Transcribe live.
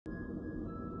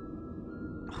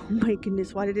Oh my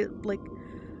goodness, why did it, like...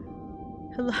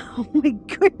 Hello? Oh my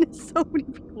goodness, so many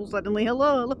people suddenly.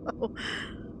 Hello, hello.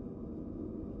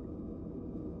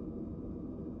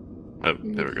 Oh,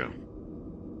 there we go.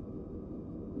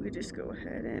 We just go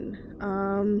ahead and,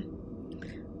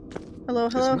 Hello,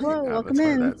 Is hello, my hello, welcome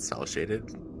avatar in. that cell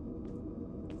shaded?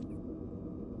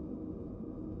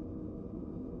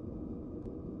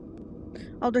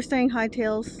 Oh, they're saying hi,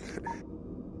 Tails.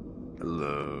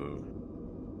 Hello.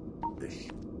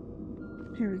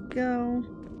 Here we go.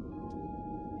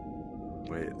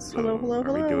 Wait, so Hello, hello,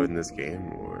 are we hello. doing this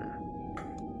game or?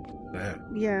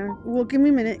 Yeah, well, give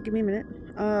me a minute,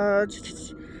 let's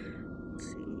see.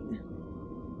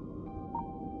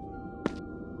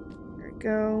 There we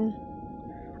go.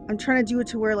 I'm trying to do it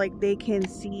to where, like, they can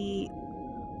see,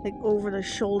 like, over the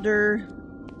shoulder.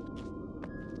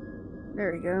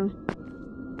 There we go.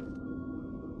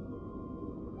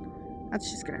 That's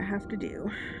just gonna have to do.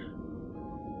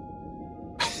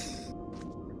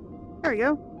 There we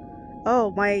go.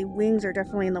 Oh, my wings are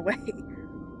definitely in the way.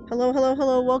 Hello, hello,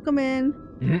 hello, welcome in.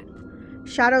 Mm-hmm.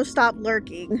 Shadow, stop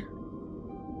lurking.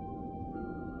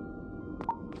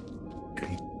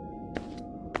 Okay.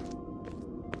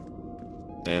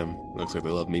 Damn, looks like they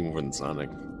love me more than Sonic.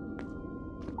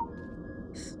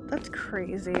 That's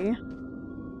crazy.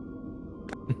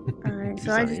 Alright,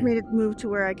 so I just made it move to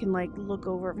where I can, like, look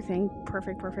over everything.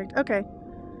 Perfect, perfect. Okay.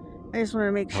 I just want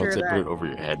to make sure that... put it over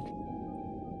your head.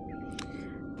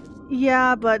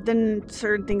 Yeah, but then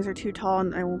certain things are too tall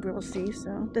and I won't be able to see,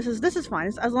 so... This is fine.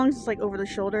 As long as it's, like, over the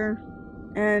shoulder.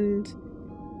 And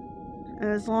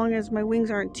as long as my wings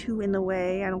aren't too in the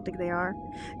way. I don't think they are.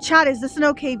 Chat, is this an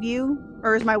okay view?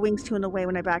 Or is my wings too in the way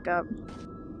when I back up?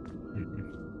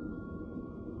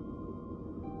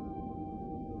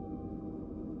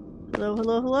 Hello,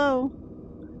 hello, hello.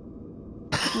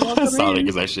 Sonic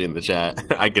is actually in the chat.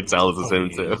 I can tell it's him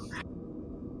too.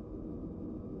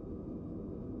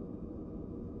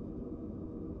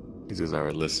 He says,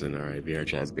 "Alright, listen, alright, VR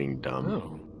chat's being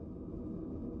dumb."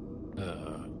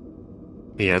 Oh.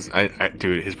 He has,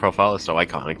 dude, his profile is so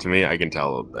iconic to me. I can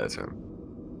tell that's him.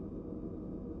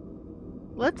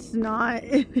 Let's not.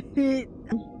 Here.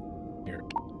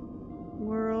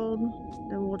 World.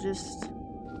 Then we'll just.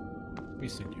 We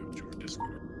send you to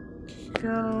Discord.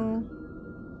 Go.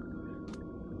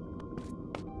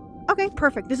 Okay,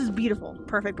 perfect. This is beautiful.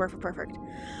 Perfect, perfect, perfect.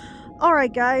 All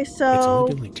right, guys. So it's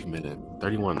only been like 2 minutes.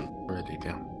 31 already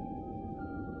down.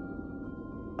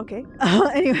 Okay.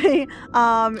 Anyway,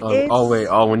 Oh wait.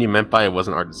 Oh, when you meant by it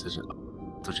wasn't our decision.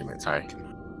 That's what you meant. Sorry.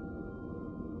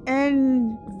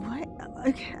 And what?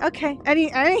 Okay.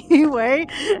 Anyway,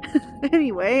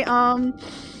 anyway.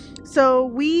 So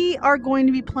we are going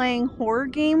to be playing horror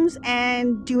games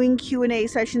and doing Q&A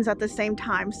sessions at the same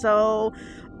time. So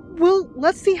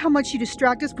let's see how much you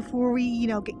distract us before we,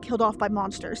 get killed off by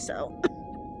monsters. So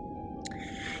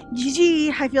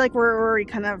GG, I feel like we're already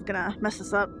kind of gonna mess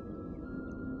this up.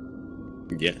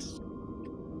 Yes.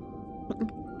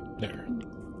 There.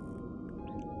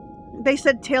 They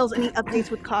said, Tails, any updates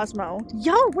with Cosmo?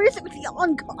 Yo, what is it with y'all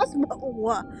and Cosmo?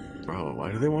 Bro,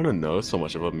 why do they want to know so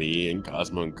much about me and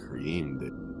Cosmo and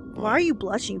Cream? Why are you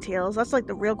blushing, Tails? That's like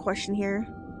the real question here.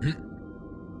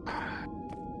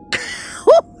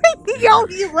 Yo,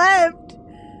 he left!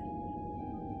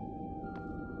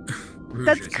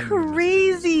 That's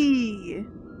crazy!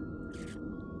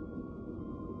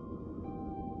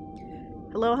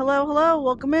 Hello, hello, hello.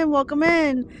 Welcome in, welcome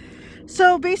in.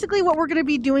 So basically what we're going to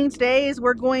be doing today is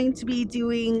we're going to be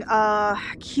doing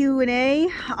Q&A.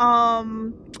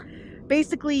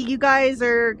 Basically you guys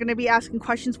are going to be asking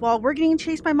questions while we're getting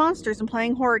chased by monsters and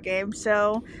playing horror games.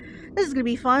 So this is going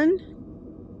to be fun.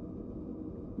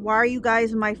 Why are you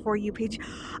guys in my For You page?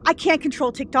 I can't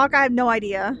control TikTok. I have no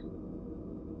idea.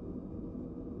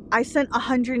 I sent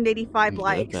 185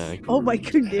 likes. Oh my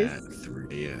goodness.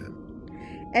 3 a.m.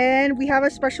 And we have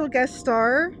a special guest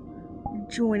star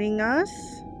joining us,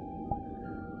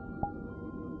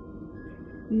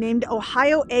 named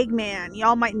Ohio Eggman.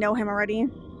 Y'all might know him already.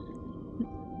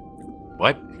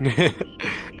 What?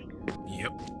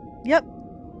 Yep.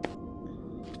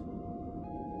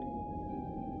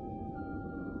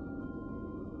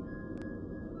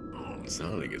 Oh,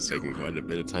 sounds like it's taking quite a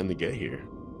bit of time to get here.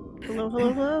 Hello,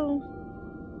 hello, hello.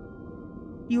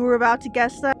 You were about to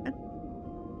guess that?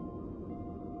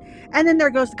 And then there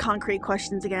goes the concrete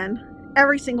questions again.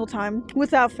 Every single time.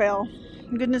 Without fail.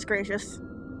 Goodness gracious.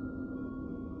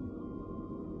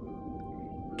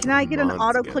 Can I get an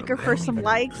auto clicker for some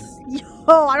likes?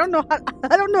 Yo, I don't know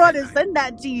how to send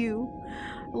that to you.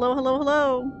 Hello, hello,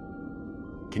 hello.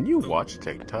 Can you watch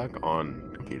TikTok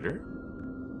on computer?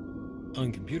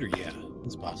 On computer, yeah.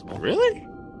 It's possible. Really?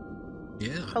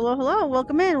 Yeah. Hello, hello.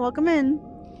 Welcome in. Welcome in.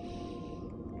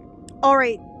 All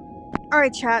right,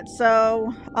 chat.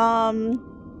 So,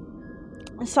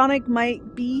 Sonic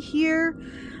might be here.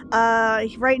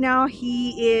 Right now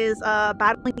he is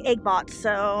battling Eggbots,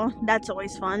 so that's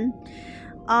always fun.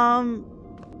 All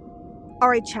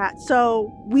right, chat.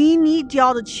 So we need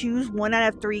y'all to choose 1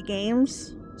 out of 3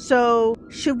 games. So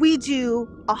should we do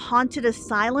a haunted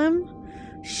asylum?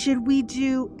 Should we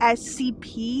do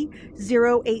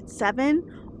SCP-087?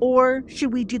 Or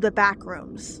should we do the back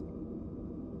rooms?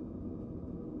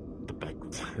 The back.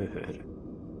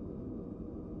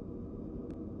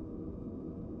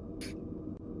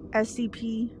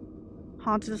 SCP,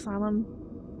 haunted asylum.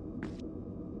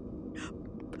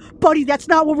 Buddy, that's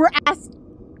not what we're asking.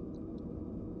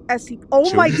 SCP. Oh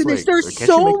Should my we just, goodness, like, there's can't you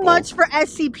so make much both? for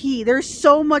SCP. There's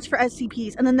so much for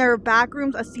SCPs. And then there are back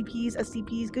rooms,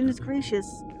 SCPs. Goodness gracious.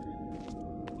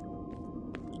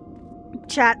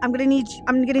 Chat, I'm gonna need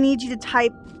you to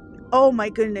type. Oh my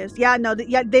goodness. Yeah, no,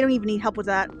 yeah, they don't even need help with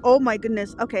that. Oh my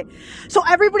goodness. Okay. So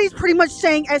everybody's pretty much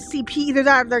saying SCP, either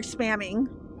that or they're spamming.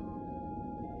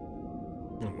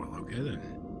 Oh, well, okay then.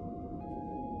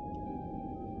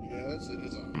 Yes, it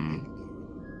is on.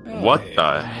 What hey, the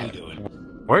how you heck? doing?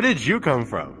 Where did you come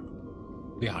from?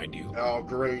 Behind you. Oh,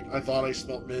 great. I thought I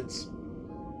smelled mints.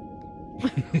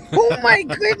 Oh my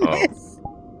goodness.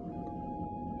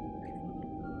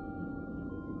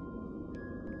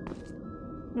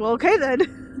 Well, okay then.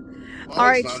 Well, All it's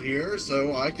right. not here,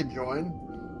 so I can join.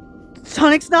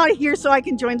 Sonic's not here, so I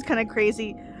can join. It's kind of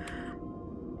crazy.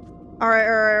 All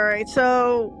right.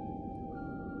 So,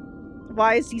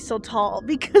 why is he so tall?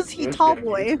 Because he's This tall guy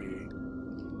boy. hates me.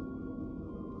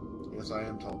 Yes, I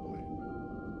am tall boy.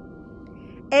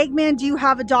 Eggman, do you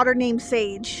have a daughter named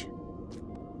Sage?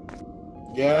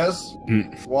 Yes?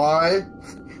 Hmm. Why?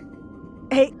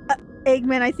 Hey,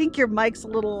 Eggman, I think your mic's a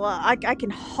little. I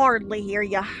can hardly hear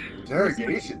you.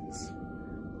 Interrogations.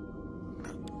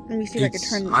 Let me see if I can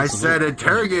turn this. I said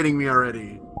interrogating me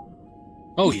already.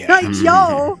 Oh, yeah.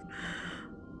 Yo!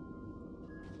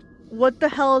 What the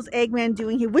hell is Eggman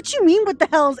doing here? What you mean? What the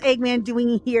hell is Eggman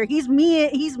doing here? He's me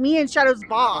and Shadow's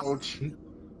boss. Ouch.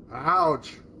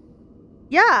 Ouch.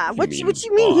 Yeah. What you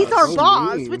mean? He's our So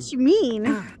boss. mean. What you mean?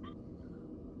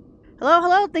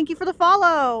 Hello. Thank you for the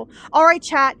follow. All right,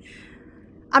 chat.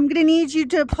 I'm gonna need you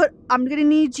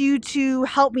to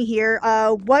help me here.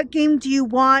 What game do you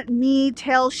want me,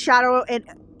 Tails, Shadow, and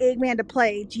Eggman to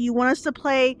play? Do you want us to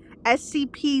play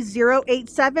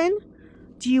SCP-087?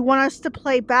 Do you want us to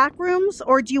play Backrooms,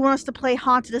 or do you want us to play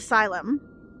Haunted Asylum?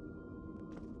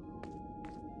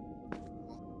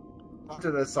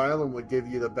 Haunted Asylum would give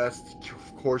you the best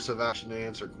course of action to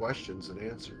answer questions and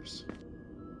answers.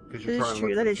 Because you're That is trying to true,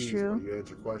 look that for is keys true. while you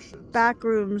answer questions.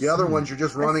 Backrooms. The other ones, you're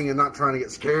just running and not trying to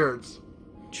get scared.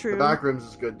 True. The backrooms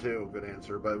is good too, good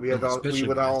answer. But we would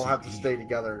all have to stay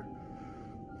together.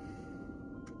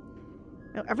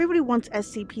 No, everybody wants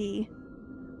SCP.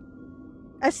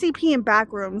 SCP and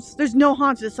Backrooms. There's no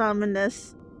Haunted Asylum in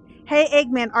this. Hey,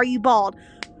 Eggman, are you bald?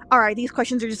 Alright, these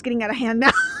questions are just getting out of hand now.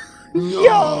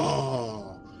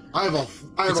 No! I have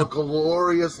a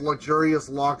glorious, luxurious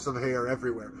locks of hair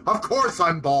everywhere. Of course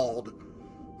I'm bald!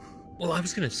 Well, I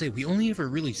was gonna say, we only ever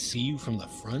really see you from the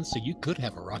front, so you could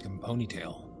have a rockin'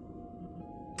 ponytail.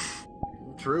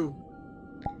 True.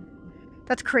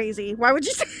 That's crazy. Why would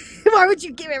you why would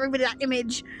you give everybody that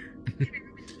image?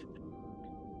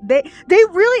 They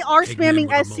really are Eggman spamming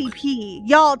with a SCP.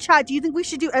 Y'all, chat, do you think we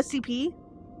should do SCP?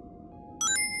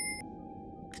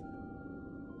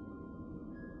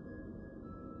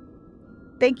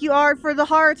 Thank you, Art, for the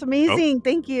hearts. Amazing.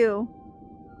 Thank you.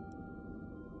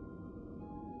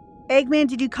 Eggman,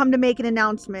 did you come to make an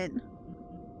announcement?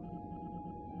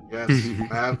 Yes,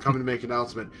 I have come to make an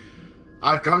announcement.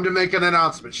 I've come to make an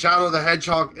announcement. Shadow the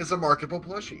Hedgehog is a marketable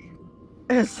plushie.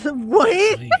 What?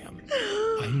 Yes, I am.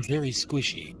 I'm very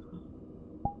squishy.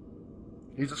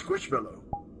 He's a squishmallow.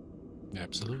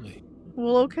 Absolutely.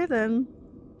 Well, okay then.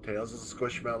 Tails is a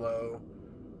squishmallow.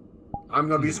 I'm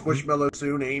gonna be squishmallow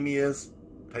soon. Amy is.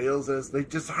 Tails is. They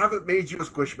just haven't made you a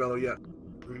squishmallow yet.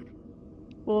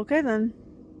 Well, okay then.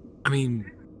 I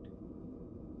mean...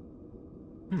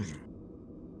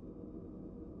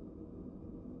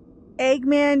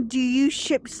 Eggman, do you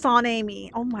ship Son Amy?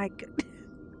 Oh my god.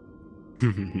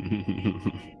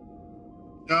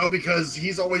 No, because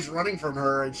he's always running from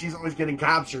her and she's always getting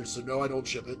captured, so no, I don't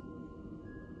ship it.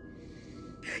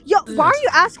 Yo, why are you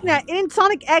asking that? In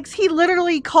Sonic X, he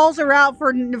literally calls her out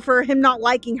for him not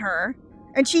liking her.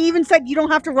 And she even said, you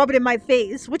don't have to rub it in my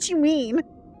face. What you mean?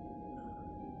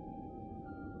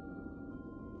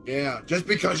 Yeah, just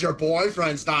because your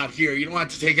boyfriend's not here, you don't have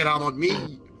to take it out on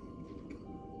me.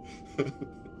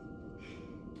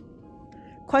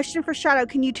 Question for Shadow: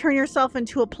 can you turn yourself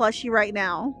into a plushie right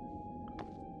now?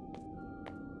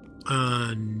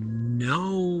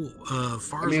 No.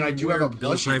 Far I mean, as I I'm do have a aware,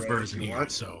 Bill plushie Cipher ready isn't if you here,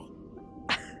 want. so.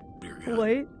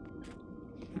 What?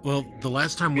 Well, the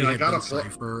last time we I had got Bill a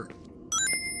Cipher.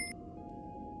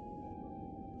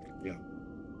 Yeah,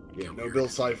 no weird. Bill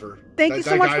Cipher. Thank you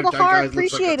so much for the heart.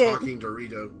 Appreciate looks like a it. talking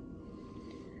Dorito.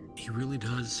 He really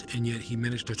does, and yet he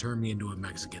managed to turn me into a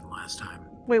Mexican last time.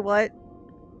 Wait, what?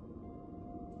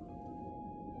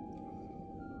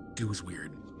 It was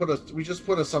weird. We just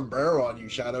put a sombrero on you,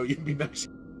 Shadow. You'd be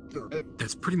Mexican.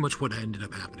 That's pretty much what ended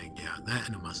up happening. Yeah, that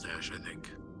and a mustache, I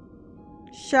think.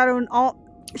 Shadow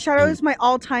is my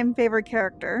all-time favorite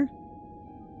character.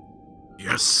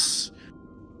 Yes.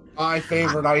 My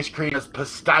favorite ice cream is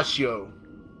pistachio.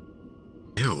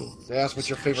 Ew. They asked what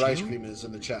your favorite ice Pistachio? cream is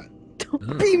in the chat.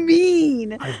 Don't be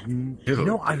mean. I've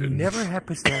dude. never had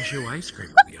pistachio ice cream,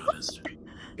 to be honest.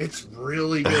 It's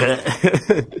really good.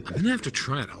 I'm gonna have to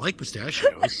try it. I like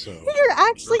pistachios, so. You're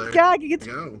actually There gagging. It's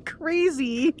Go.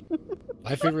 crazy.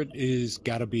 My favorite is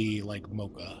gotta be like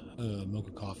mocha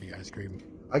coffee ice cream.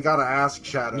 I gotta ask,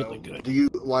 Shadow. Really good. Do you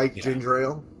like Yeah. ginger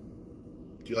ale?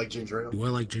 Do you like ginger ale? Do I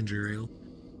like ginger ale?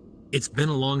 It's been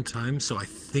a long time, so I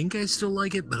think I still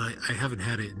like it, but I haven't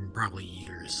had it in probably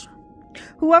years.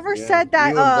 Whoever Yeah, said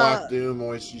that, you and Black Doom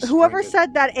always used to whoever drink it.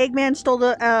 said that Eggman stole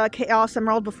the Chaos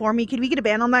Emerald before me, can we get a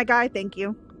ban on that guy? Thank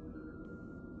you.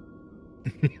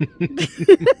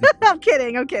 I'm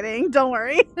kidding. Don't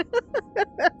worry.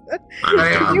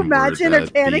 Can you imagine her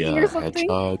panicking or something?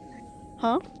 Hedgehog.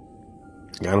 Huh?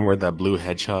 Got him with that blue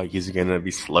hedgehog. He's gonna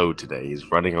be slow today.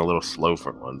 He's running a little slow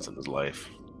for once in his life.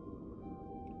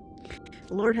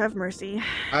 Lord have mercy.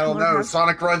 I don't Lord know. have-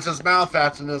 Sonic runs his mouth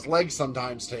fast and his legs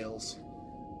sometimes, Tails.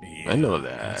 Yeah, I know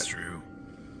that. That's true.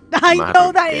 I not know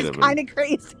having that to is get him kind of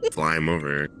crazy. Fly him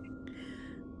over.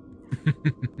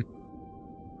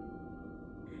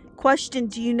 Question: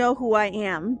 do you know who I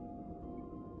am?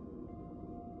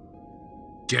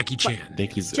 Jackie Chan. I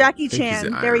think he's Jackie I think he's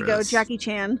Chan. There we go. Iris. Jackie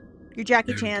Chan. You're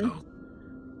Jackie There we Chan.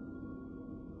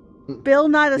 go. Bill,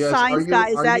 not a Yes, science guy.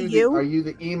 Is that you? Are you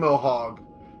the emo hog?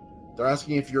 They're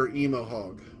asking if you're emo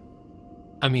hog.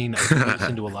 I mean, I do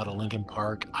listen to a lot of Linkin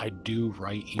Park. I do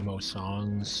write emo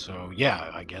songs, so yeah,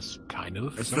 I guess kind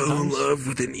of. I fell in sometimes. love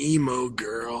with an emo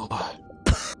girl.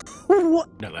 What?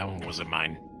 No, that one wasn't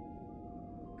mine.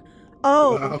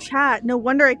 Oh, Wow. chat. No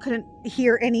wonder I couldn't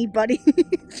hear anybody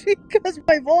because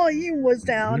my volume was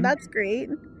down. Mhm. That's great.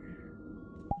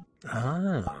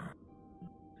 Ah.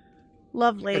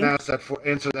 Lovely. And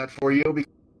answer that for you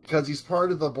because he's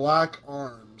part of the Black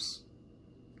Arms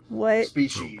What?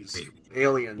 species, Okay.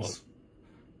 aliens. Well,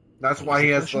 That's what why was he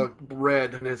the has the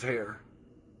red in his hair.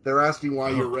 They're asking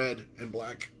why you're Oh. red and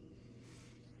black.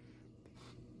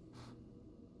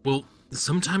 Well,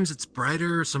 sometimes it's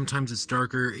brighter, sometimes it's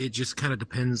darker. It just kind of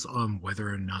depends on whether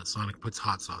or not Sonic puts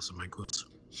hot sauce in my clothes.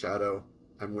 Shadow,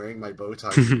 I'm wearing my bow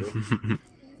tie. Too.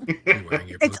 You're wearing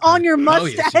your It's bow tie. on your Oh,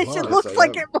 mustache. yes, you It are. looks Yes, I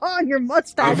like am. it's on your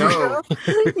mustache. I know.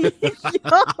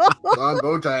 Yo. On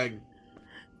bow tag.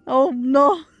 Oh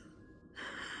no.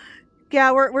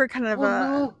 Yeah, we're kind of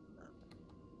Oh,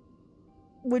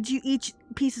 would you eat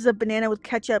pieces of banana with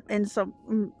ketchup and some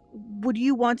would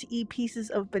you want to eat pieces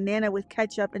of banana with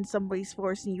ketchup and somebody's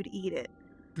forcing you to eat it?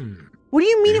 Hmm. What do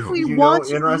you mean if Ew. we you want know,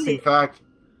 to interesting eat it? fact.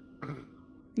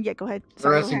 Yeah, go ahead.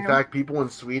 Sorry, Interesting O'Hara. fact: people in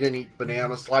Sweden eat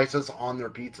banana slices on their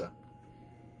pizza.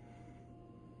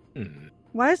 Hmm.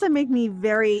 Why does that make me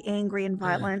very angry and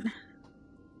violent?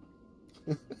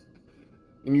 And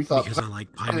you thought Because I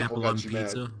like pineapple got on you mad.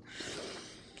 pizza.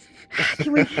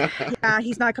 Can we... Yeah,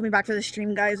 he's not coming back to the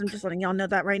stream, guys. I'm just letting y'all know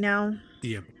that right now.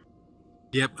 Yep.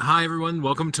 Yep. Hi, everyone.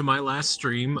 Welcome to my last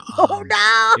stream. Oh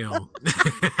no! You know.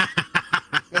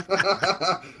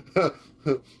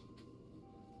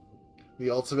 The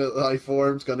ultimate life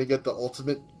form's gonna get the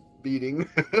ultimate beating.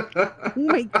 Oh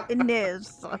my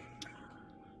goodness.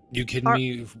 You kidding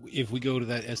me? If we go to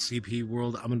that SCP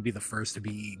world, I'm gonna be the first to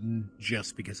be eaten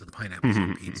just because of the pineapples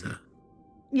on pizza.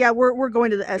 Yeah, we're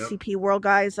going to the Yep. SCP world,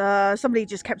 guys. Somebody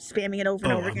just kept spamming it over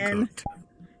and over I'm again. cooked.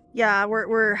 Yeah,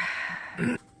 we're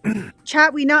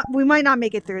chat. We might not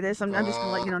make it through this. I'm just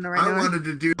gonna let you know right I now. wanted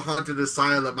to do Haunted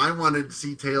Asylum. I wanted to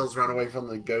see Tails run away from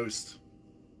the ghost.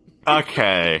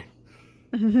 Okay.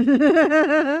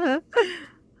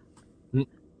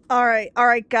 All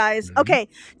right, guys. Mhm. Okay,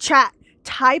 chat.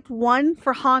 Type 1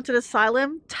 for Haunted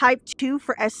Asylum. Type 2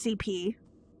 for SCP.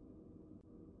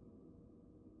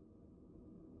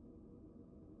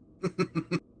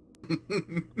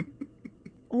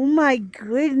 Oh my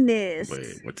goodness.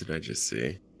 Wait, what did I just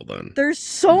see? Hold on. There's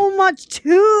so much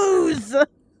twos.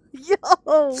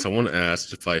 Yo. Someone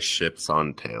asked if I ships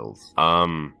on tails.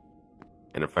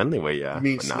 In a friendly way, yeah. You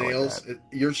mean but not like snails? that.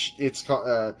 It's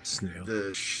called Snail.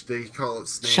 they call it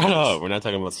snails. Shut up! We're not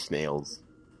talking about snails.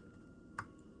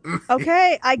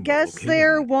 Okay, I guess Okay,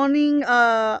 they're then. wanting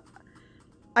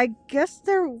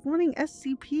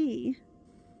SCP.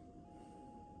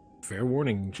 Fair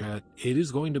warning, chat. It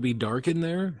is going to be dark in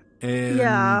there, and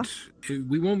Yeah.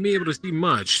 we won't be able to see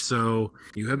much. So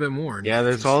you have been warned. Yeah,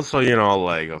 there's Just- also,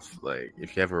 like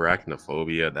if you have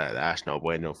arachnophobia, that's no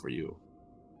bueno for you.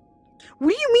 What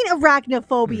do you mean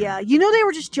arachnophobia? You know they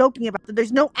were just joking about that.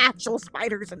 There's no actual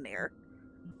spiders in there.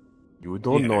 You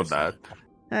don't know Yes. that.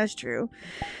 That's true.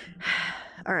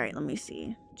 All right, let me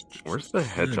see. Where's the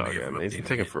hedgehog at, man? He's been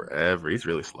taking forever. He's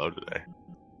really slow today.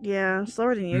 Yeah,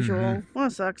 slower than usual. Mhm. Well,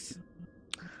 that sucks.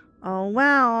 Oh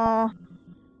wow.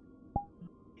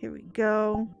 Here we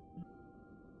go.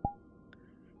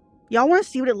 Y'all want to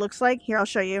see what it looks like? Here, I'll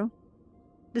show you.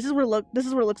 This is what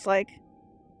it looks like.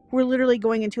 We're literally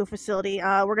going into a facility.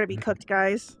 We're gonna be cooked,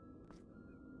 guys.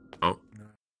 Oh,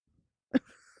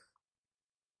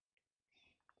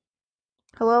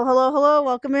 Hello, hello, hello.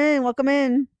 Welcome in. Welcome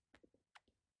in.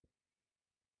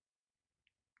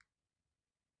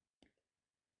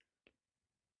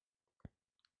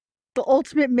 The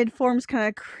ultimate midform's kind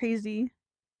of crazy.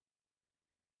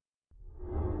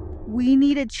 We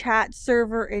need a chat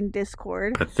server in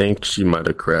Discord. I think she might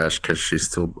have crashed because she's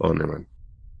still. Oh, never mind.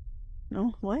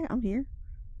 No, what? I'm here.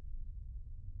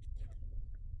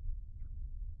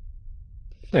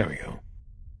 There we go.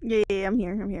 Yeah, I'm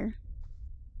here. I'm here.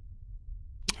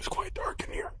 It's quite dark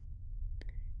in here.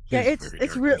 Yeah, It's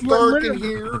it's very real. dark. Dark in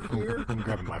here. I'm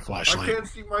grabbing my I flashlight. can't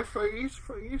see my face.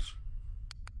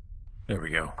 There we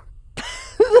go.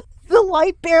 The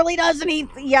light barely does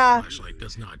anything. Yeah, Flashlight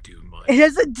does not do much. it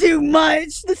doesn't do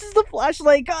much. This is the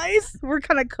flashlight, guys. We're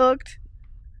kind of cooked.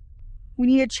 We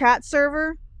need a chat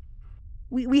server.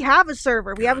 We have a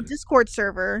server. We have a God. Discord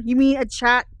server. You mean a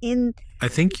chat in? I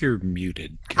think you're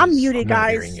muted. 'cause I'm muted, not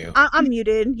guys. hearing you. I'm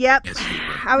muted. Yep. Yes, you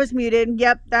were. I was muted.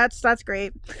 Yep. That's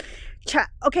great. Chat.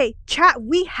 Okay, chat.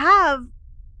 We have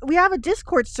a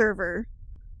Discord server.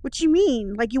 What you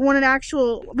mean? Like you want an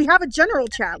actual? We have a general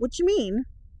chat. What you mean?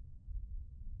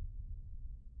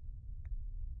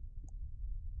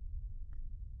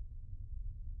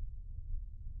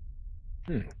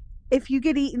 If you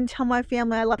get eaten, tell my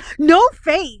family I love. No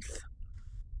faith.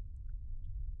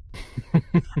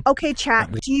 Okay,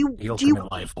 chat. Do you The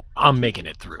ultimate life. I'm making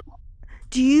it through.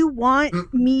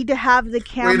 want me to have the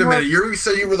camera? Wait a minute. You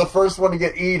said you were the first one to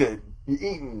get eaten. You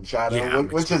eaten, Shadow. Yeah, I'm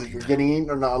Which is it? expecting You're that. getting eaten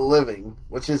or not living?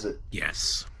 Which is it?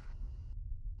 Yes.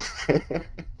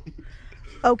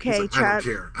 Okay, I chat.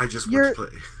 don't care. I just want You're- to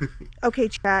play. Okay,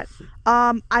 chat.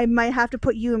 I might have to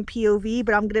put you in POV,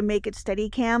 but I'm gonna make it steady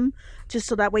cam, just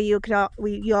so that way you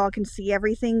all can see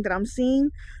everything that I'm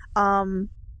seeing.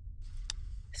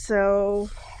 So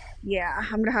yeah,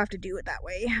 I'm gonna have to do it that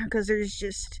way because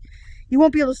you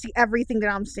won't be able to see everything that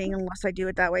I'm seeing unless I do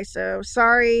it that way. So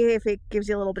sorry if it gives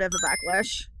you a little bit of a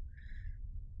backlash.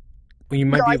 Well, you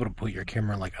might No, be I- able to put your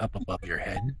camera like up above your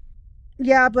head.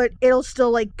 Yeah, but it'll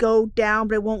still like go down,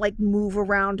 but it won't like move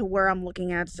around to where I'm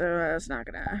looking at. So it's not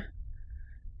gonna.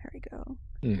 There we go.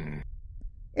 Hmm.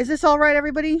 Is this all right,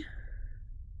 everybody?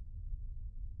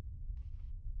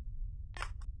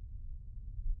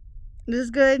 This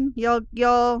is good.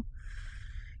 Y'all,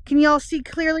 can y'all see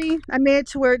clearly? I made it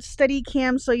to where it's steady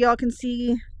cam, so y'all can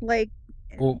see like.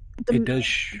 Well, The- it does.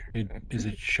 Is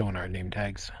it showing our name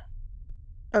tags?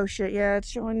 Oh shit! Yeah, it's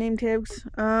showing name tags.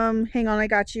 Hang on, I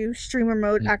got you. Streamer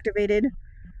mode activated,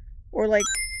 or like.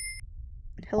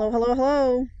 Hello, hello,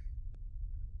 hello.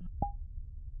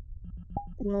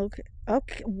 Well,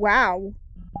 okay. Wow.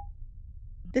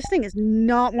 This thing is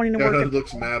not wanting to Shadow work.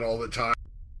 looks mad all the time.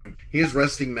 He is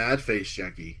resting mad face,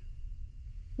 Jackie.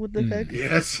 What the heck?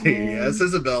 Yes, yes,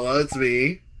 Isabella, it's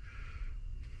me.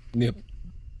 Yep.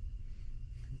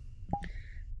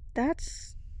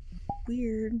 That's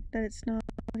weird that it's not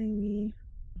letting me.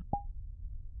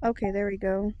 Okay, there we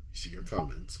go. You see your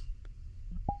comments.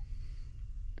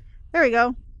 There we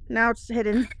go. Now it's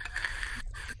hidden.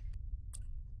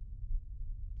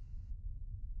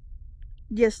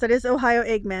 Yes, that is Ohio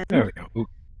Eggman. There we go. Ooh.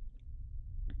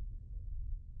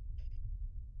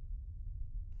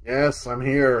 Yes, I'm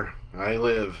here. I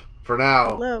live for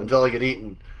now Hello. until I get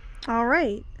eaten. All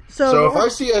right. So if I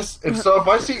see this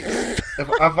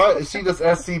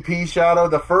SCP Shadow,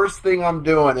 the first thing I'm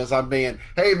doing is I'm being,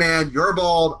 hey man, you're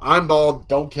bald, I'm bald,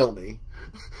 don't kill me.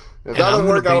 If that I'm doesn't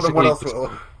work, I gonna don't know what else basically-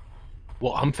 will.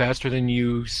 Well, I'm faster than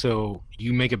you, so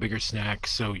you make a bigger snack,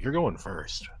 so you're going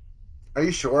first. Are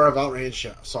you sure? I've outran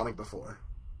Sonic before.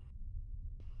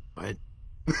 What?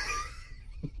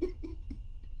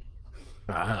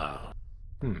 Ah.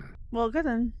 Well, good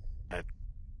then.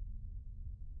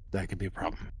 That could be a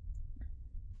problem.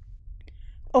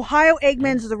 Ohio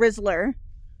Eggman's the Rizzler.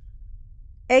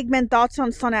 Eggman, thoughts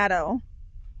on Sonato?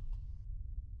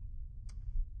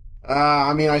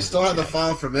 I mean, I still have the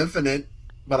file from Infinite,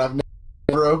 but I've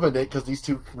never opened it because these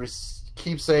two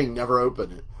keep saying never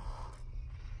open it.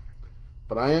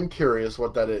 But I am curious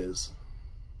what that is.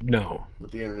 No.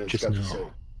 What the internet's Just got no. to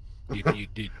say. You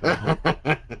did. No.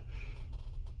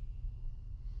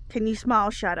 Can you smile,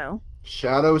 Shadow?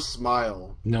 Shadow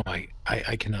smile. No, I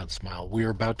cannot smile. We are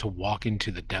about to walk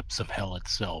into the depths of hell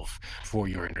itself for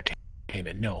your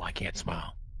entertainment. No, I can't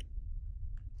smile.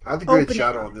 I have to grade Open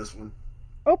Shadow it. on this one.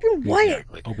 Open what?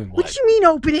 Exactly. Open What what? you mean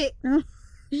open it?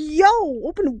 Yo,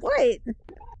 open what?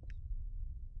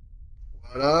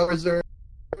 What reserve?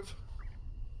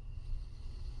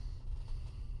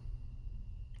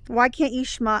 Why can't you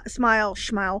smile?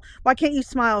 Why can't you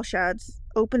smile, Shads?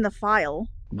 Open the file.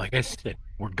 Like I said,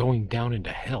 we're going down into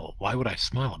hell. Why would I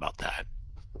smile about that?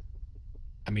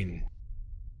 I mean,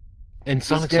 and Just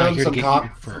Sonic's give not him here to some get coffee.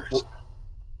 eaten first.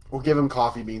 We'll give him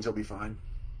coffee beans. He'll be fine.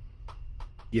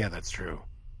 Yeah, that's true.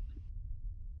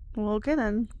 Well, okay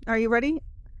then. Are you ready?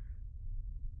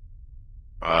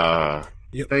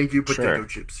 Thank you, potato Sure.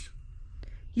 chips.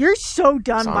 You're so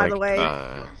dumb, by Sonic, the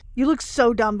way. You look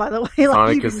so dumb, by the way. Like,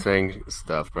 Sonic you- is saying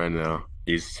stuff right now.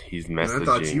 He's messaging I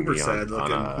thought you were me sad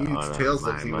on, looking. on, Tails my,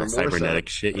 looks even my more cybernetic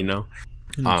sad. shit, you know?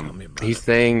 Tell me about He's it.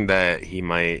 saying that he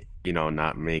might,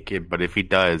 not make it, but if he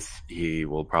does, he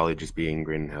will probably just be in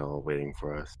Green Hill waiting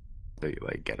for us to,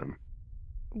 get him.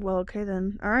 Well, okay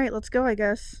then. All right, let's go, I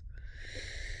guess.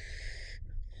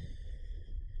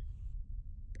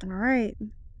 All right.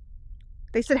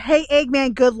 They said, "Hey,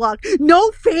 Eggman, good luck." No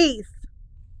faith.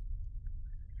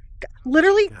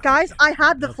 Literally, God, guys, okay. I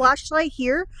have the Nothing. flashlight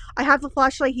here.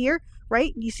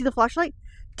 Right? You see the flashlight?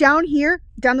 Down here,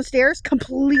 down the stairs,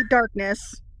 complete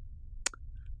darkness.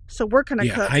 So we're gonna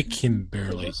Yeah, cook. I can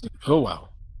barely see. Oh, wow.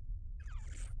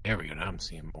 There we go. Now I'm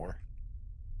seeing more.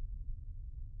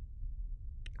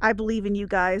 I believe in you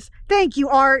guys. Thank you,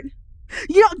 Art.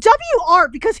 W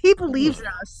Art, because he believes in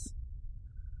us.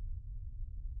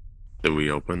 Do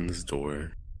we open this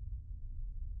door?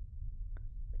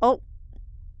 Oh,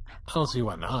 I don't see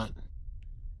why not.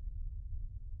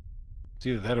 It's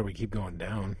either that or we keep going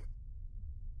down.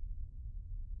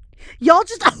 y'all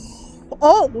just.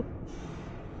 Oh!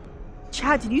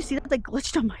 Chad, did you see that they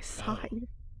glitched on my side?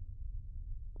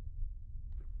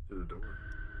 To the door.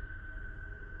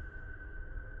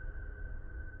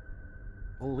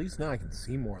 Well, at least now I can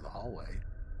see more of the hallway.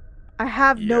 I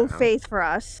have no Yeah. faith for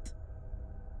us.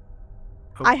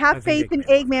 Oh, I have think faith in left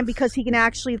Eggman us. because he can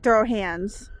actually throw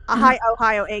hands. Hi,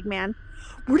 Ohio Eggman.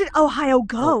 Where did Ohio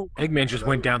go? Oh, Eggman just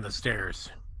went down the stairs.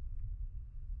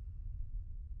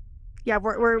 Yeah,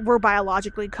 we're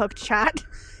biologically cooked, chat.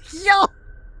 Yo.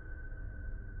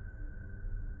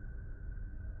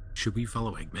 Should we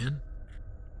follow Eggman?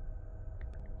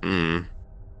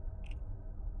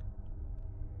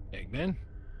 Eggman?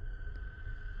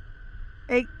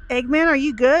 Eggman, are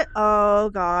you good? Oh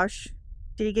gosh,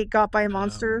 did he get got by a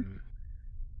monster?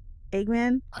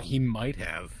 Eggman? He might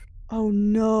have. Oh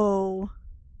no.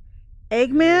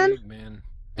 Eggman? Eggman.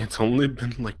 It's only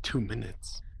been 2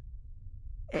 minutes.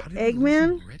 How did we lose Eggman?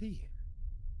 him already?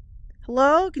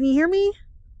 Hello? Can you hear me?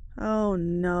 Oh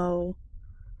no.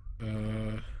 I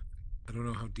don't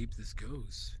know how deep this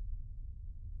goes.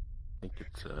 I think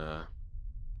it's,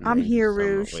 I'm 90 here, some-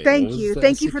 Rouge. wait, Thank what was you. the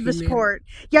Thank you for the SCP name? support.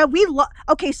 Yeah,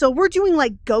 okay, so we're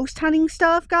doing ghost hunting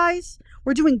stuff, guys.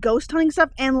 We're doing ghost hunting stuff,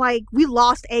 and we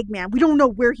lost Eggman. We don't know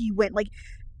where he went.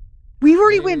 We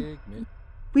already went. Eggman.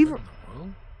 We've. What in the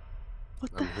world?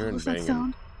 What the I'm hell hearing is that banging.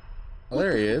 sound? Oh,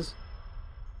 there he is.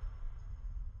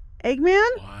 Eggman?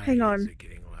 Why Hang is on. it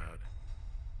getting loud?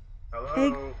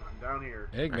 Hello, I'm down here.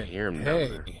 Eggman. I hear him down Hey.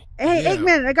 there. Hey, Yeah,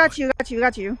 Eggman, I got what-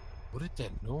 you. What is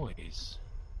that noise?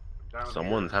 I'm down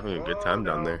Someone's here. having a good time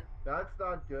down no, there. That's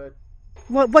not good.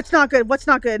 What's not good? What's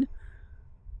not good?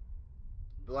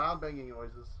 Loud banging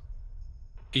noises.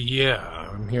 Yeah,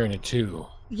 I'm hearing it too.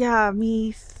 Yeah,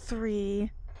 me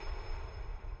 3.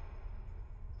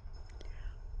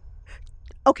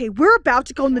 Okay, we're about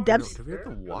to go in the depths. Do we have to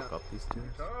walk up these stairs?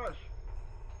 Gosh.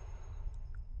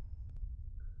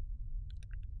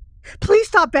 Please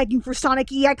stop begging for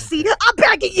Sonic EXE. I'm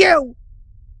begging you.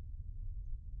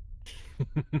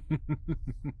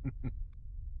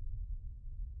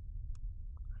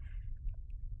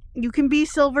 You can be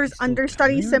Silver's He's still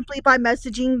understudy down there? simply by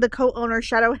messaging the co-owner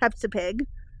Shadow Hepsipig.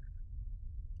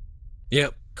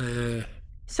 Yep.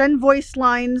 Send voice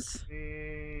lines.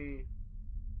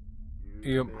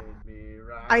 Yep.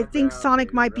 I think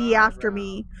Sonic might be after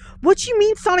me. What you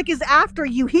mean Sonic is after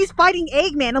you? He's fighting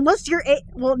Eggman. Unless you're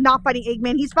well, not fighting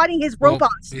Eggman. He's fighting his Well,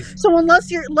 robots. he's- So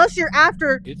unless you're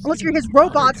after, It's unless you're his getting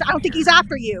hotter robots, down I don't think here. he's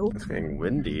after you. It's getting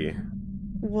windy.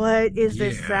 What is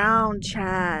this Yeah. sound,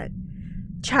 chat?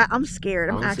 Chat, I'm scared.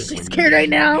 I'm How is it actually windy? scared right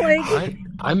now. Like,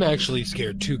 I'm actually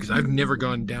scared too because I've never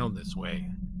gone down this way.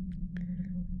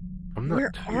 I'm not where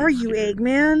too are you, scared.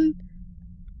 Eggman?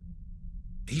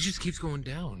 He just keeps going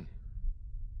down.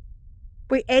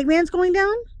 Wait, Eggman's going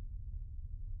down?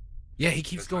 Yeah, he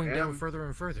keeps Yes, going I down am. further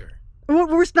and further.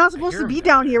 We're not supposed hear to him be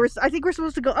down down here. I think we're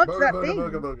supposed to go up to that Booga, thing.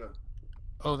 booga, booga, booga.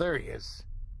 Oh, there he is.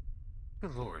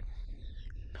 Good lord.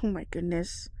 Oh my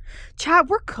goodness. Chat,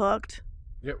 we're cooked.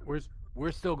 Yeah,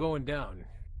 we're still going down.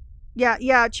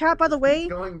 Yeah, chat, by the Just way.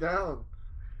 keeps going down.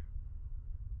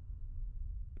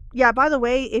 Yeah, by the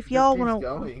way, if Just y'all keeps want to.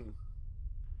 going.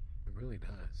 It really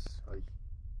does. Like,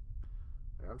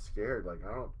 I'm scared. Like,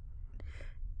 I don't.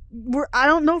 I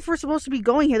don't know if we're supposed to be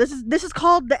going here. This is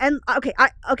called the end.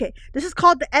 Okay. This is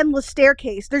called the endless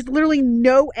staircase. There's literally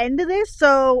no end to this,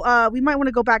 so we might want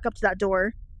to go back up to that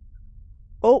door.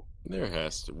 Oh, There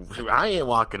has to. I ain't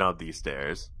walking up these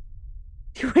stairs.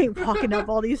 you ain't walking up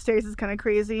all these stairs. Is kind of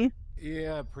crazy.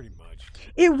 Yeah, pretty much.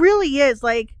 It really is.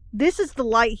 Like, this is the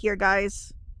light here,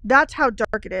 guys. That's how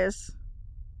dark it is.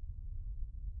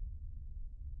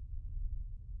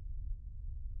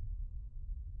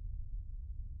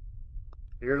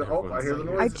 I hear the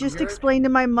noise. I You just hear it? explained to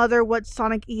my mother what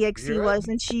Sonic EXE You hear it? was,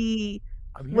 and she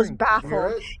I'm was hearing- You hear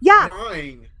baffled. it? Yeah.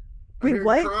 Crying. Wait, I'm hearing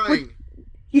what? Crying.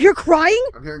 You hear crying?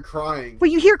 I'm hearing crying.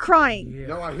 Wait, you hear crying? Yeah.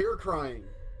 No, I hear crying.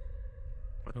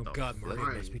 What Oh the God, flip?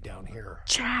 Maria must be down here.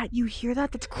 Chat, you hear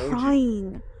that? That's Told you.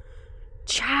 crying.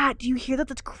 Chat, do you hear that?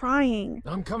 That's crying.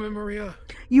 I'm coming, Maria.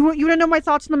 You want to know my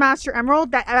thoughts on the Master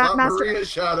Emerald? That Stop Master. Maria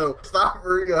Shadow. Stop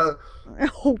Maria.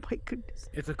 Oh my goodness.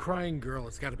 It's a crying girl.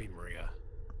 It's got to be Maria.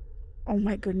 Oh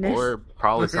my goodness. Or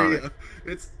probably Sonic. Maria.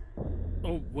 It's.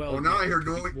 Oh well. Oh, now I hear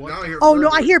could be noise. what? Now I hear. Oh no,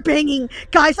 I murder. hear banging,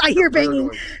 guys. I hear banging.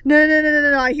 Noise.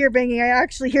 No. I hear banging. I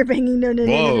actually hear banging. No.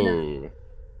 Whoa.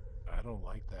 I don't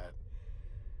like that.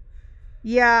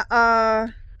 Yeah.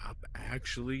 I'm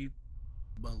actually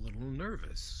a little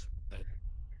nervous. That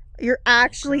You're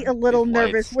actually a little These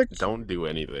nervous. lights Which don't do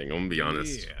anything. I'm gonna be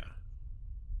honest. Yeah.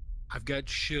 I've got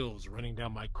chills running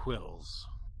down my quills.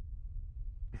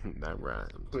 That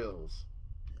rhymes. Quills.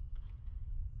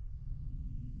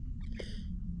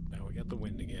 Now we got the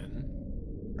wind again.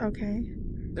 okay.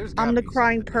 There's I'm gotta the be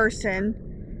crying something down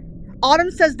person.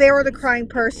 Autumn says they were the crying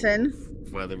person.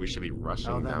 Whether we should be rushing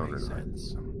there. Oh, that down or makes not.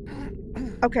 sense.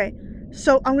 Okay,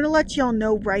 so I'm gonna let y'all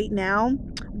know right now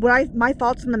my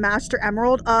thoughts on the Master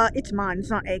Emerald. It's mine. It's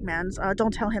not Eggman's.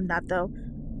 Don't tell him that though.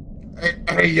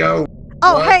 Hey, yo.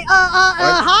 Oh, What? hey,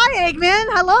 What? hi, Eggman.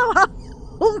 Hello.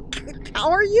 How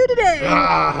are you today?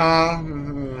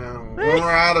 When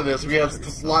we're out of this, we have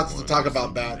lots to talk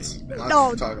about bats. Lots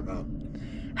No. to talk about.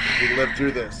 We lived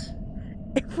through this.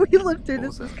 If we lived through What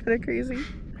this, was it's that? kind of crazy.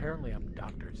 Apparently, I'm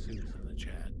Dr. Seuss in the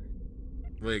chat.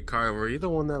 Wait, Carl, were you the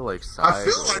one that like sighed I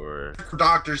feel like or?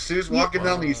 Dr. Seuss walking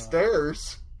down these Uh,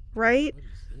 stairs. Right? What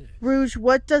is this? Rouge,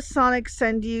 what does Sonic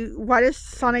send you? Why does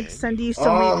Sonic send you so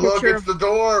Oh, many look, pictures it's the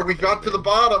door. We got to the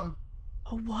bottom.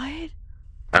 Oh, what?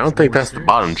 I don't think that's the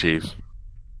bottom, Chief.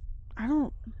 I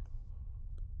don't.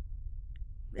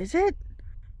 Is it?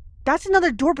 That's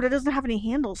another door, but it doesn't have any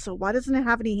handles. So why doesn't it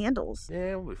have any handles?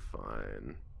 Yeah, we'll be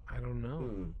fine. I don't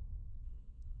know.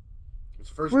 It's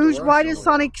first Rouge, door, why so- does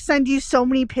Sonic send you so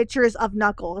many pictures of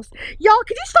Knuckles? Y'all,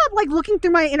 could you stop like looking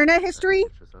through my internet history?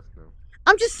 It's just us now.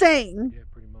 I'm just saying. Yeah,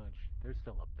 pretty much. They're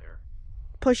still up there.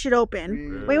 Push it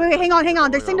open. We- Wait, hang on. They're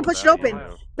Going saying to on push it that open.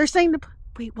 Ohio. They're saying to.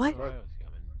 Wait, what? Ohio's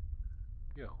coming.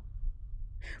 Yo,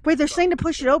 Wait, they're saying to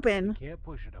push it open. you can't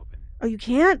push it open. Oh, you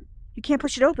can't? You can't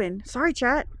push it open. Sorry,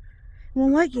 chat.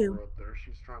 Won't let you. Door up there.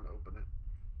 She's trying to open it.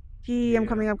 Gee, I'm Yeah.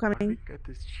 coming. Why we got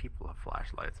these cheap little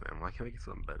flashlights, man? Why can't we get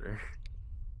something better?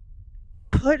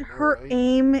 Put her Alright.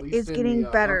 aim At least is in getting the,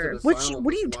 better. Haunted What Asylum,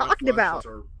 are you the talking light about?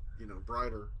 flashes Are,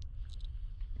 brighter.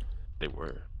 They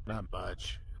were. Not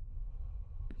much.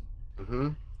 Mm-hmm.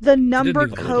 The It didn't number even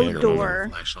look code like a door.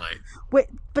 Flashlight. Wait,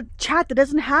 but chat, that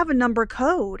doesn't have a number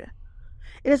code.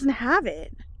 It doesn't have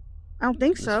it. I don't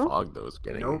think This so. fog though is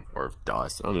getting, Nope. or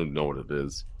dust. I don't even know what it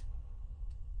is.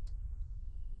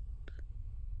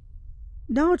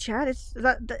 No, chat. It's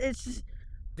that. It's.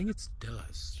 I think it's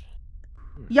dust.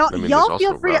 Y'all, I mean, there's y'all also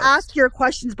feel free to Rust. ask your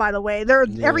questions. By the way, Yeah,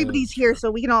 everybody's here, sure.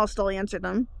 so we can all still answer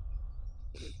them.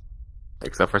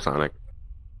 Except for Sonic.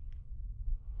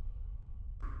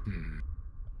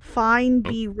 Fine,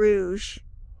 be Rouge.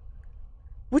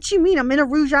 What you mean? I'm in a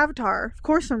Rouge avatar. Of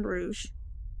course I'm Rouge.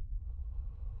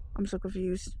 I'm so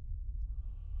confused.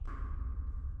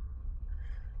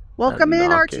 Welcome in,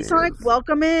 knocking Archie Sonic. is-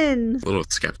 Welcome in. A little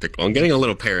skeptical. I'm getting a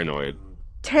little paranoid.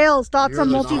 Tails, thoughts Hear on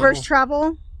the multiverse knock?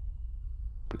 travel?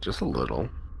 Just a little.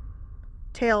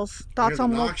 Tails, Hear thoughts the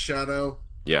on knock, Shadow.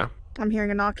 Yeah. I'm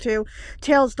hearing a knock too.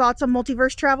 Tails, thoughts on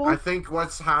multiverse travel? I think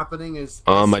what's happening is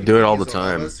I do it all the SCP is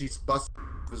time. Elvis, he's busting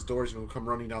his doors and come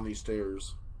running down these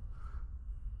stairs.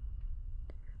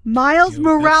 Miles You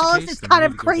know, if that's the Morales case, is then kind we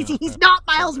of need to go crazy. down He's that not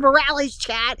Miles further. Morales,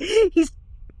 chat. He's.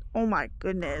 Oh my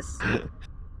goodness.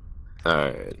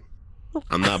 Alright.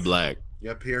 I'm not black.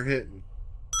 Yep, here hitting.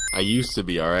 I used to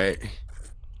be, alright?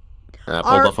 I pulled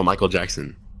Our- off a Michael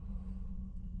Jackson.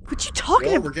 What you talking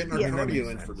Well, about? we're getting our Yeah.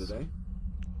 cardio in for today.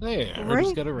 Yeah, I Right.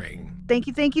 just got a ring. Thank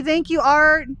you,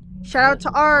 Art. Shout out to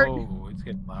Art. Oh, it's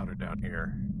getting louder down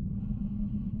here.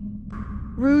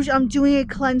 Rouge, I'm doing a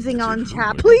cleansing That's on your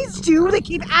chat. food. Please do. They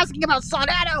keep asking about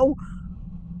Sonato.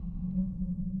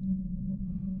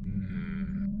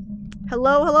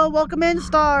 Hello, welcome in,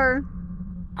 Star.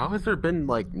 How has there been,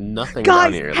 like, nothing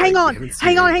down Guys, here? hang Like, on, we haven't seen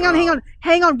hang on, any-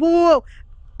 hang on. Whoa.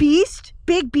 Beast,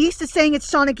 Big Beast is saying it's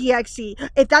Sonic EXE.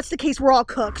 If that's the case, we're all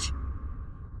cooked.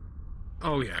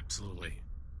 Oh yeah, absolutely.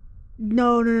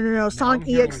 No. Sonic I'm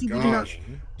hearing EXE. Oh We my do not. gosh.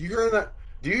 Do you hear that?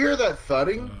 Do you hear that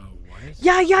thudding? What?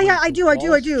 Yeah, Wait, I the do.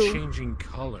 wall's Changing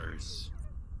colors.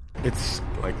 It's,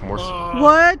 like, more...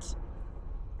 What?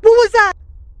 What was that?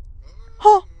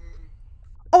 Huh?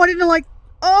 Oh, I didn't like.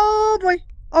 Oh boy.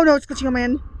 Oh no, it's glitching on my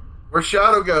end. Where'd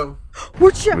Shadow go?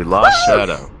 Where'd you? We lost Whoa!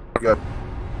 Shadow.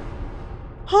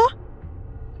 Huh?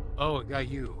 Oh, it got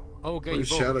you. Oh, it got Where'd you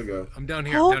both. Shadow go? I'm down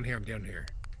here. Oh. I'm down here.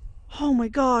 Oh my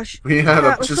gosh. We had That a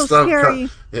bunch was of so stuff. scary.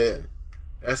 Yeah.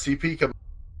 SCP coming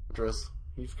after us.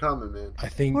 He's coming, man. I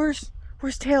think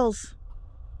Where's Tails?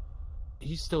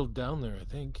 he's still down there. I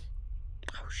think.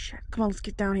 Oh shit! Come on, let's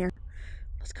get down here.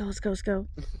 Let's go.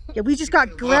 Yeah, we just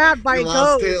got grabbed by We a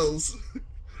lost ghost. Tails.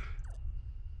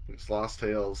 We just lost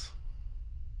Tails.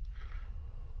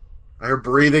 I hear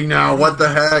breathing now. What the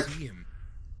heck? See him.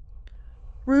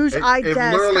 Rouge It- Eye it Desk.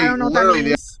 I literally- don't know what that literally the-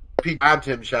 means. He grabbed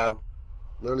him, Shadow.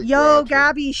 Literally Yo, grabbed him.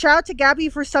 Gabby! Shout out to Gabby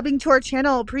for subbing to our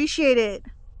channel. Appreciate it.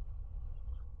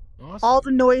 Awesome. All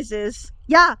the noises.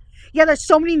 Yeah. There's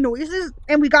so many noises,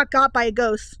 and we got by a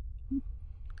ghost.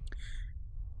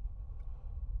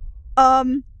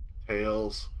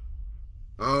 Tails.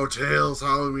 Oh, Tails,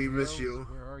 how we miss you.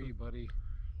 Where are you, buddy? I'm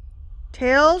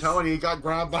Tails. telling you, he got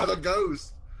grabbed by the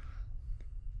ghost.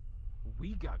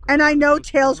 We got. And I know grabbed.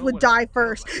 Tails You know would what die I-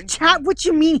 first. I think Chat, what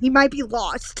you mean? He might be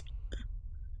lost.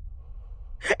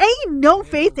 Ain't no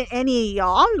faith in any of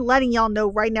y'all. I'm letting y'all know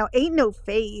right now. Ain't no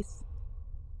faith.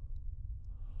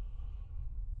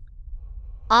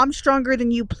 I'm stronger than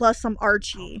you, plus I'm How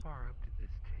Archie. far up did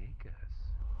this take us?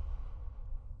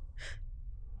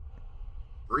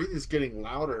 Breathing's getting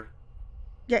louder.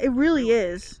 Yeah, it really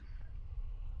is.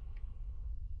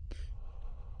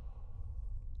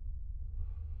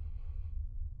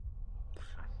 I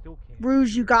still can't.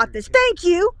 Rouge, you got this. Thank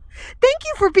you. Thank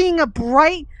you for being a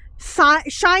bright,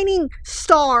 shining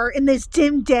star in this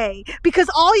dim day. Because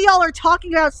all y'all are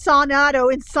talking about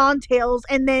Sonato and Sontails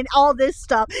and then all this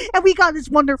stuff. And we got this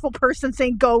wonderful person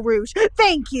saying, go Rouge.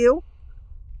 Thank you.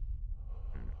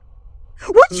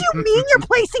 What you mean you're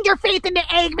placing your faith into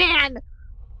Eggman?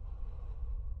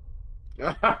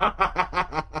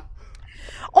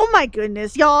 Oh my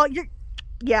goodness, y'all.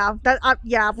 Yeah.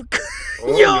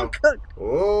 Oh, Yo, no.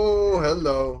 Oh,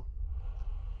 hello.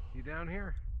 You down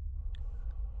here?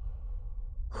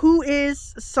 Who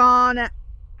is Son? I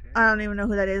don't even know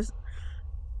who that is.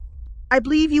 I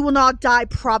believe you will not die,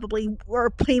 probably or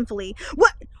painfully.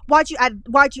 What? Why'd you add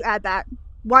that?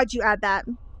 Why'd you add that?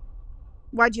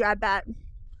 Why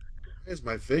is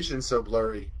my vision so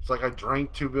blurry? It's like I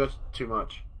drank too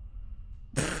much.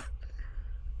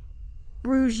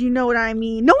 Rouge, you know what I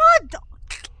mean. No, I don't.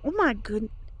 Oh my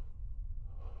goodness.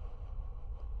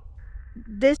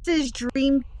 This is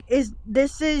dream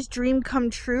come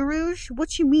true, Rouge?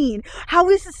 What you mean? How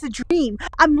is this a dream?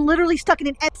 I'm literally stuck in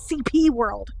an SCP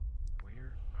world.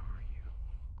 Where are you?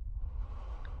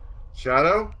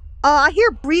 Shadow? I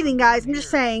hear breathing, guys. I'm just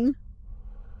saying.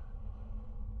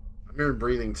 I'm hearing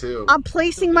breathing too. I'm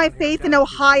placing my faith in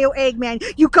Ohio Eggman.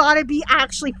 You gotta be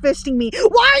actually fisting me.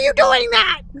 Why are you doing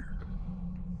that?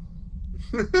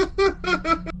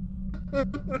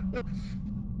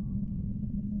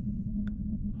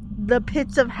 The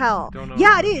pits of hell. Don't know.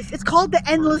 Yeah, it is. It's called the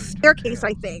endless staircase,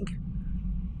 I think.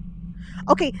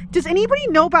 Okay, does anybody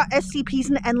know about SCPs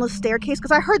in the endless staircase?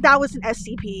 Because I heard that was an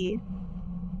SCP.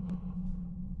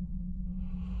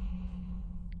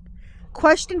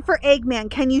 Question for Eggman.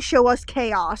 Can you show us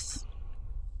chaos?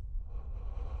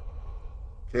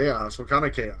 Chaos? What kind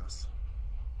of chaos?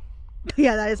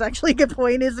 Yeah, that is actually a good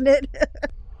point, isn't it?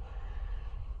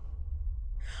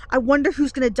 I wonder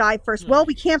who's going to die first. Well,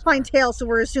 we can't find Tails, so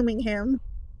we're assuming him.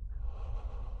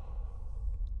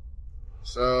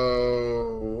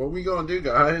 So, what we gonna do,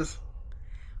 guys?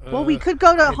 Well, we could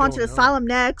go to I Haunted don't know. Asylum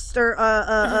next, or,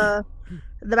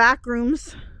 the back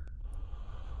rooms.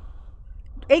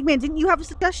 Eggman, didn't you have a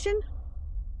suggestion?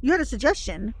 You had a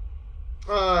suggestion.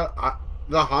 The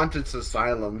Haunted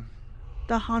Asylum.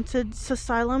 The Haunted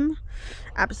Asylum?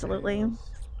 Absolutely.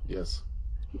 Yes.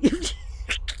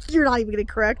 You're not even getting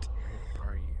correct.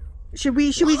 Are you? Should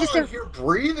we just... You're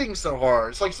breathing so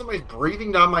hard. It's like somebody's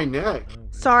breathing down my neck.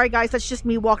 Sorry, guys, that's just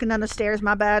me walking down the stairs.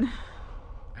 My bad.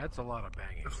 That's a lot of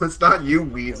banging. It's not you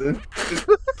wheezing. It's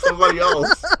somebody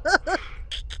else.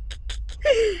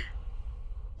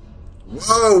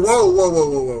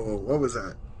 Whoa. What was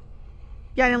that?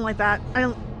 Yeah, I didn't like that. I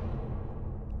don't...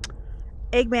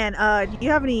 Eggman, do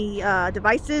you have any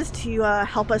devices to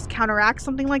help us counteract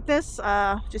something like this?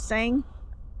 Just saying.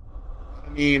 I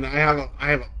mean, I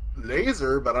have a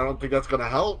laser, but I don't think that's gonna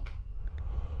help.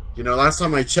 You know, last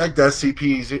time I checked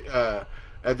SCPs,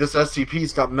 this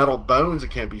SCP's got metal bones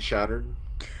that can't be shattered.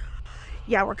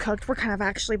 Yeah, we're cooked. We're kind of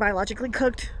actually biologically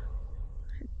cooked.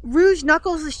 Rouge,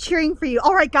 Knuckles is cheering for you.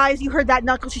 Alright, guys, you heard that.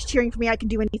 Knuckles is cheering for me. I can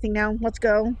do anything now. Let's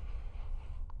go.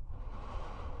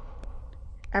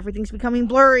 Everything's becoming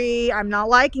blurry. I'm not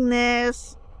liking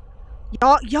this.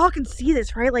 Y'all can see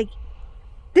this, right? Like,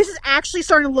 this is actually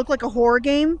starting to look like a horror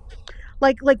game.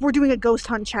 Like we're doing a ghost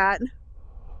hunt chat.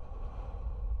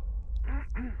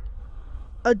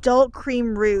 Adult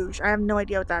Cream Rouge. I have no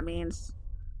idea what that means.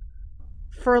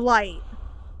 For light.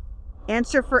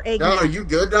 Answer for Eggman. Now, are you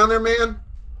good down there, man?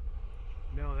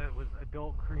 No, that was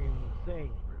Adult Cream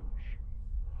saying Rouge.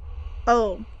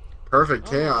 Oh. Perfect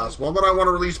Chaos. Why would I want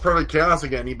to release Perfect Chaos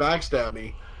again? He backstabbed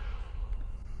me.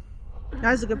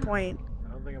 That's a good point.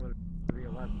 I don't think I'm going to be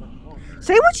alive much longer.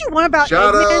 Say what you want about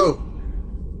Shadow! Eggman.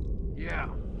 Yeah.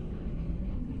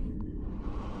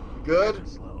 Good? You guys are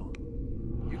slow.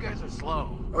 You guys are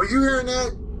slow. Are you hearing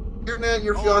that? Hearing that?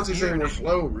 Your fiance saying we're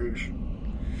slow, Rouge.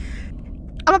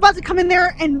 I'm about to come in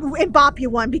there and bop you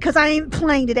one because I ain't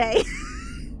playing today.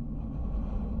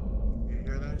 You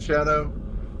hear that, Shadow?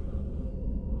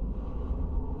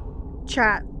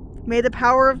 Chat. May the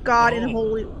power of God and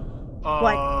holy...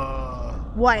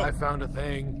 What? What? I found a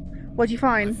thing. What'd you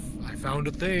find? I found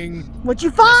a thing. What'd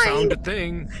you I find? found a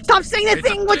thing. Stop saying the It's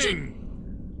thing! a What thing.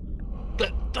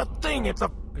 The thing.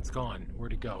 It's gone.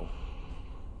 Where'd it go?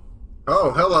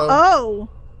 Oh, hello. Oh!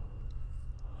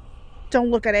 Don't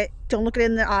look at it. Don't look it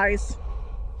in the eyes.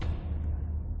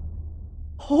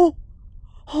 Oh!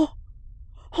 Oh!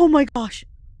 Oh my gosh!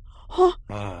 Oh!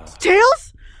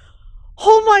 Tails?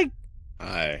 Oh my...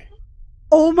 Hi.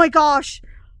 Oh my gosh!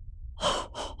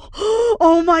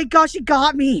 Oh my gosh, it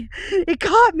got me! It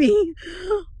got me!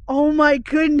 Oh my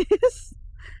goodness!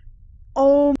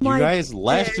 Oh my... You guys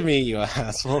left me, you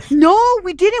asshole. No,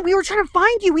 we didn't! We were trying to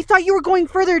find you! We thought you were going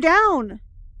further down!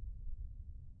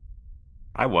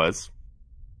 I was.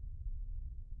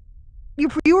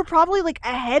 You were probably, like,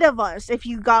 ahead of us if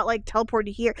you got, like,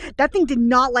 teleported here. That thing did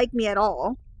not like me at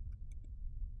all.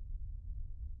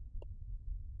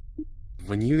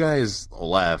 When you guys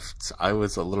left, I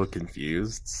was a little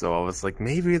confused, so I was like,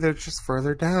 maybe they're just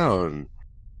further down.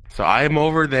 So I'm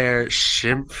over there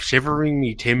shivering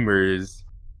me timbers,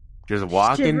 just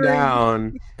walking Shivering.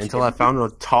 down until I found a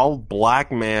tall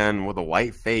black man with a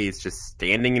white face just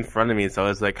standing in front of me. So I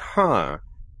was like, huh,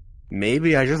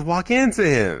 maybe I just walk into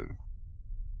him.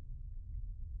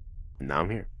 And now I'm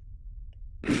here.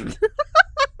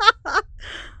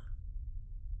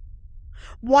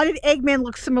 Why did Eggman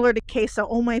look similar to Queso?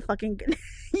 Oh my fucking goodness.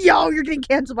 Yo, you're getting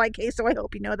canceled by Queso. I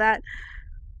hope you know that.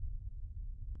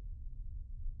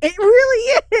 It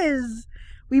really is.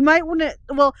 We might want to...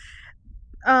 Well,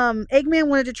 Eggman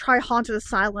wanted to try Haunted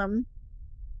Asylum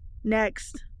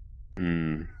next.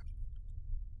 Hmm.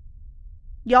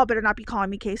 Y'all better not be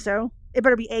calling me Queso. It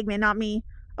better be Eggman, not me.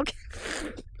 Okay.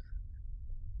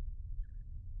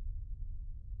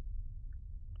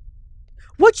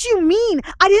 What you mean?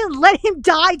 I didn't let him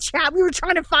die, chat. We were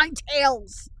trying to find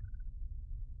Tails.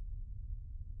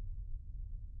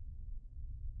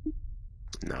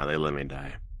 No, they let me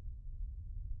die.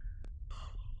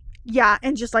 Yeah,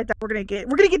 and just like that, we're gonna get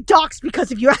doxxed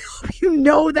because of you. I hope you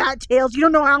know that, Tails. You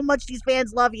don't know how much these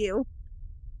fans love you.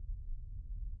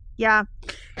 Yeah.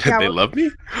 They love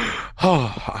me?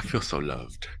 Oh, I feel so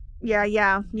loved.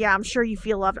 Yeah. I'm sure you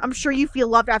feel loved. I'm sure you feel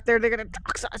loved after they're gonna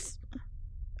dox us.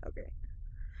 Okay.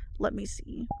 Let me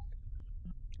see.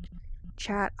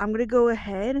 Chat, I'm gonna go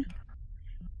ahead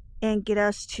and get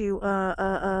us to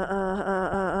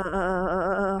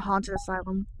haunted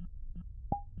asylum.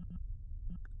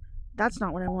 That's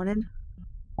not what I wanted.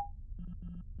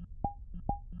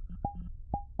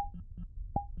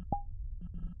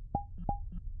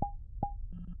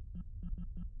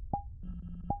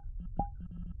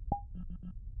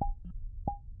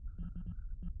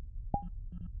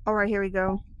 Alright, here we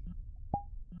go.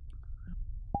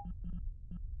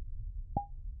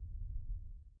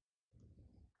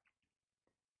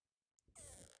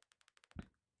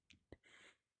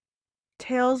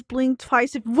 Tails, blink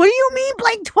twice if— what do you mean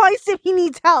blink twice if he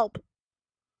needs help?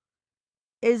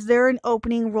 Is there an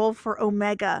opening role for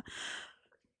Omega?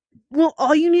 Well,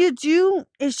 all you need to do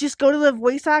is just go to the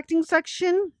voice acting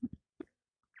section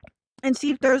and see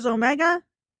if there's Omega.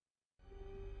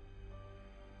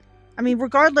 I mean,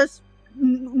 regardless,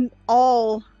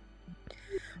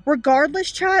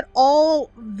 chat,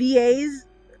 all VAs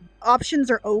options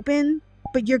are open,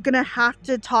 but you're gonna have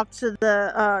to talk to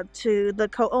the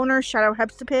co-owner, Shadow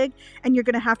Hepstapig, and you're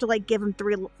gonna have to like give him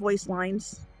 3 voice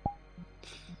lines.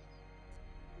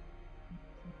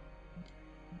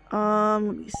 Let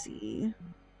me see.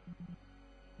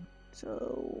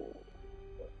 So,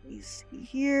 let me see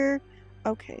here.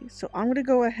 Okay, so I'm gonna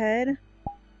go ahead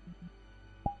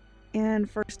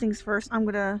and first things first, I'm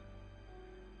gonna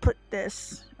put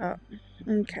this up.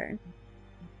 Okay.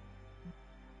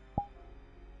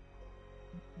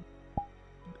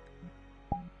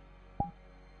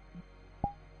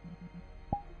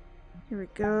 Here we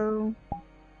go.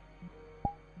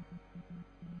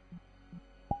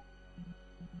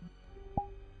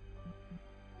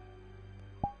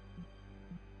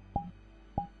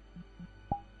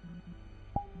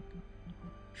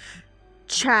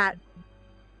 Chat.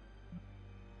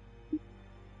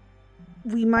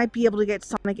 We might be able to get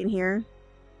Sonic in here.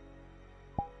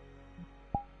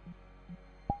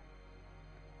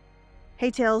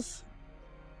 Hey, Tails.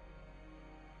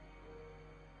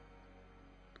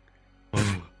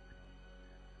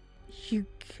 You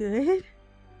good?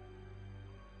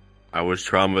 I was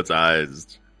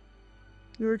traumatized.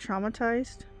 You were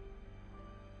traumatized?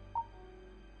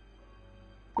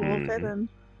 Well, okay then.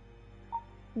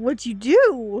 What'd you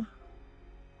do?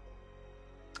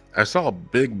 I saw a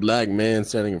big black man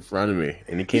standing in front of me,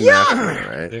 and he came after me,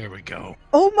 right? There we go.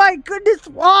 Oh my goodness,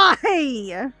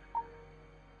 why?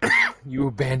 You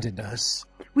abandoned us.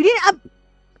 We didn't.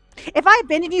 If I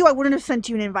abandoned you, I wouldn't have sent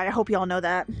you an invite. I hope you all know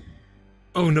that.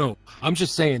 Oh no, I'm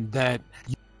just saying that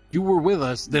you were with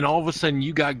us, then all of a sudden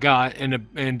you got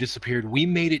and disappeared. We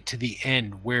made it to the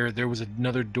end where there was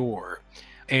another door,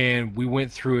 and we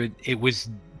went through it. It was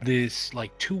this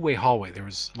like 2-way hallway. There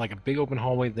was like a big open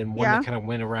hallway, then one that kind of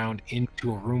went around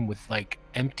into a room with like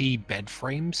empty bed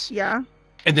frames. Yeah.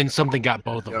 And then something got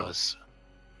both of us.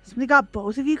 Something got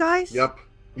both of you guys? Yep.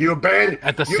 You abandoned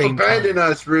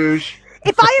us, Rouge.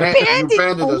 If I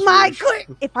abandoned, oh my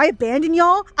god! If I abandoned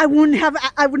y'all, I wouldn't have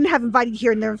invited you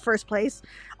here in the first place.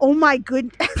 Oh my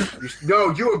goodness! No,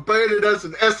 you abandoned us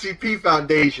in SCP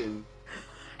Foundation.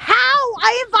 How?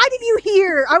 I invited you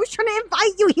here. I was trying to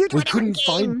invite you here. We couldn't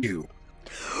find you.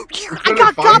 I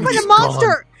got got by the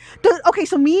monster. Okay,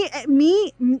 so me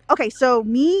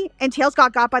and Tails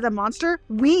got by the monster.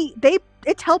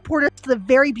 It teleported us to the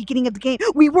very beginning of the game.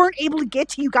 We weren't able to get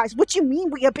to you guys. What you mean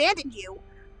we abandoned you?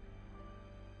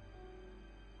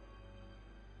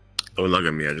 Oh, look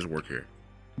at me. I just work here.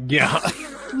 Yeah.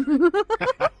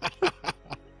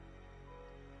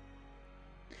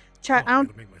 Chat, I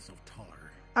don't... make myself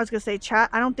taller. I was gonna say, chat,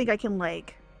 I don't think I can,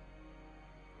 like,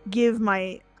 give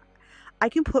my... I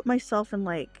can put myself in,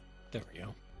 like... There we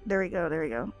go. There we go, there we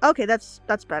go. Okay, that's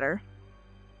better.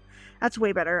 That's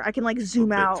way better. I can, like,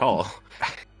 zoom out. Tall.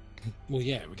 Well,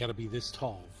 yeah, we gotta be this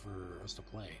tall for us to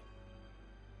play.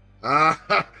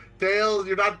 Tails,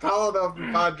 you're not tall enough,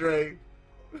 Padre.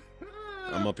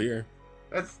 I'm up here.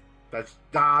 That's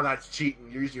cheating.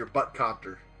 You're using your butt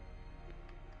copter.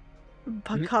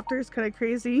 Butt copter is kind of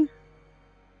crazy.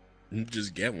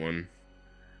 Just get one.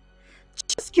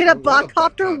 Just get a butt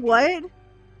copter? What?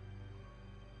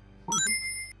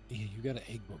 Yeah, you got an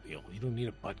eggmobile. You don't need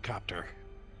a butt copter.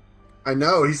 I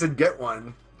know. He said get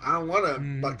one. I don't want a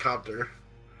butt copter.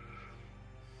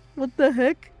 What the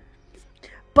heck?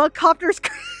 Butt copter's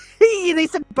crazy. They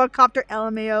said butt copter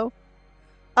LMAO.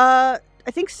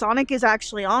 I think Sonic is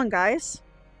actually on, guys.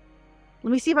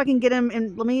 Let me see if I can get him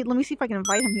and let me see if I can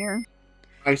invite him here.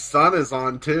 My son is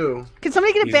on too. Can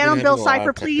somebody get a He's ban been on having Bill a lot Cipher,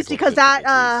 of please? technical Because that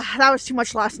difficulties. that was too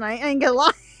much last night. I didn't get a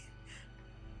lot.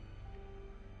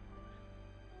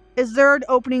 Is there an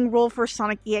opening role for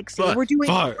Sonic EXE? But, We're doing.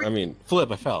 I mean,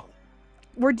 flip. I fell.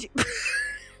 We're.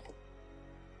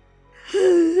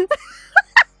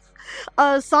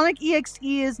 Sonic EXE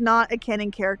is not a canon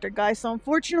character, guys. So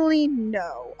unfortunately,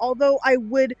 no. Although I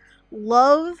would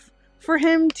love for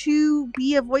him to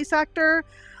be a voice actor,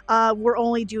 we're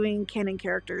only doing canon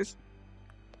characters.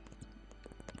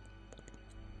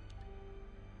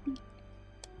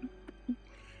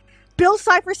 Bill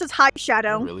Cipher says hi,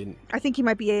 Shadow. Really? I think he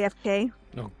might be AFK.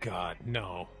 Oh God,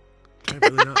 no. I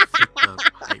really not fit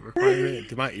the height requirement.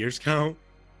 Do my ears count?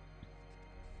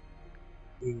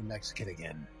 Being Mexican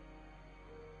again.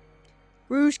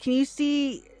 Rouge, can you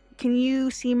see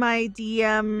my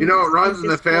DM? You know, it runs in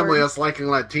the Discord? family us liking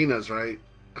Latinas, right?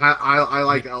 I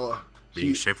like Ella.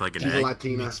 Being shaped like an She's a egg.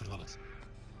 Latina. That makes a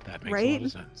lot Right?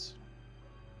 of sense.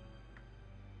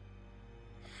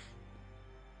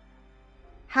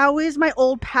 How is my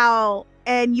old pal?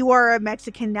 And you are a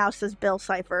Mexican now, says Bill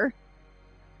Cipher.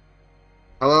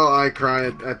 Hello, I cry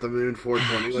at the moon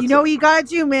 420. You know what you gotta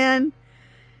do, man.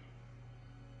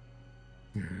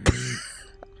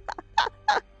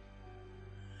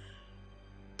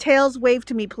 Tails, wave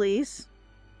to me, please.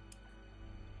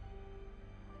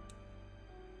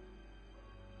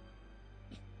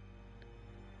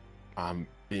 I'm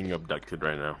being abducted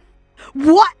right now.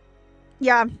 What?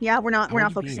 Yeah, we're not How are you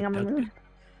focusing on the being moon.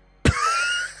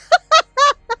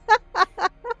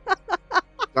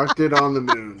 Abducted on the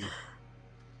moon.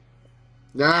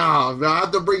 Now, I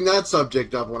have to bring that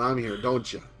subject up when I'm here,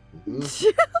 don't you?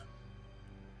 Mhm.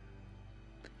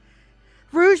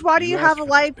 Rouge, why do you have asked a for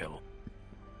this, life? Bill.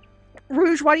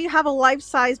 Rouge, why do you have a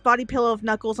life-size body pillow of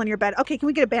Knuckles on your bed? Okay, can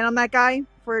we get a ban on that guy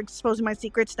for exposing my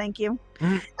secrets? Thank you.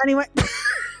 Anyway.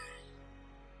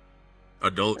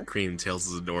 Adult cream tails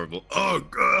is adorable. Oh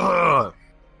god.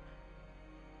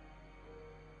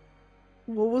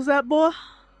 What was that, boy?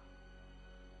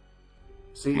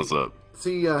 See, What's up?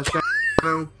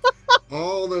 Shadow,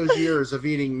 all those years of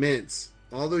eating mints,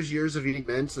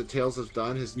 that Tails has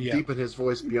done has Yeah. deepened his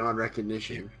voice beyond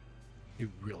recognition. It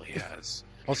really has.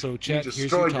 Also, You chat. Here's your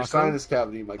destroyed your taco. sinus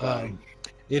cavity, my guy.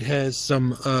 It has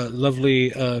some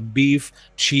lovely beef,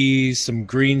 cheese, some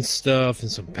green stuff,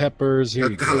 and some peppers. Here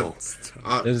you go.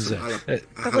 This is it.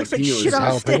 That looks like Jalapenos. shit on a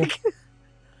jalapeno? stick.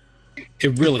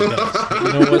 It really does.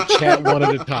 You know what? Chat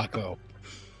wanted a taco.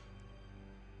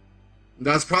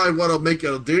 That's probably what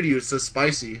it'll do to you. It's so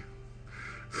spicy.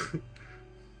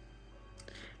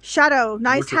 Shadow,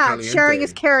 nice Mucho hat. caliente. Sharing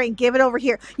is caring. Give it over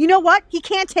here. You know what? He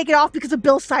can't take it off because of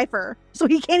Bill Cipher. So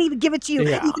he can't even give it to you,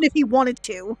 Yeah. even if he wanted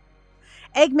to.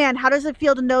 Eggman, how does it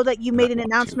feel to know that you made an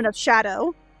want announcement to. of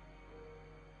Shadow?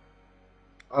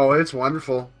 Oh, it's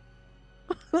wonderful.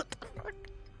 What the fuck?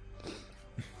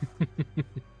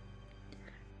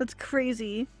 That's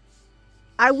crazy.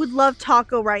 I would love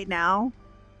taco right now.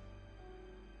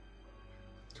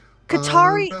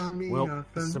 Katari. Well,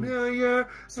 Familiar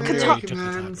somebody Kata- already took the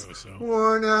taco, Eggmans, so.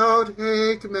 worn out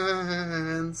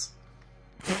Eggmans.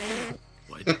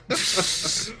 What?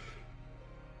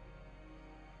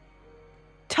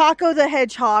 Taco the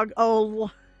Hedgehog.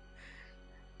 Oh.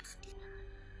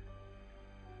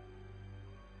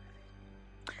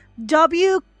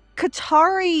 W.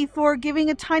 Katari for giving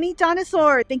a tiny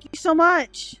dinosaur. Thank you so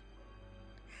much.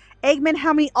 Eggman,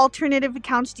 how many alternative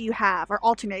accounts do you have? Or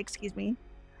alternate, excuse me.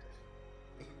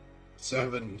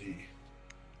 70.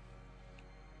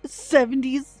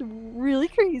 70s. Really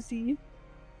crazy.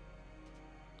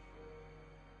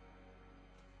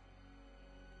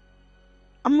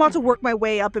 I'm about to work my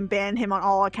way up and ban him on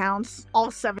all accounts. All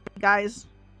 70 guys.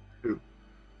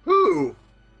 Who?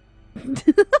 Don't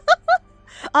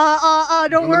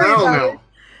worry Vanilla about it.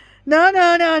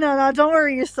 No. Don't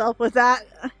worry yourself with that.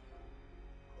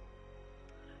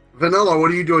 Vanilla,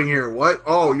 what are you doing here? What?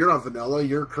 Oh, you're not vanilla,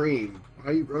 you're cream. How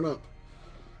you grown up?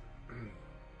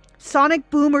 Sonic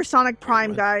Boom or Sonic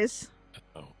Prime, What? guys?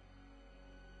 Oh.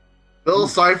 Bill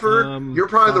Cipher, you're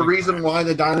probably the Sonic reason Prime. why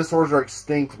the dinosaurs are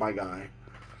extinct, my guy.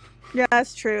 Yeah,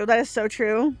 that's true. That is so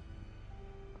true.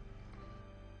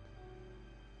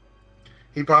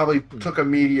 He probably took a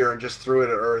meteor and just threw it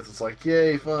at Earth. It's like,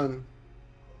 yay, fun.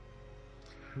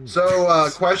 So,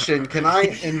 question: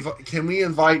 can we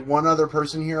invite one other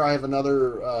person here? I have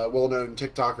another well-known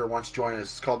TikToker wants to join us.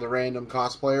 It's called the Random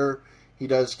Cosplayer. He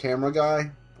does camera guy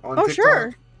on Oh, TikTok.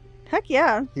 sure. Heck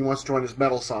yeah. He wants to join his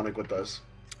Metal Sonic with us.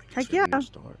 Heck yeah. There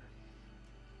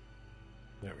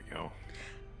we go.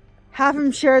 Have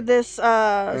him share this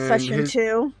And session his-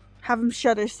 too. Have him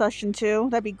share this session too.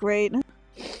 That'd be great.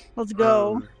 Let's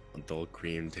go. Adult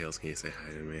Cream Tails, can you say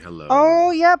hi to me? Hello.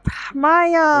 Oh, yep.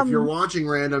 My If you're watching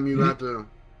random, you have to.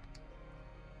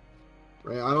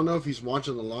 Right, I don't know if he's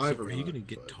watching the live So or are you not, gonna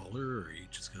get but- taller, or are you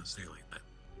just gonna stay like that?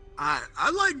 I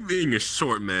like being a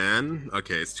short man.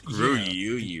 Okay, screw Yeah.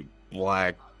 you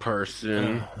black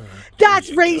person. That's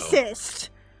There you go. racist.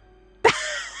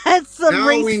 That's some Now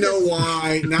racist. we know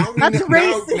why. Now we That's know,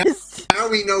 racist. now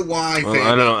we know why. Well,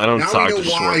 Fanny. I don't now talk we know to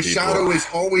why short Shadow people. is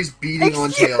always beating on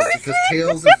Excuse Tails because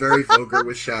Tails is very vulgar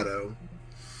with Shadow.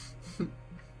 This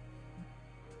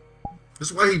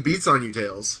is why he beats on you,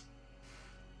 Tails.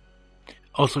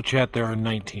 Also, chat, there are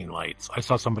 19 lights. I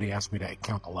saw somebody ask me to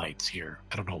count the lights here.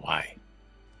 I don't know why.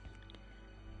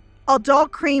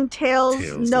 Adult cream tails.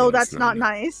 Tails, No, no, that's it's not not.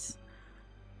 nice.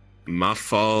 My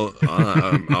fault.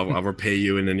 I'll repay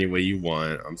you in any way you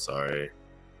want. I'm sorry.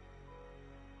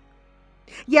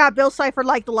 Yeah, Bill Cipher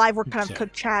liked the live. We're kind of Okay.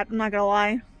 cooked, chat. I'm not gonna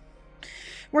lie.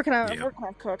 We're kind Yeah.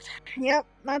 of cooked. Yep,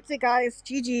 that's it, guys.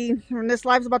 GG. And this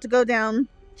live's about to go down.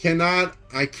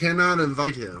 I cannot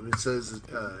invite him. It says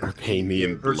Repay me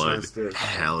in person blood. has to-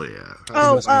 Hell yeah. Oh,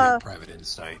 You must be a private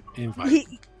invite.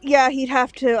 He'd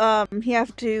have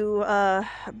to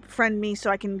friend me so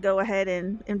I can go ahead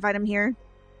and invite him here.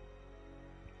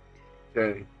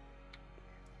 Okay.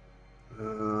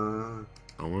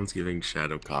 Someone's giving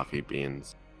Shadow coffee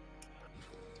beans.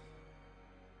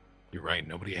 You're right.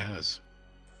 Nobody has.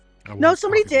 I No, want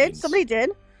somebody coffee did. beans. Somebody did.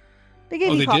 They gave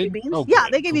Oh, you they coffee did? beans. Oh, Yeah,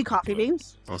 good. they gave you Okay, coffee good.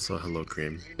 beans. Also, hello,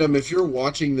 Cream. If you're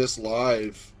watching this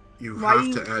live, you Why have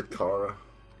you- to add Kara.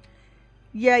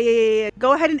 Yeah.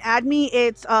 Go ahead and add me.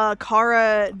 It's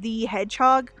Kara the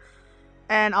Hedgehog,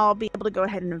 and I'll be able to go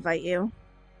ahead and invite you.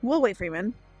 We'll wait,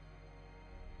 Freeman.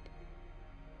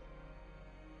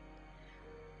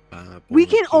 We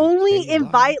can only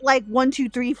invite like 1, 2,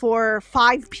 3, 4,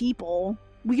 5 people.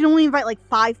 We can only invite like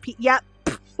 5 people. Yeah.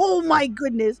 Oh my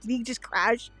goodness! Did he just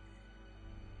crash?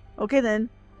 Okay then.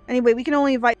 Anyway, we can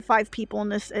only invite 5 people in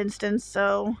this instance.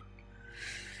 So.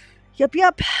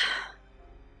 Yep.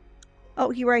 Oh,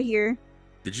 he right here.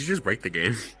 Did you just break the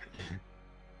game?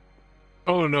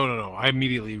 Oh, no. I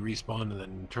immediately respawned and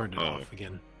then turned it Oh. off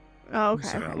again. Oh, okay.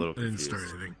 Sorry, a little I didn't confused. start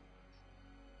anything.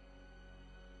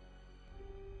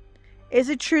 Is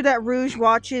it true that Rouge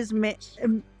watches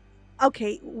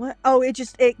okay, what? Oh,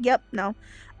 yep, no.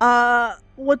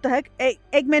 What the heck?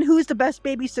 Eggman, who's the best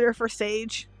babysitter for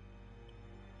Sage?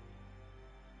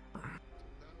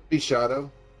 Be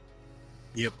Shadow.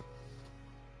 Yep.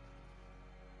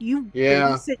 You Yeah.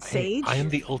 babysit Sage? I am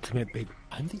the ultimate baby.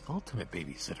 I'm the ultimate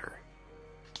babysitter.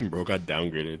 Bro got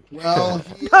downgraded. Well,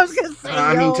 I was gonna say,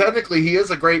 I mean, yo. technically, he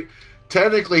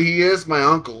he is my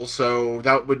uncle, so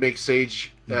that would make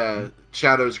Sage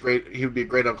Shadow's great. He would be a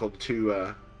great uncle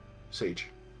to Sage.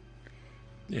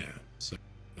 Yeah. So,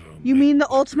 You mean the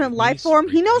ultimate great life niece, form?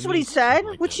 He great knows what he niece, said. something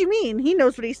like What that. you mean? He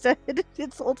knows what he said.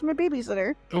 It's the ultimate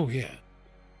babysitter. Oh yeah.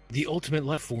 The ultimate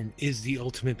life form is the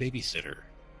ultimate babysitter.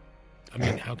 I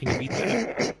mean, how can you beat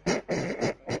that?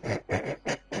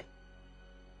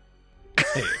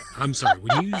 Hey, I'm sorry.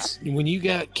 When you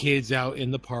got kids out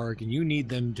in the park and you need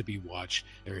them to be watched,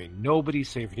 there ain't nobody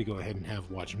safer to go ahead and have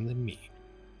watch them than me.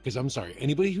 Because I'm sorry,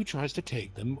 anybody who tries to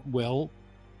take them, well,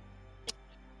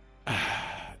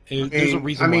 there's a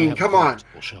reason. I mean, why I have come a on.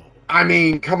 collapsible shell. I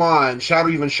mean, come on. Shadow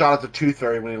even shot at the Tooth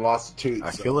Fairy when he lost the tooth.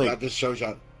 I so feel like- that just shows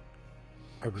you.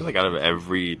 I feel like out of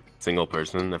every single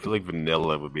person, I feel like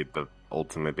Vanilla would be the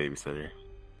ultimate babysitter.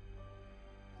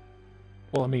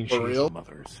 Well, I mean, For she's real? the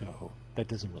mother, so that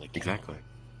doesn't really count. Exactly.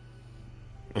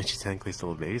 And she's technically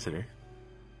still a babysitter.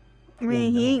 I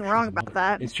mean, Well, he no, ain't wrong she's a about mother.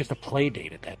 that. It's just a play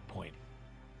date at that point.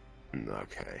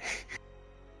 Okay.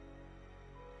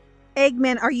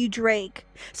 Eggman, are you Drake?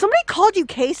 Somebody called you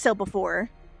Queso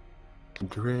before.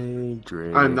 Drake.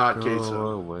 I'm not go Queso.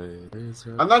 away.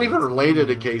 I'm not even related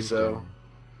to Queso.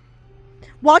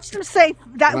 Watch them say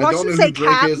that. And I Watch don't them know say who Drake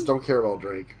Cap. is. Don't care about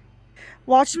Drake.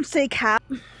 Watch them say Cap.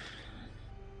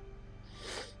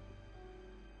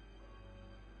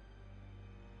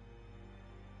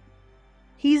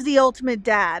 He's the ultimate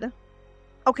dad.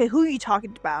 Okay, who are you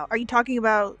talking about? Are you talking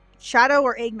about Shadow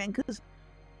or Eggman? Because,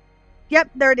 yep,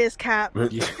 there it is, Cap.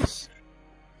 Yes.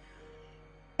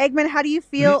 Eggman, how do you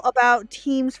feel about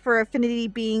teams for affinity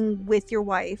being with your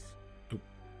wife?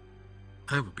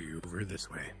 I will be over this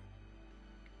way.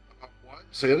 What?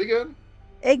 Say it again.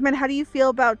 Eggman, how do you feel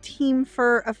about team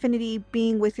for affinity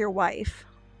being with your wife?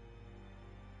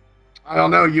 I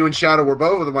don't know. You and Shadow were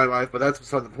both with my wife, but that's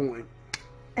beside the point.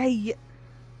 Hey,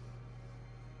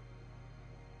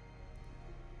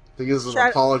 think this is an Shut-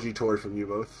 apology tour from you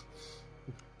both.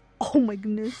 Oh my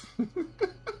goodness.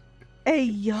 Hey,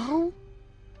 yo.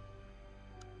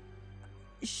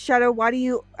 Shadow, why do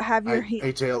you have your...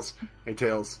 Hey, Tails. Hey,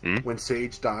 Tails. Hmm? When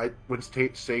Sage died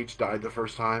the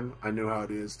first time, I knew how it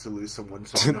is to lose someone.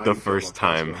 So I know how you The feel first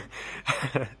about time.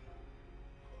 Costco.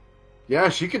 Yeah,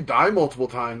 she could die multiple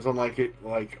times on like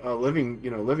a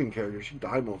living character. She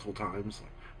died multiple times.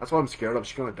 That's what I'm scared of.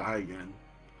 She's gonna die again.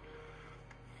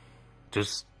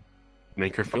 Just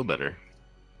make her feel better.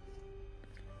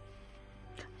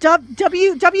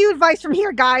 W advice from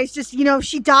here, guys. Just, if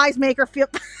she dies, make her feel...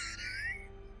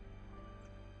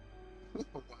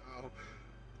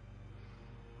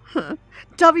 Wow.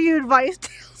 W advice,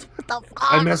 Tails. What the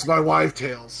fuck? I miss my wife,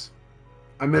 Tails.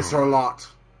 I miss her a lot.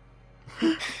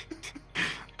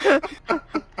 I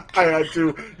had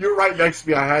to. You're right next to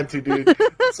me. I had to, dude.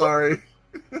 Sorry.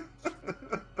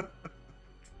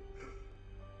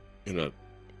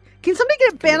 Can somebody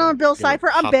get a ban on Bill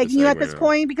Cipher? I'm pop begging you this at this right now.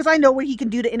 point because I know what he can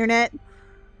do to internet.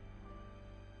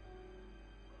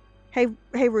 Hey,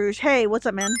 Rouge. Hey, what's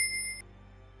up, man?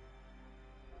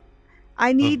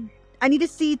 I need to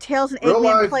see Tails and Real Eggman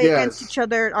life, play yes. against each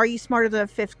other. Are you smarter than a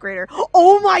 5th grader?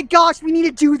 Oh my gosh, we need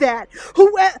to do that.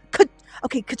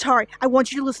 Okay, Katari, I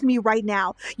want you to listen to me right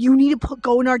now. You need to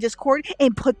go in our Discord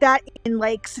and put that in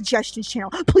suggestions channel.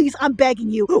 Please, I'm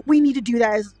begging you. We need to do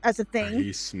that as a Are thing.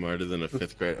 you smarter than a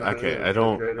 5th grader? Better Okay, than a I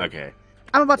don't. fifth grader. Okay.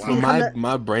 I'm about to Wow. become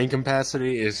My brain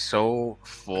capacity is so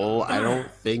full. I don't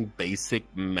think basic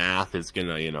math is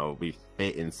gonna, be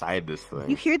fit inside this thing.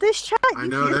 You hear this, chat? I You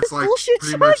know hear that's this like bullshit,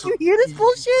 pretty chat? much. You hear this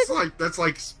bullshit? That's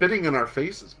like spitting in our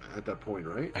faces, man. At that point,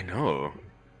 right? I know.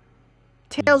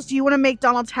 Tails, do you want a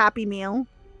McDonald's Happy Meal?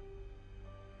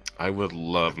 I would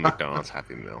love McDonald's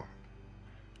Happy Meal.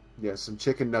 Yeah, some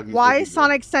chicken nuggets. Why would be is good.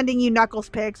 Sonic sending you Knuckles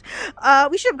pics?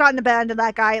 We should have gotten the band to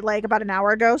that guy about an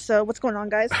hour ago. So what's going on,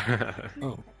 guys?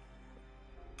 Oh.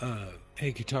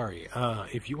 Hey, Katari,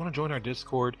 if you want to join our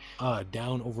Discord,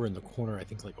 down over in the corner, I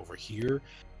think over here,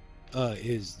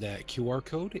 is that QR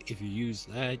code. If you use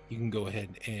that, you can go ahead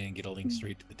and get a link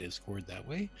straight to the Discord that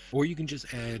way. Or you can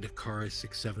just add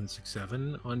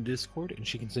Kara6767 on Discord, and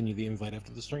she can send you the invite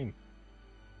after the stream.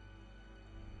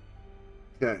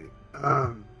 Okay.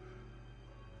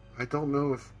 I don't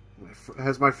know if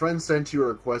has my friend sent you a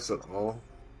request at all.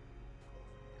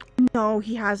 No,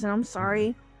 he hasn't. I'm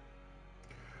sorry.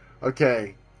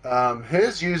 Okay.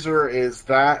 His user is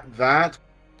that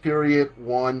period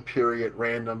 1 period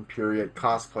random period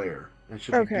cosplayer. It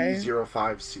should Okay. be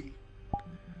B05C.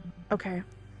 Okay.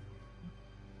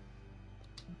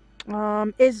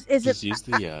 Is Just it? use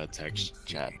the text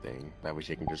chat thing. That way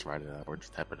she can just write it out or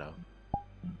just type it out.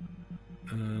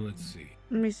 Let's see.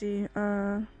 Let me see.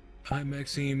 Hi,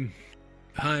 Maxime.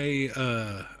 Hi,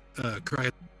 Cry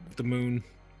at the Moon.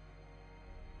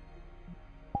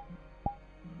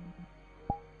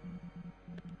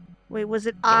 Wait, was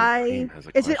it Cream has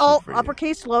a Is it question all for you.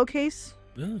 uppercase, lowercase?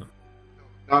 Oh,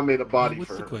 I made a body what's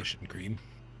for the her. question, Cream?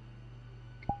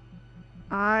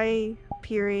 I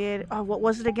period. Oh, what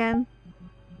was it again?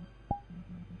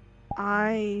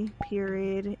 I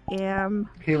period am.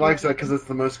 He likes that because it's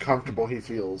the most comfortable he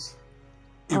feels.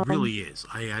 It Um, really is.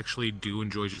 I actually do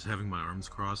enjoy just having my arms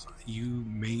crossed. You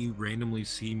may randomly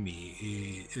see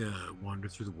me wander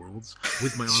through the worlds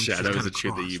with my arms Shadow just is kinda a tree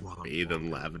that crossed you while I'm bathe in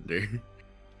walking. lavender.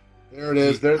 There it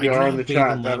is. There they I do are not in the bathe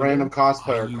chat. in That lavender. random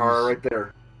cosplayer, I Kara, use- right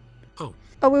there.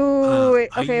 Oh wait.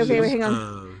 I Okay, use, hang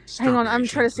on. Hang on. I'm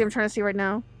trying to see. I'm trying to see right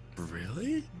now.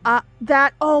 Really?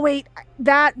 That. Oh wait,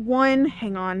 that one.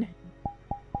 Hang on.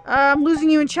 I'm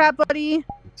losing you in chat, buddy.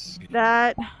 Let's see.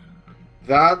 That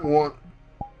One.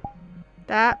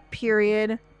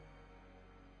 period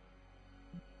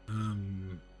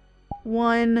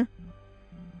one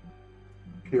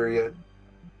Period.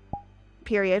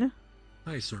 period.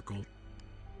 Hi, Circle.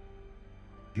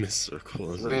 Miss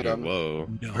Circle is Random. whoa.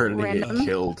 No. Her to get Random.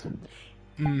 killed.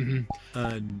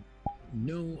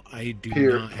 No, I do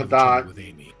Here, not have a Haddad. chat with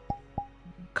Amy.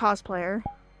 Cosplayer.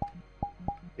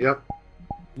 Yep.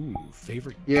 Ooh,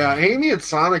 favorite. Yeah, game. Amy and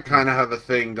Sonic kind of have a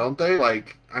thing, don't they?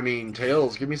 Like, I mean,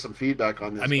 Tails, give me some feedback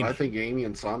on this. I mean- but I think Amy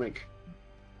and Sonic.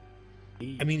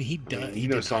 I mean, he does. you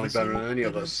know Sonic better than any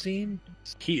of us. Seen.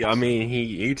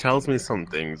 He tells me some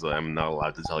things that I'm not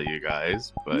allowed to tell you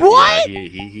guys, but What? yeah,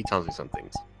 he tells me some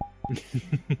things.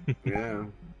 Yeah.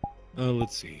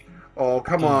 Let's see. Oh,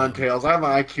 come on, Tails. I have an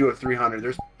IQ of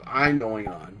 300. I'm going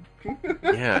on.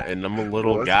 Yeah, and I'm a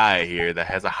little What? guy here that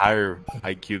has a higher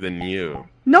IQ than you.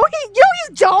 No,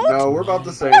 you don't. No, we're about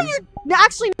the same. No,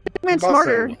 actually, Eggman's About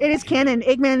smarter. same. It is canon.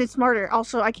 Eggman is smarter.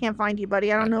 Also, I can't find you,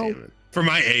 buddy. I don't God know. damn it. For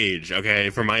my age, okay?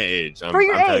 For my age. For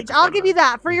your age, I'll give you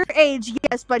that. that. For your age,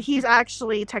 yes, but he's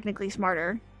actually technically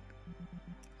smarter.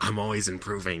 I'm always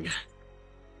improving.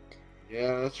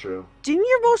 Yeah, that's true. Didn't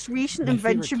your most recent My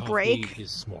favorite invention coffee break?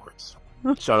 is s'mores.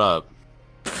 Shut up.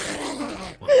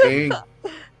 Dang.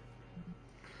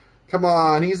 Come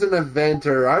on, he's an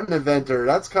inventor. I'm an inventor.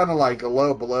 That's kind of like a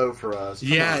low blow for us. Come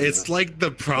Yeah, on, it's man. like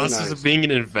the process nice. of being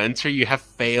an inventor. You have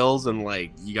fails and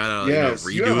like you gotta Yes,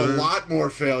 redo you have a them. lot more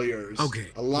failures. Okay.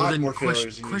 A lot more failures.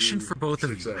 Question, than question you for both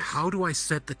of you. success. How do I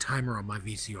set the timer on my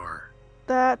VCR?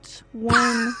 That's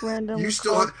one random You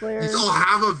still player.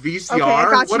 have a VCR? Okay, I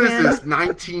got you, What is man. this?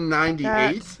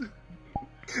 1998?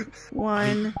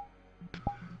 One.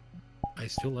 I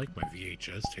still like my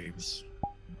VHS tapes.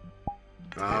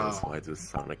 That's why does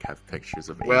Sonic have pictures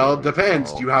of? Well, it aliens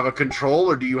depends. all- Do you have a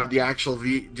control or do you have the actual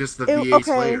just the Ew, VH okay.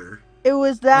 player? It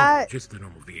was Oh, that. just the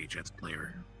normal VHS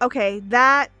player. Okay,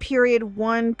 that period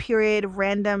one period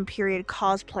random period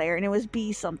cosplayer, and it was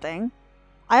B something.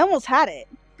 I almost had it.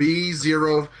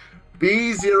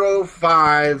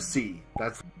 B05C.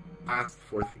 That's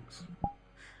four things.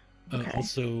 Okay.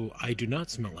 Also, I do not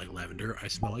smell like lavender. I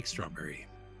smell like strawberry.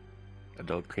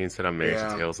 Adult Queen said I'm married Yeah.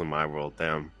 to Tails in my world.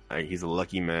 Damn, he's a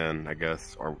lucky man, I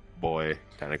guess, or boy,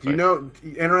 technically. You know,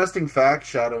 interesting fact,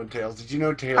 Shadow and Tails. Did you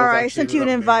know Tails All right, I actually sent you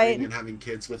ended an up marrying invite. and having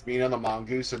kids with Mina the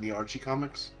Mongoose in the Archie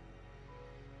comics?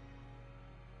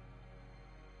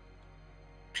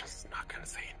 Just not gonna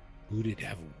say it. Who did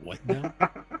have what now?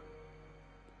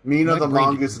 Mina My the brain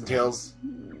Mongoose didn't and Tails.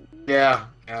 Yeah,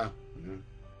 yeah. Mhm.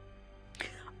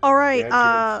 All right,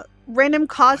 Yeah, random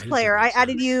does that cosplayer. I make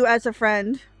added sense? you as a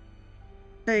friend.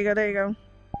 There you go. There you go.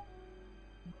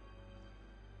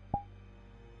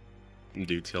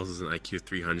 Dude, Tails is an IQ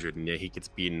 300, and yeah, he gets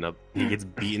beaten up. He gets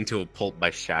beaten to a pulp by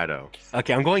Shadow.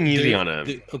 Okay, I'm going easy on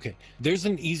him. Okay, there's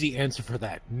an easy answer for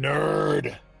that.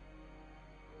 Nerd.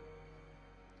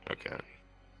 Okay.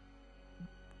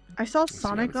 I saw Let's see,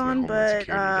 Sonic that's my on, homework but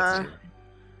security, that's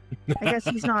it. I guess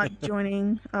he's not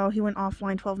joining. Oh, he went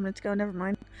offline 12 minutes ago. Never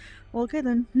mind. Well, okay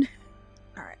then.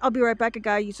 All right, I'll be right back. I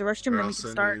gotta use the restroom. Then we can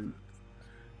start.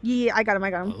 Yeah, I got him.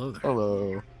 I got him. Hello there.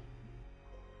 Hello.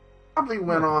 Probably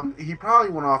went on. He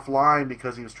probably went offline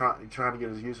because he was trying to get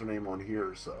his username on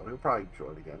here. So he'll probably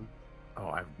join again. Oh,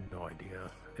 I have no idea.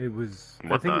 It was.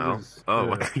 What I think the it hell? was. Oh,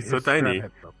 what- he's so his strap tiny.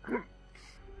 had broke.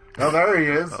 Oh, there he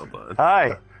is. Hold on.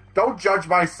 Hi. Don't judge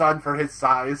my son for his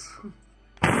size.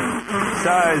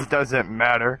 Size doesn't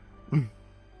matter.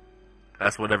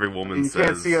 That's what every woman You says.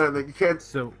 can't see it. You can't.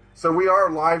 So So we are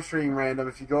live streaming random.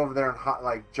 If you go over there and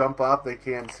like jump up, they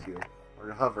can see you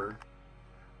or hover.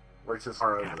 Or it's just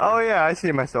hard over. Oh yeah, I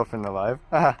see myself in the live.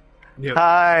 yeah.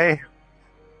 Hi.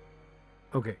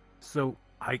 Okay, so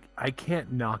I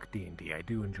can't knock D&D. I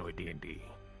do enjoy D&D.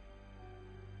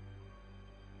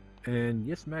 And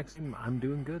yes, Maxim, I'm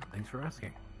doing good. Thanks for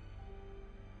asking.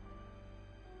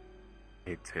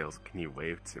 Hey, Tails, can you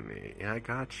wave to me? Yeah, I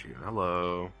got you.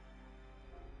 Hello.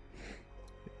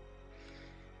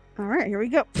 All right, here we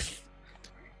go.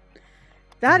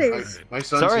 That is My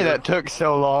son's Sorry here. that took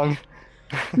so long.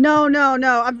 no.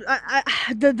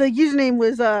 The username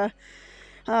was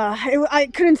I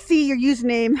couldn't see your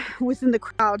username within the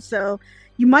crowd, so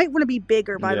you might want to be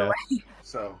bigger. By the Yeah. way.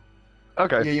 So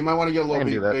Okay. yeah, you might want to get a I little can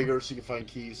do bit that. bigger so you can find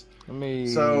keys. Let me.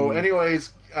 So,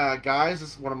 anyways, guys,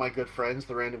 this is one of my good friends,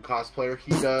 the random cosplayer.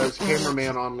 He does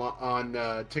cameraman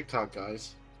on TikTok,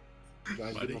 guys. You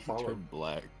guys give him a follow. turned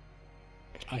black.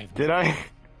 I have Did I?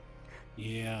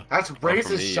 Yeah. That's for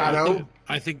racist, me. Shadow.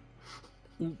 I think.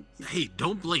 Hey,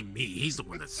 don't blame me. He's the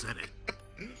one that said it.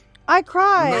 I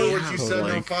cry. Remember what you Yeah, said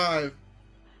like- in 05.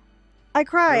 I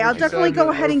cry. What I'll you definitely said go in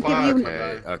ahead and give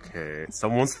 05. you. Okay.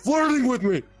 Someone's flirting with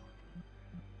me.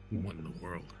 What in the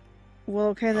world? Well,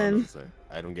 okay I then. don't know,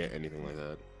 I don't get anything like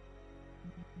that.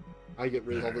 I get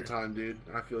rid all the time, dude.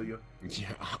 I feel you. Yeah,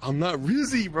 I'm not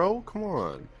Rizzy, bro. Come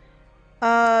on.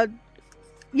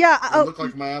 Yeah. I look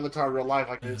like my avatar in real life,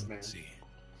 like this, man. Let's see.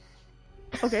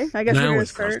 Okay. I guess Now we're gonna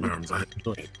let's cross start. my arms.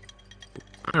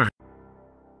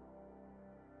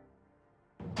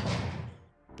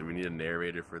 Do we need a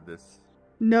narrator for this?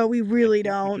 No, we really I think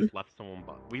We don't. just left someone.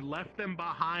 We left them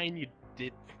behind. You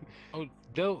did. Oh,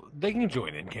 they can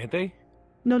join in, can't they?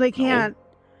 No, they can't.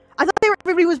 I thought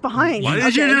everybody was behind. Why did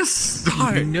Okay. you just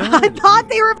start? No. I thought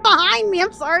they were behind me.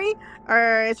 I'm sorry.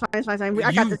 Alright, it's fine. It's fine. It's fine.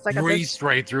 I got this. I got this. Raced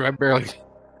right through. I barely. It's Alright, okay.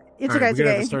 we It's gotta have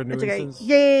okay. to start a new It's okay. instance?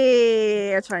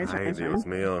 Yay! It's fine. It's fine. Ay, It's Dios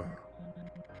fine. mío.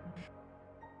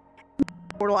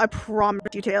 Portal. I promise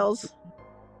you, Tails.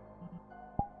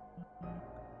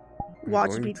 I'm Watch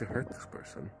going me. to hurt this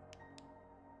person.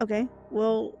 Okay.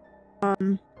 Well,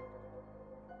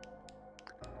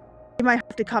 they might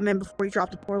have to come in before you drop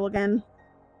the portal again.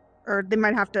 Or they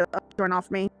might have to join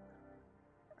off me.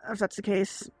 If that's the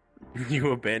case. You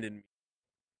abandoned me.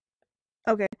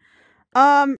 Okay.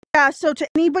 Yeah, so to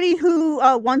anybody who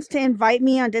wants to invite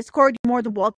me on Discord, you're more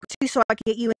than welcome to, so I can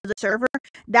get you into the server.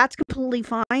 That's completely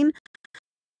fine.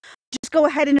 Just go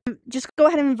ahead and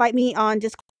invite me on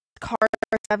Discord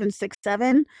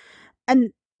 767.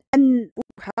 And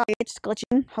hi, it's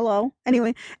glitching. Hello.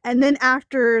 Anyway, and then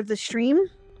after the stream,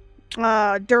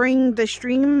 during the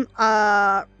stream,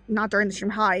 not during the stream,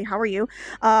 hi, how are you?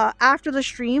 After the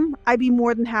stream, I'd be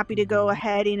more than happy to go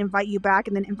ahead and invite you back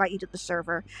and then invite you to the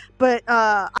server. But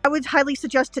I would highly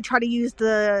suggest to try to use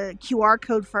the QR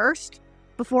code first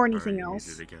before anything else.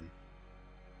 Use it again.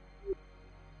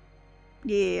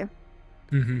 Yeah.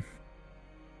 Mm-hmm.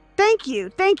 Thank you.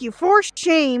 For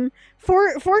shame,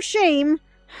 for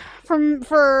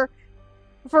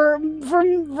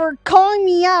calling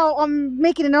me out on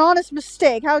making an honest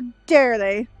mistake. How dare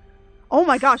they? Oh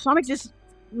my gosh, Sonic just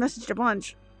messaged a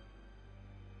bunch.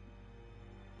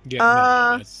 Yeah,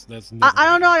 no, that's I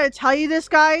don't know how to tell you this,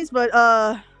 guys, but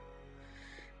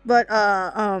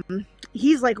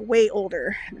he's like way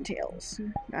older than Tails.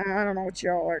 I don't know what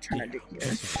y'all are trying to do here.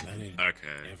 That ain't Okay.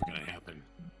 never gonna happen.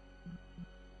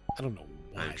 I don't know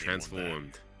why. I'm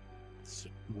transformed.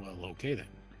 Well, okay then.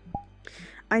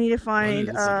 I need to find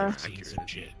I've seen some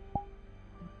shit.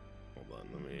 Hold on,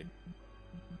 let me...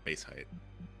 Base height.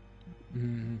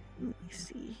 Mm-hmm. let me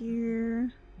see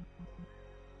here.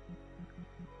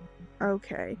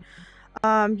 Okay.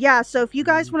 Yeah, so if you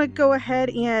guys want to go ahead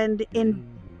and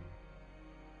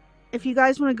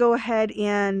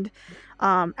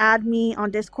add me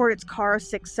on Discord, it's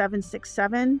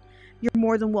Kara6767. You're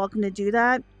more than welcome to do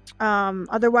that.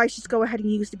 Otherwise, just go ahead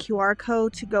and use the QR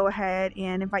code to go ahead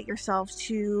and invite yourselves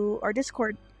to our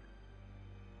Discord.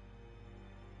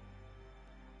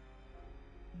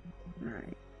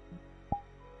 Alright.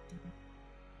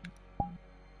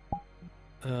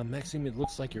 Maxime, it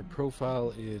looks like your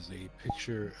profile is a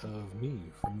picture of me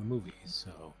from the movies,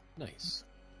 so nice.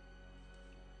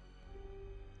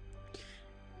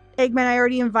 Eggman, I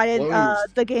already invited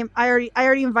Closed. the game. I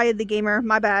already invited the gamer.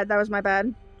 My bad. That was my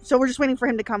bad. So we're just waiting for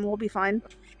him to come. We'll be fine.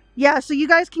 Yeah. So you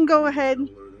guys can go ahead.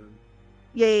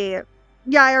 Yeah.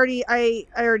 I already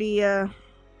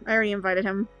invited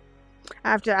him. I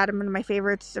have to add him into my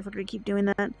favorites if we're gonna keep doing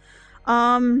that.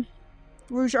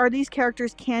 Rouge, are these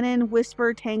characters canon?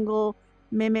 Whisper, Tangle,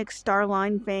 Mimic,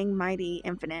 Starline, Fang, Mighty,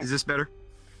 Infinite. Is this better?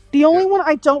 The only one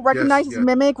I don't recognize is yes.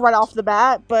 Mimic right off the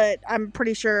bat, but I'm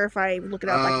pretty sure if I look it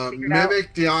up, I can figure it out.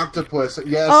 Mimic the Octopus.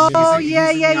 Yes. Oh, he's yeah,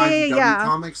 in the IDW yeah.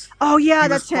 Comics. Oh yeah, He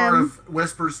that's was part him. of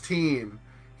Whisper's team.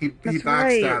 He That's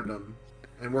right. backstabbed him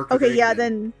and worked with Okay, yeah, Eggman.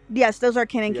 then yes, those are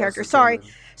canon Yes, characters. it's Sorry.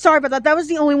 canon. Sorry about that. That was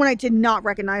the only one I did not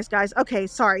recognize, guys. Okay,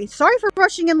 sorry. Sorry for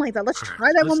rushing in like that. Let's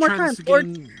try that Let's one more try time. this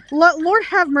again. Lord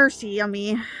have mercy on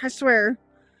me. I swear.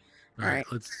 All right,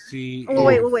 let's see. Oh,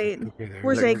 wait. Okay, there.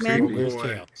 Where's There's Eggman? There's Boy.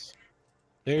 Tails.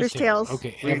 There's Tails.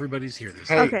 Okay, Wait. everybody's here this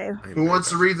Hey, time. Okay. Who wants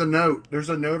to read the note? There's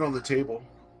a note on the table.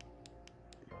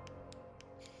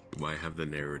 Do I have the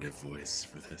narrative voice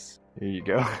for this? Here you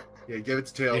go. Yeah, give it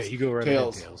to Yeah, Tails. you go right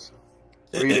Tails. ahead, Tails.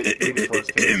 Read it for us,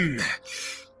 Tails.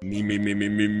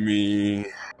 Me.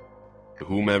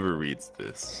 Whomever reads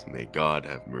this, may God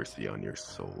have mercy on your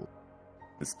soul.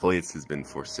 This place has been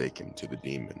forsaken to the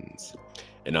demons,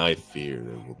 and I fear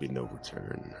there will be no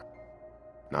return.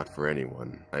 Not for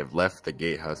anyone. I have left the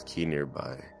gatehouse key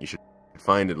nearby. You should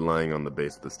find it lying on the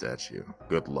base of the statue.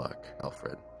 Good luck,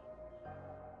 Alfred.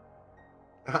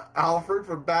 Alfred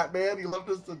from Batman. He left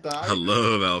us to die. I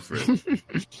love Alfred.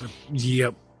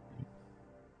 Yep.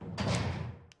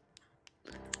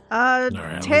 All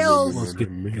right, Tails. Let's get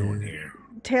going here.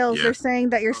 Tails, Yeah. they're saying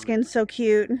that your skin's so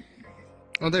cute.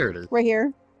 Oh, there it is. Right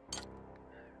here.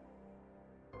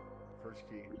 First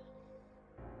key.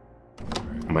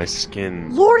 My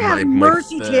skin. Lord have my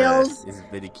mercy, fur Tails. is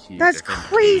very cute. That's If I'm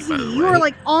crazy. cute, by the You way. are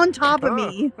like on top of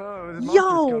me. Oh, the monster's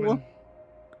Yo. coming.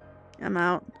 I'm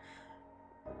out.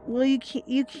 Well,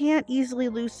 you can't easily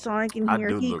lose Sonic in I here.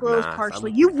 do He look glows nice. I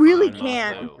partially. look You really fine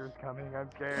can't. myself. Monster's coming. I'm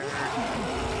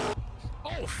scared.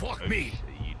 Oh, fuck me.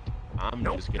 I'm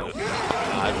just gonna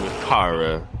ride with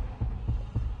Kara.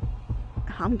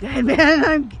 I'm good, man.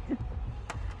 I'm good.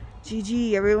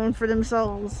 GG, everyone for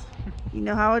themselves. You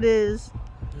know how it is.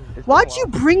 It's Why'd been a you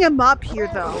while. bring him up here,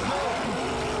 though?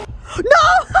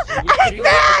 No!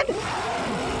 Eggman!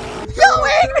 No,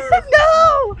 Eggman,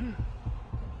 no!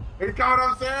 He's coming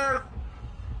upstairs.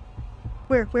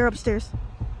 Where upstairs?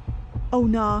 Oh,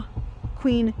 nah.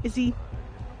 Queen, is he...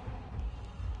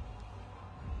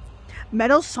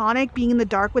 Metal Sonic being in the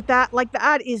dark with that, like,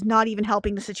 that is not even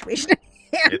helping the situation.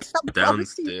 It's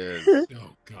downstairs.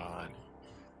 Oh God.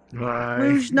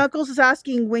 Rouge Knuckles is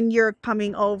asking when you're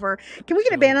coming over. Can we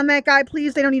get a ban on that guy,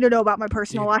 please? They don't need to know about my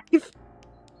personal life.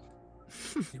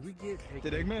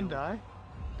 Did Eggman die?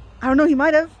 I don't know. He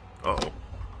might have. Oh.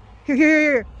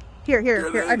 Here.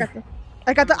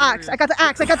 I got the axe. I got the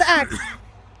axe.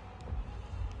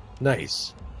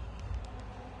 Nice.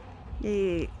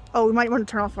 Yeah. Oh, we might want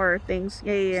to turn off our things.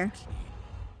 Yeah.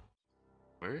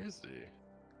 Where is he?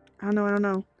 I don't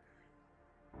know.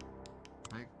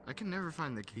 I can never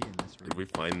find the key in this room. Did we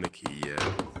find the key yet?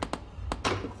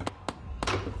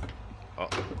 Oh.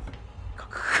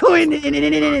 Go in.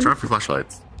 Turn off your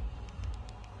flashlights.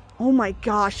 Oh my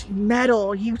gosh,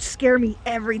 Metal, you scare me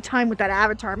every time with that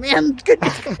avatar, man.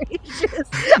 Goodness gracious.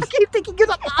 I keep thinking you're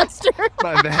the monster.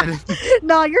 My bad.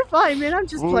 Nah, you're fine, man. I'm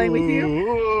just playing with you.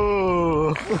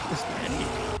 Ooh.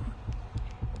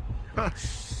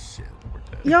 Shit, we're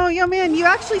dead. Yo, man, you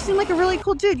actually seem like a really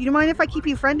cool dude. You don't mind if I keep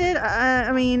you friended?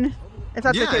 I mean, if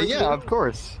that's okay with you. Yeah, of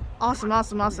course. Awesome.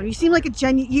 You seem like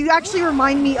a you actually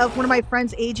remind me of one of my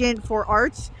friends' agent for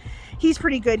arts. He's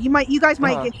pretty good. You guys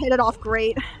might get hit it off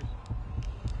great.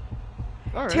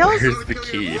 All right. Tails? Where's the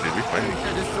key? Did we find the key?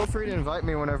 Yeah, just feel free to invite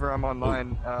me whenever I'm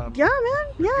online. Yeah, man.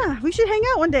 Yeah, we should hang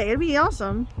out one day. It'd be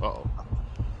awesome. Oh.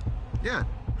 Yeah.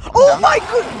 Oh my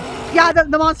god! Yeah,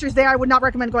 the monster's there. I would not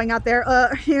recommend going out there.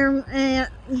 Here,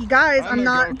 you guys, I'm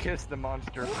not. Go kiss the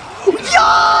monster.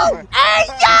 Yo! Hey,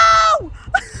 yo!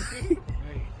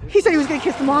 He said he was gonna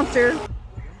kiss the monster.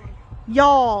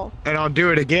 Y'all. And I'll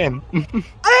do it again.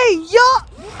 Hey, yo!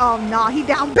 Oh, nah, he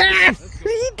down bad.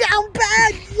 He down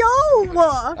bad,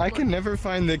 yo! I can never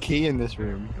find the key in this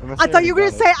room. I thought you were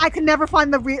gonna say I could never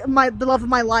find the love of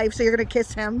my life, so you're gonna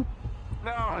kiss him.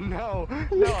 No, I'm not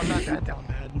that down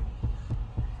bad.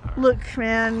 Look,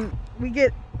 man, we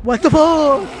get what the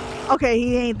fuck? Okay,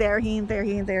 he ain't there.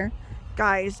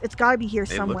 Guys, it's gotta be here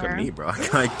Hey, somewhere. look at me, bro.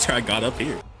 I got up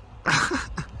here.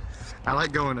 I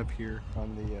like going up here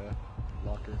on the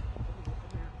locker.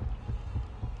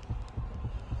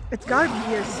 It's gotta be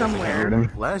here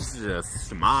somewhere. Let's just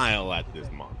smile at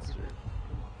this monster.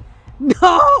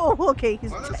 No! Okay,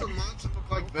 he's Why does dead. a monster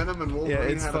look like Venom and Wolverine? Yeah,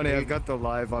 it's had a funny. baby? I've got the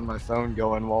live on my phone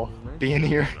going while being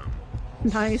here.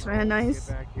 Nice, man, nice.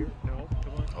 Back here. No,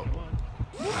 come on.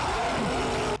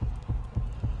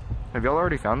 Have y'all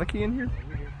already found the key in here?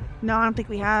 No, I don't think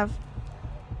we have.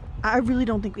 I really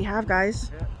don't think we have,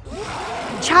 guys.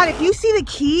 Chad, if you see the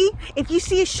key, if you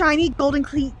see a shiny golden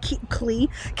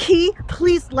key,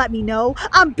 please let me know.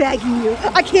 I'm begging you.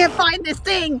 I can't find this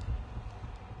thing.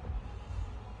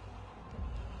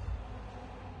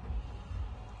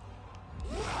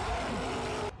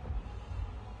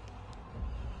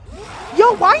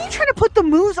 Yo, why are you trying to put the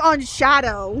moves on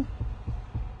Shadow?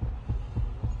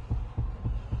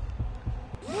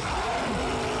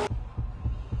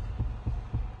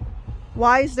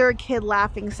 Why is there a kid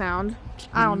laughing sound?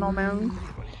 I don't know, man.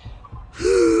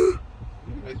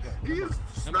 He is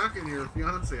smacking your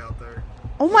fiance out there.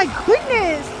 Oh my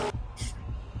goodness!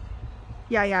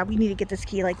 Yeah, we need to get this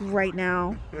key, like, right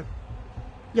now.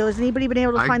 Yo, has anybody been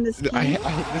able to find this key?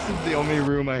 This is the only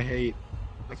room I hate.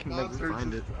 I This can never monster's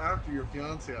find it. just after your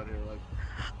fiance out here,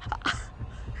 like.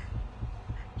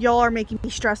 Y'all are making me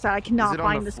stressed out. I cannot Is it on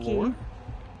find the this floor?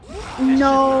 key.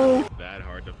 No. It's that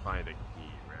hard to find a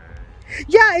key, right?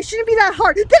 Yeah, it shouldn't be that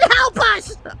hard. Then help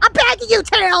us! I'm begging you,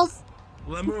 Tails!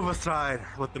 Let move aside.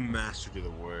 Let the master do the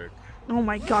work. Oh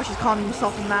my gosh, he's calling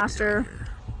himself a master.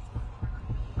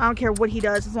 I don't care what he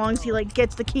does, as long as he, like,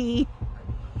 gets the key.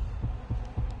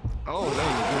 Oh,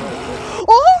 dang.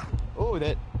 Oh! Oh,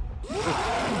 that.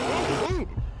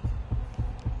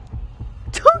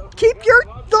 Don't keep your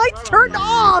lights turned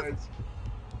off!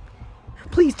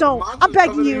 Please don't. I'm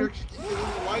begging you.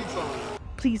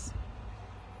 Please.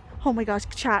 Oh my gosh,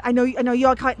 chat. I know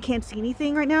y'all can't see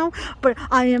anything right now, but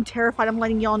I am terrified. I'm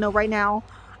letting y'all know right now.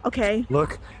 Okay.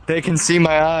 Look, they can see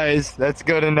my eyes. That's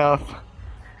good enough.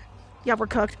 Yeah, we're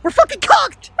cooked. We're fucking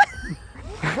cooked!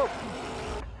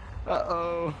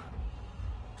 Uh-oh.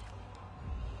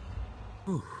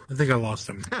 I think I lost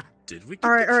him. Did we get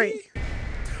All right, the all right. key?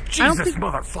 Jesus,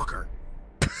 motherfucker!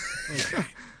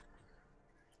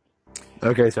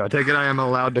 Okay, so I take it I am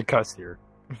allowed to cuss here.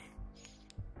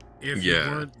 If Yeah.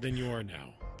 you weren't, then you are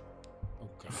now. Oh,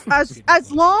 God.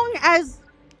 As long as...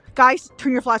 Guys,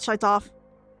 turn your flashlights off.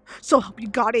 So help you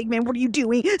God, Eggman, what are you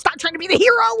doing? Stop trying to be the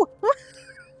hero!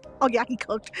 Oh yeah, he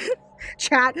cooked.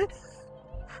 Chat.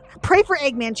 Pray for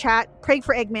Eggman, chat. Pray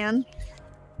for Eggman.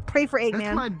 Pray for That's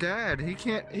Eggman. my dad. He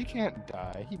can't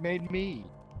die. He made me.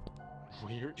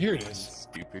 Here it is.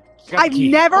 Stupid. Got the I've key.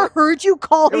 never heard you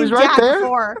call It him was right dad there.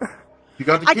 before. You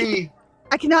got the key.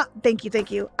 I cannot. Thank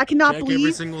you. I cannot Check every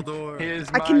believe. single door. Here's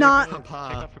I my cannot- Take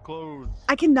papa. off your clothes.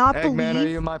 I cannot Eggman, are believe.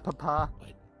 you my papa?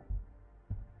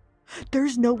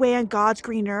 There's no way on God's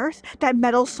green earth that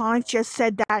Metal Sonic just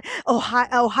said that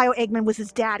Ohio Eggman was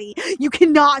his daddy. You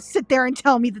cannot sit there and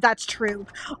tell me that that's true.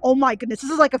 Oh my goodness, this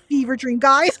is like a fever dream,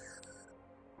 guys.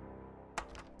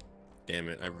 Damn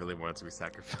it! I really wanted to be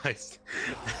sacrificed.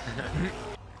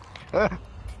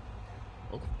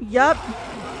 Yup.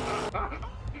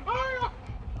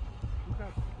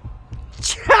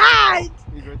 Chad!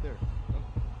 He's right there.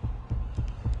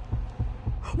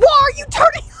 Why are you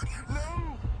turning?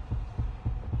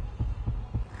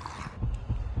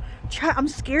 Chat, I'm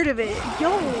scared of it.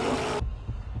 Yo.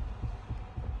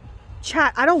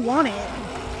 Chat, I don't want it.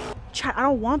 Chat, I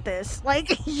don't want this.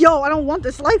 Like, yo, I don't want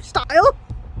this lifestyle.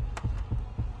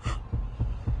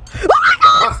 Oh my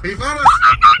god! He found us!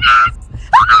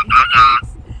 Oh my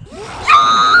goodness! Yo!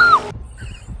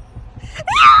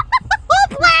 Who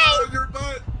played? On your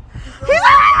butt! He's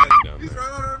on! He's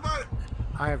right on her butt!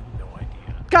 I have no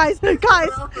idea. Guys,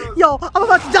 yo, I'm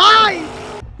about to die!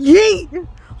 Yeet!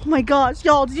 Oh my gosh,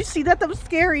 y'all, did you see that? That was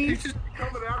scary. He's just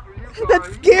coming after you. That's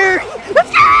Brian. scary. That's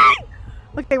scary!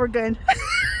 Okay, we're good.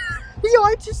 Yo,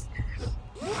 I just...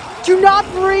 Do not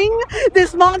bring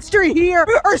this monster here,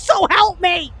 or so help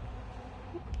me!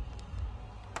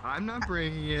 I'm not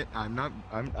bringing it.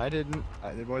 I didn't.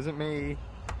 It wasn't me.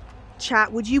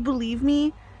 Chat, would you believe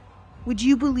me? Would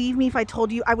you believe me if I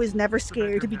told you I was never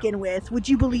scared to begin with? Would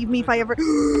you believe me if I ever...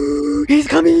 He's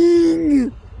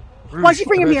coming! Why'd you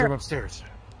bring him here? Upstairs.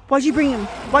 Why'd you bring him?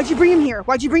 Why'd you bring him here?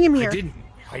 Why'd you bring him here?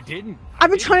 I didn't. I've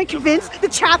been trying to convince the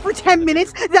chat for 10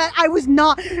 minutes that I was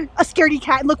not a scaredy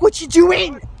cat, and look what you're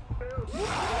doing!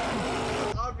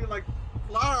 I'll be like,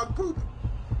 fly on poop.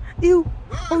 Ew.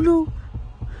 Oh no.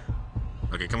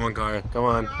 Okay, come on, Cara. Come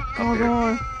on. Come on, come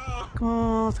on. Come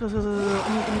on, let's go.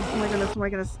 Oh my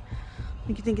goodness.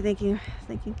 Thank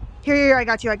you. Here, I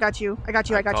got you.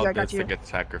 This to get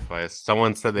sacrificed.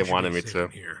 Someone said they wanted me to.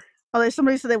 Oh, there's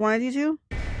somebody said they wanted you to?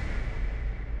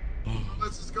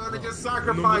 Let's just go ahead and get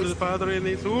sacrificed. Ha hoo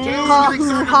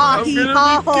ha hee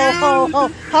ha ho ho ho.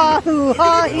 Ha hoo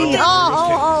ha hee ha ho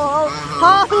ho ho.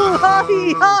 Ha hoo ha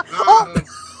hee ha.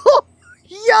 Oh,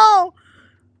 yo!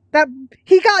 That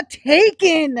he got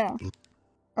taken.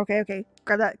 Okay.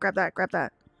 Grab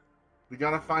that. We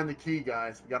gotta find the key,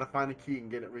 guys. We gotta find the key and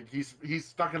get it. He's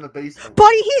stuck in the basement.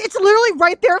 Buddy, it's literally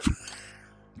right there.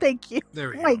 Thank you. There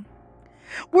we go. Like,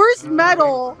 where's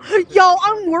Metal? Yo,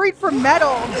 I'm worried for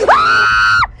Metal.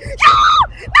 Ah!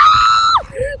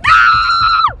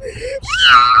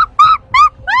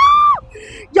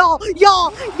 No!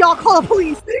 Y'all, call the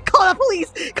police. Call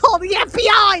the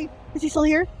FBI. Is he still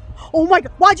here? Oh my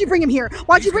god, why'd you bring him here?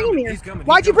 Why'd you bring him here?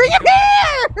 Why'd you bring him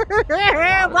here?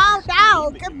 Well,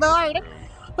 no, good lord.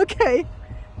 Okay,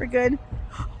 we're good.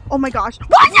 Oh my gosh,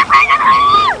 why'd you bring him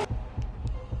here?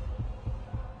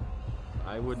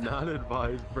 I would not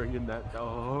advise bringing that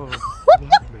dog. Oh my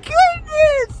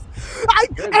goodness!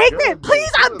 Eggman,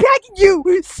 please, I'm begging you,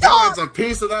 He stop! wants a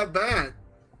piece of that bat.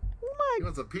 Oh He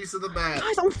wants a piece of the bat.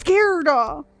 guys, I'm scared.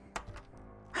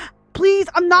 Please,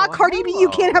 I'm not Cardi B. You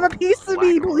can't have a piece of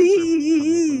me,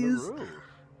 please.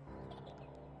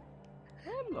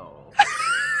 Hello.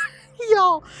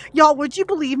 Y'all, would you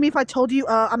believe me if I told you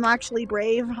I'm actually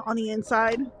brave on the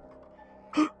inside?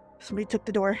 Somebody took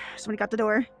the door. Somebody got the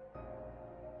door.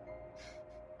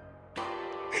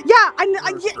 Yeah, you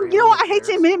know what? I hate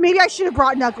to admit it. Maybe I should have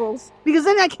brought Knuckles because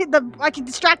then I can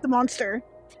distract the monster.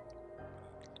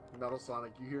 Metal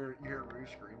Sonic, you hear Rue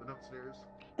screaming upstairs?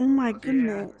 Oh my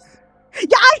goodness.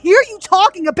 Yeah, I hear you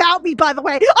talking about me, by the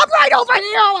way. I'm right over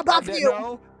here above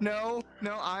you. No,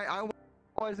 I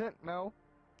wasn't. No.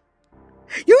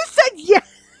 You said yeah.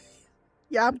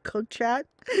 Yeah, I'm cooked, chat.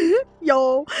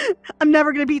 Yo, I'm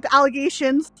never gonna beat the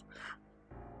allegations.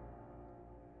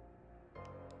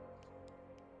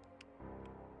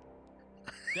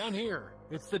 Down here.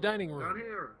 It's the dining room. Down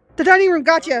here. The dining room,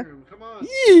 gotcha. Dining room, come on.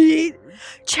 Yeet.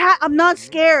 Chat, I'm not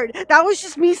scared. That was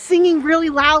just me singing really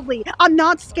loudly. I'm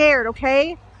not scared,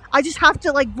 okay? I just have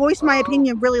to, like, voice my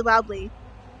opinion really loudly.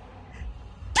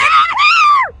 Get out of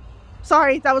here!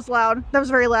 Sorry, that was loud. That was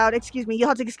very loud. Excuse me. You'll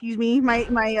have to excuse me. My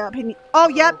opinion. Oh,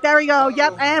 yep, there we go.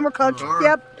 Yep, and we're cooked.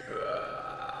 Yep.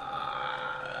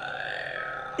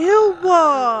 Ew.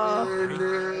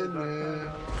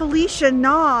 Felicia,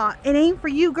 nah. It ain't for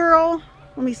you, girl.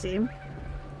 Let me see.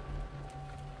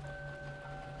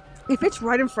 If it's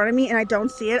right in front of me and I don't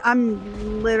see it,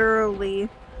 I'm literally...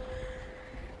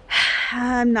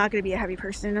 I'm not going to be a heavy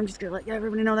person. I'm just going to let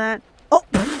everybody know that. Oh!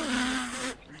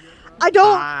 I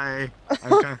don't... Hi.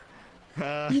 Okay.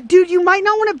 Dude, you might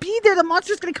not want to be there. The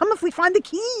monster's gonna come if we find the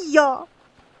key.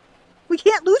 We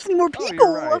can't lose any more Oh,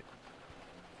 people. you're right.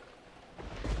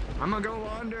 I'm gonna go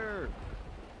under.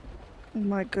 Oh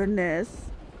my goodness.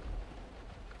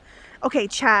 Okay,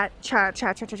 chat.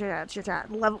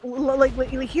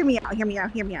 Like, hear me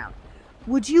out.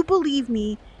 Would you believe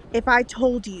me if I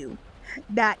told you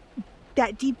that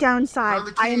deep down inside Found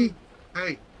the I am?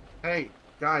 key. Hey,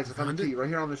 guys! I found the key right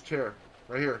here on this chair.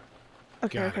 Right here.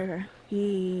 Okay.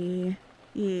 Yeah.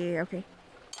 Okay.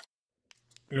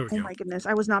 There we Oh go. my goodness,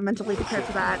 I was not mentally prepared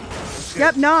for that.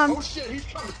 Yep, no, I'm. Oh shit! He's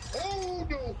coming! Oh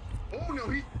no!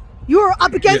 He. You're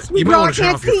up against me, you might bro. I want to turn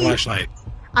can't off your see. flashlight.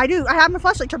 I do. I have my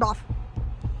flashlight turned off.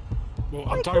 Well,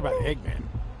 I'm talking about Eggman.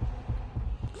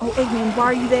 Oh, Eggman, why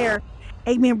are you there?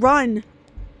 Eggman, run!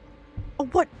 Oh,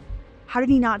 what? How did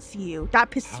he not see you? That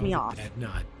pisses How me did off. that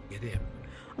not get him?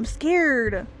 I'm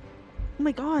scared. Oh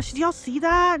my gosh, did y'all see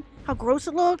that? How gross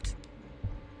it looked?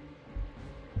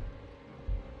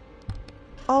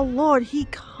 Oh Lord, he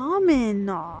coming.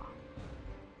 Well,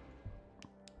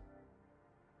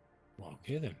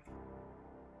 get him.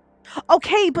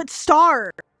 Okay, but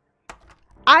Star.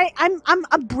 I'm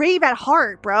brave at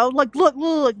heart, bro. Like, look,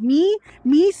 me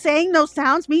saying those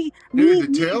sounds, Dude,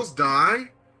 did Tails die?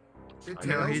 I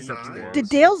know he's upstairs. Did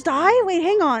Dales die? Wait,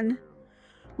 hang on.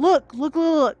 Look.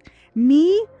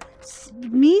 Me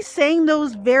saying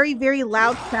those very, very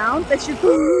loud sounds, that should...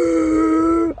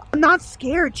 I'm not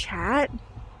scared, chat.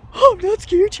 I'm not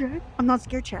scared,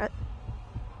 chat.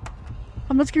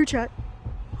 Oh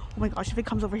my gosh, if it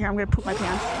comes over here, I'm gonna poop my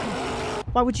pants.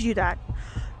 Why would you do that?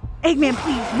 Eggman,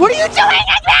 please. What are you doing,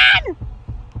 Eggman?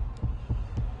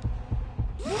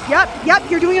 Yep,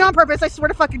 you're doing it on purpose. I swear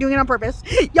to fuck, you're doing it on purpose.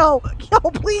 Yo,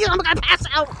 please, I'm gonna pass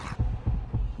out.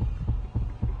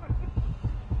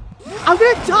 I'm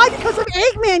gonna die because of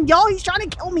Eggman, y'all. He's trying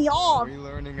to kill me off.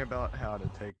 Relearning about how to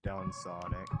take down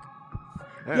Sonic.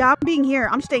 Yeah,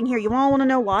 I'm staying here. You all want to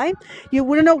know why? You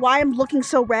want to know why I'm looking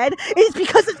so red? It's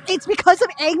because of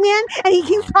Eggman, and he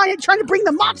keeps trying to bring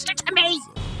the monster to me.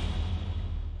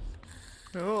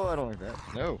 Oh, I don't like that.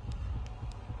 No.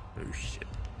 Oh shit.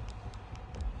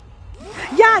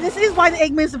 Yeah, this is why the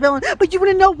Eggman's the villain. But you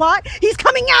want to know what? He's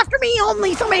coming after me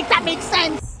only, so make that make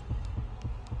sense.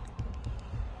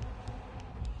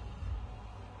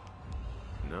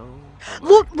 No.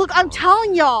 Look, I'm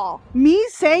telling y'all. Me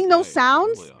saying those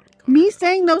sounds,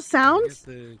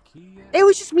 it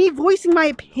was just me voicing my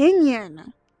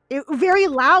opinion. Very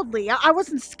loudly. I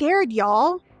wasn't scared,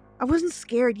 y'all.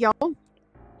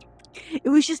 It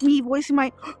was just me voicing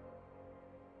my...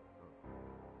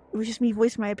 It was just me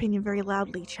voicing my opinion very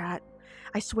loudly, chat.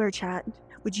 I swear, chat.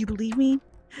 Would you believe me?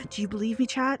 Do you believe me,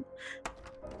 chat?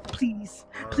 Please,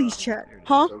 chat.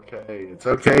 Huh? It's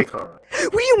okay, Cara.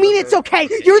 What do you mean it's okay?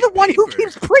 You're the one who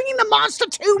keeps bringing the monster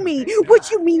to me. What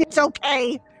do you mean it's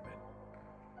okay?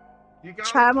 You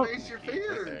gotta Chat, face your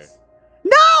fears.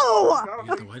 No! You gotta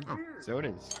face your fears. So it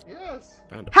is. Yes.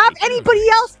 Have anybody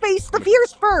else face the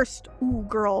fears first. Ooh,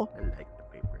 girl. I like the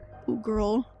paper. Ooh,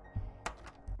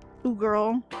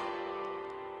 girl.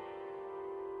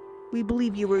 We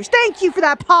believe you, Rouge. Thank you for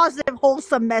that positive,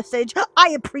 wholesome message. I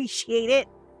appreciate it.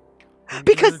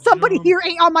 Because somebody here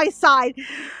ain't on my side.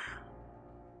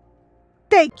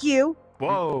 Thank you.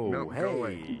 Whoa, No, hey. go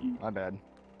away. My bad.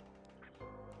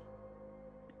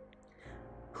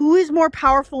 Who is more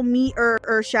powerful, me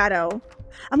or Shadow?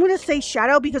 I'm gonna say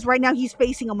Shadow because right now he's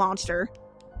facing a monster.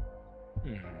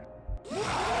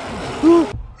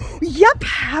 Yep.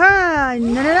 None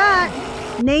of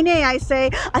that. Nay, I say.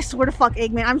 I swear to fuck,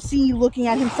 Eggman. I'm seeing you looking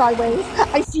at him sideways.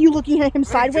 I see you looking at him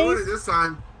I ain't doing sideways. it this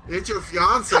time. It's your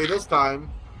fiance this time.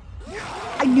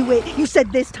 I knew it. You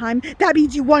said this time. That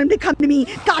means you want him to come to me.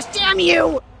 Gosh damn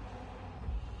you!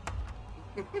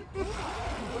 What are you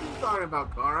talking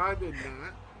about, Cara? I did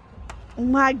not. Oh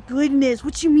my goodness.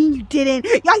 What you mean you didn't?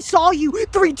 I saw you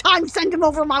 3 times send him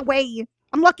over my way.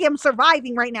 I'm lucky I'm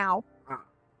surviving right now.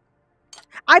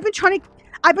 I've been trying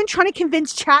to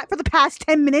convince chat for the past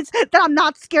 10 minutes that I'm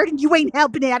not scared and you ain't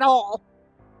helping it at all.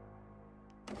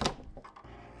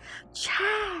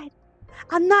 Chat,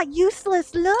 I'm not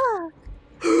useless, look.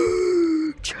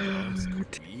 Chat.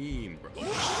 Mean, bro.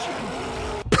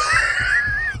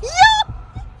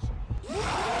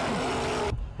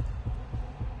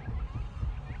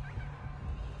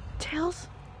 Tails?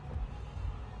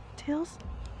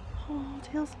 Oh,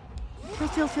 Tails.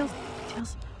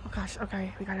 Oh gosh,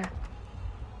 okay, we gotta...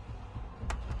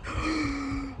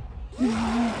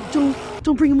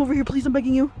 Don't bring him over here, please, I'm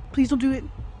begging you. Please don't do it.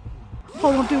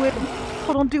 Hold on, do it.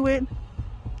 Oh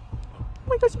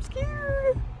my gosh, I'm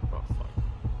scared. Oh,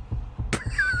 fuck.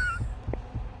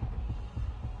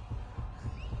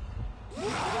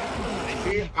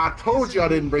 See, I told you I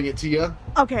didn't bring it to you.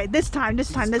 Okay, this time I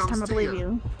comes to believe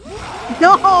you. you.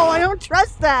 No, I don't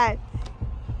trust that.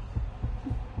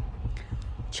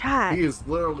 Chat. He is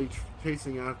literally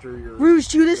chasing after your... Rouge,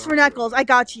 do this for Knuckles. I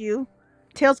got you.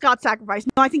 Tails got sacrificed.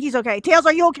 No, I think he's okay. Tails,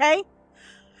 are you okay?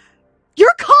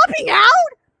 You're copping out?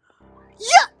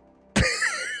 Yeah.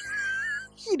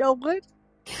 You know what?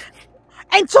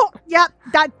 And so, yeah,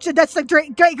 that's a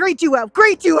great duo.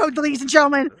 Great duo, ladies and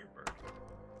gentlemen.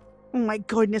 Oh my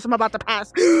goodness, I'm about to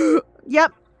pass.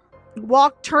 Yep.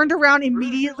 Turned around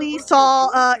immediately, saw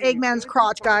Eggman's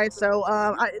crotch, guys. So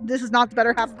this is not the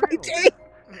better half of my day.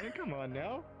 Come on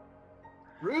now.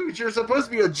 Rouge, you're supposed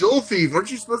to be a jewel thief.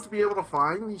 Aren't you supposed to be able to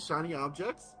find these shiny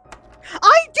objects?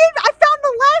 I did. I found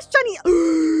the last shiny.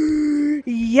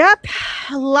 Yep.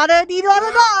 La da dee da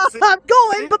da da. I'm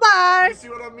going. Bye bye. You see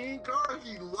what I mean, Car?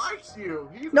 He likes you.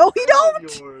 He's No, a he fan of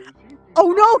don't. yours.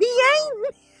 Oh no, he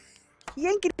ain't. He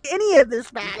ain't getting any of this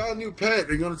You back. got a new pet.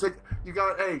 Are you gonna take? You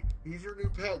got? Hey, he's your new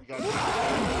pet. You got.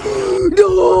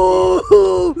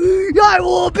 No, I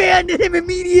will abandon him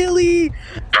immediately.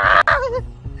 Ah!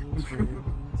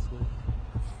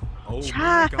 Oh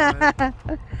Chat. my god.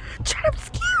 Chat, I'm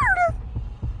scared.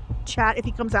 Chat, if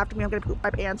he comes after me, I'm gonna poop my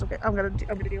pants. Okay, I'm gonna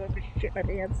deal with shit my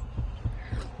pants.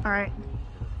 All right.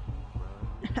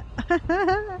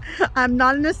 I'm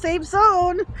not in a safe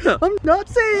zone. I'm not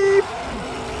safe.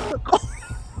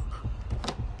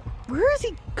 Where is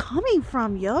he coming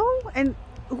from, yo? And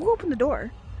who opened the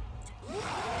door?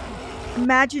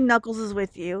 Imagine Knuckles is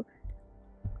with you.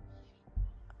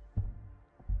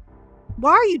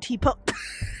 Why are you T-po?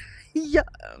 Yeah.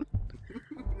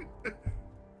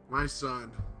 My son.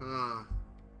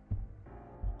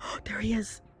 There he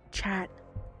is. Chat.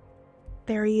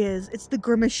 There he is. It's the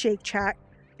Grimace Shake, chat.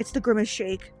 It's the Grimace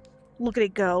Shake. Look at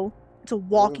it go. It's a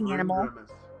walking Wolverine animal.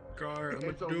 Grimace. Gar, I'm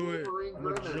It's a gonna do it. Wolverine I'm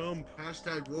gonna Grimace. jump.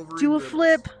 Hashtag Wolverine Do a Grimace.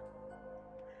 flip.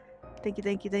 Thank you,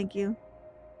 thank you, thank you.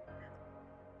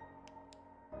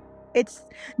 It's...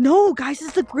 No, guys,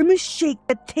 it's the Grimace Shake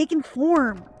that's taken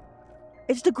form.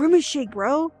 It's the Grimace Shake,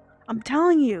 bro. I'm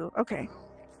telling you. Okay.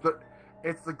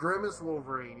 It's the Grimace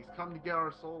Wolverine. He's come to get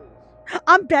our souls.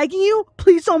 I'm begging you,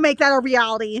 please don't make that a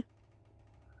reality.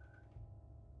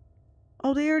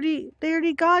 Oh, they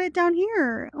already got it down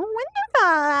here. Oh,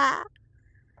 wonderful.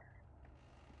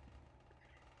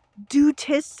 Do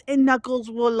Tis and Knuckles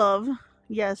will love.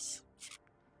 Yes.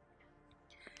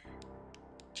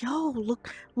 Yo,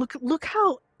 look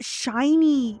how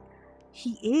shiny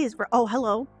he is. Oh,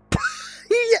 hello.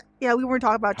 Yeah, we weren't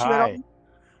talking about you at all.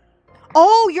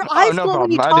 Oh, your eyes no glow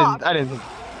when problem. you talk. I didn't. They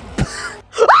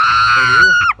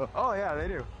do? Oh yeah, they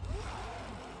do.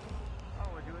 Oh,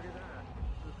 would you look at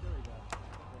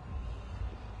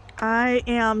that? I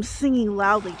am singing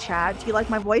loudly, Chad. Do you like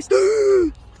my voice?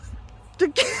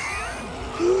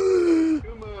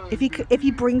 If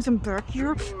he brings him back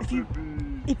here, if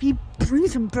he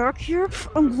brings him back here,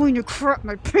 I'm going to crap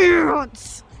my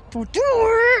pants. Don't do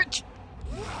it.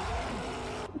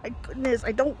 My goodness,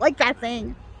 I don't like that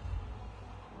thing.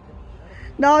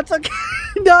 No, it's okay.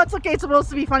 No, it's okay. It's supposed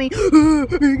to be funny.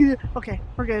 Okay,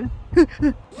 we're good.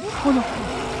 Oh no.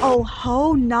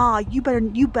 Oh nah. You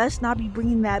best not be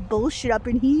bringing that bullshit up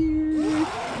in here.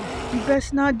 You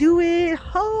best not do it.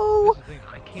 Ho.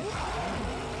 I can't.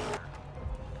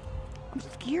 I'm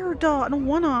scared, dog. I don't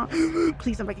wanna.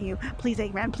 Please, I'm begging you. Please,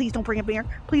 Eggman. Please don't bring him here.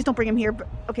 Please don't bring him here.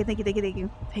 Okay, thank you,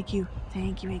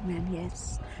 Eggman.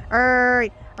 Yes. All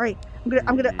right.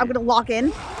 I'm gonna lock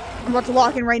in. I'm about to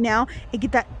lock in right now and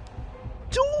get that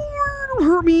door. Don't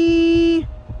hurt me.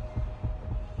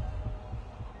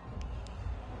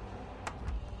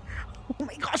 Oh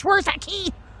my gosh, where's that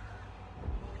key?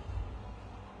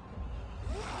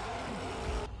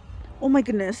 Oh my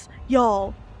goodness,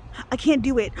 y'all. I can't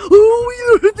do it.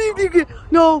 Oh,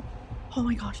 no. Oh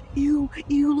my gosh. Ew.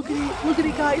 Look at it. Look at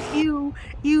it, guys. Ew.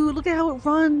 Look at how it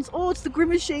runs. Oh, it's the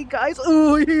Grimace Shake, guys.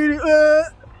 Oh, I hate it.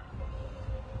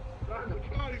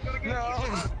 No.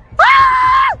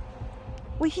 Ah!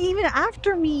 Wait, he even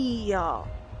after me.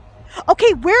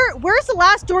 Okay, where's the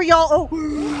last door, y'all?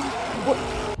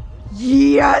 Oh.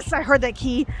 Yes, I heard that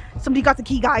key. Somebody got the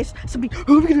key, guys. Somebody.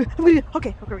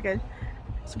 Okay, we're good.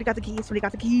 Somebody got the keys.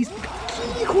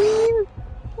 Key, queen.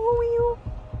 Oh,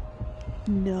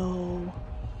 you. No.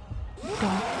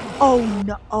 Don't. Oh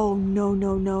no. Oh no.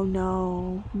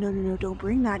 No. Don't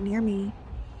bring that near me.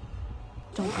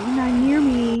 Don't bring that near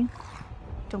me.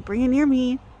 Don't bring it near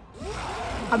me.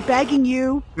 I'm begging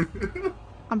you.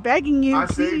 I'm begging you. I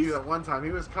Please. saved you at one time.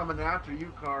 He was coming after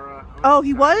you, Kara. Oh,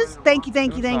 he was? Thank you.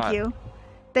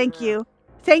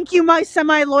 Thank you, my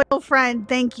semi-loyal friend.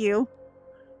 Thank you.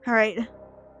 All right.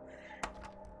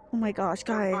 Oh my gosh,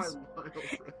 guys.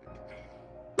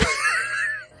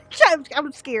 Semi-loyal.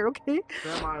 I'm scared, okay?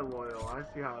 Semi-loyal. I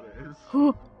see how it is.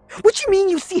 What you mean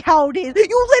you see how it is?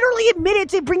 You literally admitted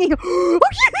to bringing...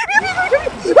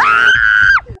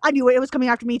 I knew it. It was coming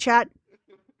after me, chat.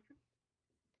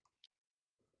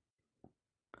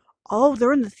 Oh,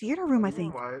 they're in the theater room, I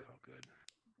think. Quiet.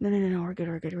 No. We're good.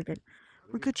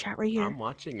 We're good, chat, right here. I'm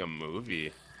watching a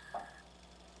movie.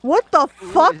 What the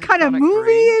fuck is it kind of Sonic movie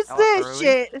 3? is Out this early?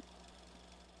 shit?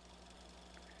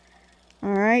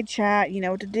 Alright, chat. You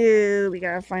know what to do. We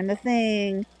gotta find the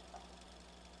thing.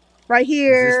 Right Is this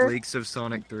here. leaks of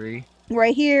Sonic 3?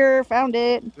 Right here. Found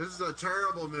it. This is a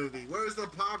terrible movie. Where's the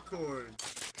popcorn?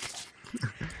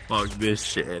 Fuck this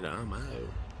shit. I'm out.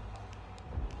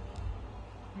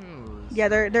 Yeah,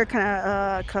 they're kind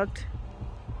of cooked.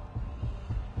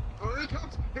 Oh, here he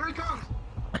comes! Here he comes!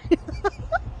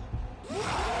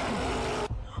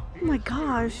 Oh my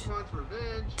gosh. He wants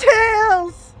revenge.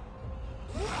 Tails!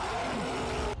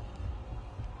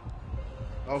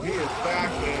 Oh, he is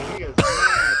back, man. He is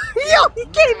mad. Yo, he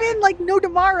came in like no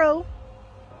tomorrow.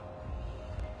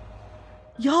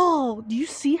 Yo, do you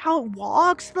see how it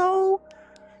walks though?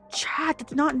 Chat,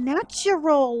 that's not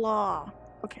natural.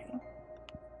 Okay.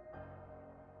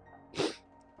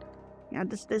 Yeah,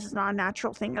 this is not a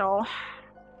natural thing at all.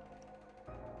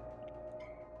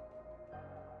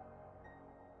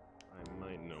 I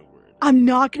might know where it is. I'm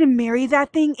not gonna marry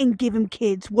that thing and give him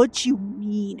kids. What you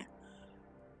mean?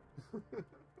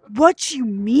 What you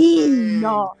mean?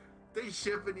 Dang. They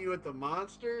shipping you with the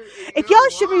monster? If y'all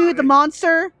shipping me with the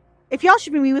monster, if y'all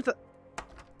shipping me with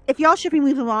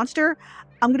the monster,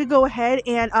 I'm gonna go ahead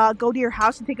and go to your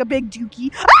house and take a big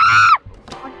dookie. Ah!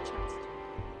 On your chest.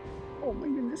 Oh my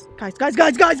goodness, guys!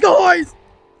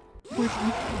 Where's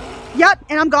he? Yep,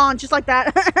 and I'm gone just like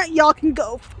that. Y'all can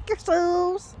go fuck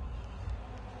yourselves.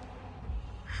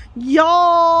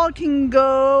 Y'all can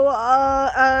go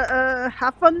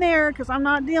have fun there, because I'm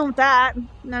not dealing with that.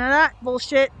 None of that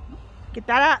bullshit. Get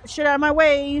that shit out of my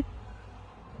way.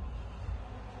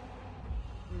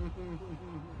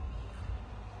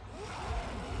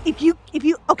 If you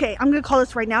okay, I'm gonna call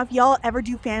this right now. If y'all ever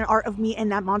do fan art of me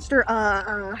and that monster,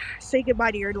 say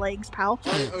goodbye to your legs, pal.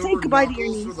 Say goodbye to your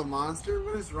knees. For the monster?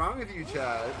 What is wrong with you,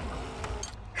 Chad?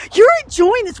 You're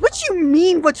enjoying this. What you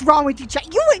mean? What's wrong with you,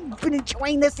 chat? You ain't been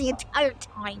enjoying this the entire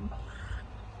time.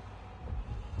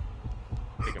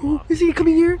 Take him off. Is he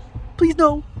coming here? Please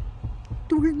no.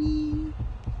 Don't hurt me.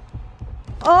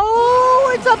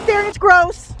 Oh, it's up there. It's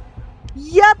gross.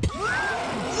 Yep.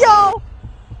 Yo.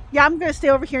 Yeah, I'm gonna stay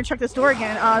over here and check this door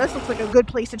again. This looks like a good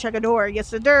place to check a door.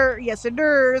 Yes, it does. Yes, it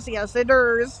does. Yes, it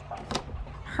does.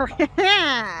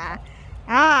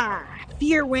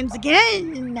 Fear wins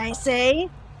again, I say.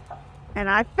 And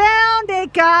I found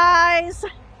it, guys.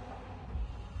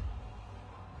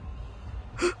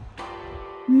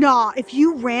 Nah, if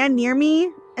you ran near me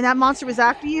and that monster was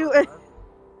after you,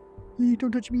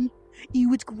 don't touch me.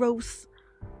 Ew, it's gross.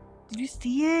 Did you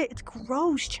see it? It's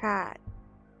gross, chat.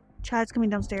 Chad's coming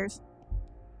downstairs.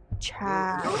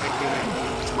 Chad. No,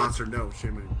 this monster, no,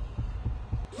 shimmy.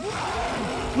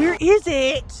 Where is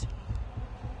it?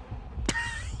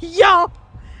 Yo!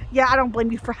 Yeah, I don't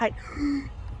blame you for hide.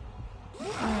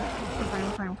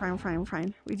 We're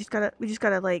fine. We just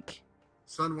gotta like.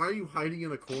 Son, why are you hiding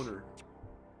in a corner?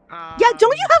 Yeah,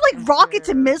 don't you have like rockets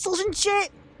and missiles and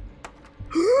shit?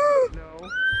 No.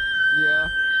 Yeah.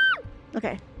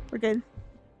 Okay, we're good.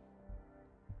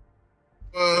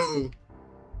 Whoa.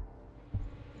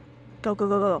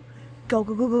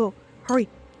 Go. Hurry.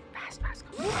 Fast,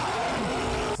 go.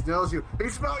 He smells you. He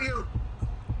smells you!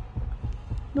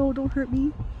 No, don't hurt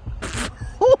me. He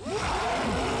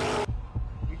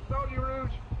smelled you,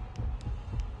 Rouge!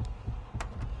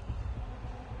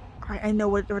 Alright, I know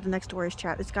where the next door is,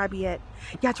 chat. It's gotta be it.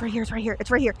 Yeah, it's right here.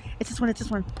 It's this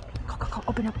one. Go.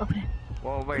 Open it.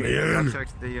 Well, wait, you gotta check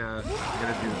the, you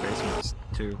gotta do the basements,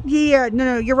 too. Yeah,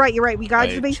 no, you're right. We gotta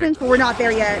do the I basement, checked but we're not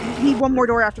there yet. We need one more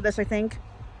door after this, I think.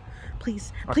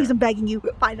 Please, I'm begging you.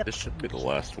 Find them. This should be the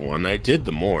last one. I did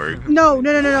the morgue. No.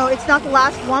 It's not the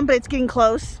last one, but it's getting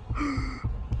close.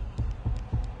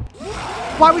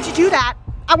 Why would you do that?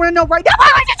 I want to know right now.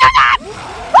 Why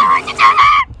would you do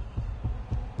that?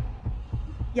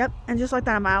 Yep, and just like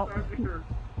that, I'm out.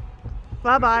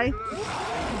 Bye-bye.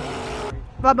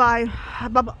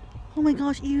 Oh my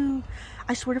gosh, ew.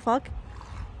 I swear to fuck.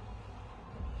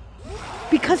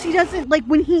 Because he doesn't, like,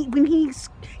 when he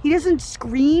doesn't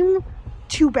scream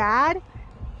too bad,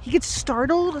 he gets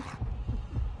startled,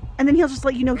 and then he'll just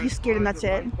let you know he's scared, and that's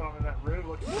it.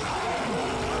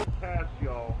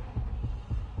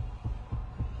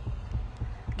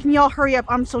 Can Can y'all hurry up?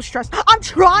 I'm so stressed. I'm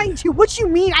trying to. What you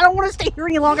mean? I don't want to stay here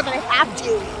any longer than I have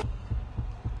to.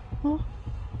 Oh,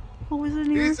 what was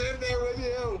in here? He's in there with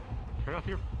you. Turn off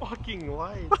your fucking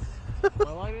lights.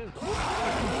 My light is.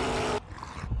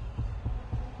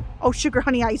 Oh, sugar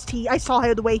honey iced tea. I saw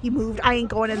the way he moved. I ain't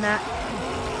going in that.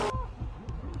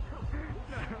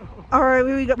 All right,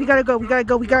 we gotta go. We gotta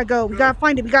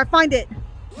find it. We gotta find it.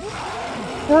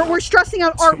 We're stressing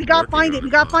out Art. We gotta find it. We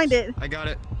gotta find it. I got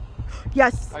it.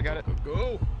 Yes. I got it.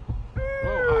 Go.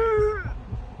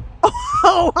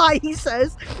 Oh, hi, he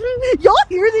says. Y'all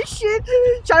hear this shit?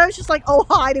 Shadow's just like, oh,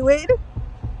 hi to it.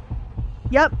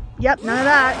 Yep, none of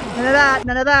that. None of that,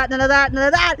 none of that, none of that, none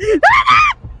of that.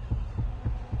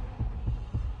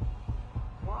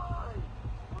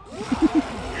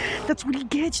 That's what he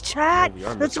gets, chat.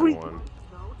 No, That's what he...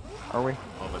 Are we?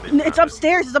 It's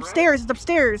upstairs, it's upstairs, it's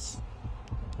upstairs.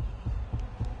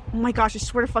 Oh my gosh, I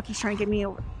swear to fuck he's trying to get me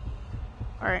over.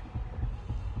 Alright.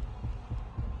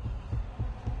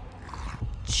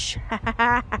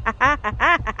 Chat,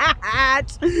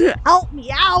 help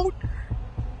me out.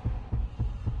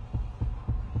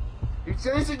 He's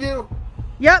chasing you.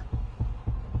 Yep.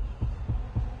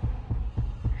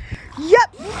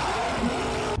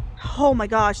 Oh my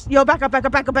gosh. Yo, back up.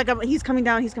 He's coming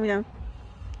down.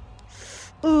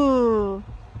 Ooh.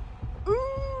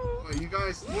 Oh, you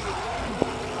guys, my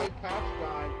patch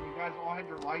died, and you guys all had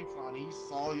your lights on. He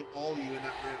saw all you in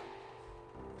that room.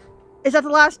 Is that the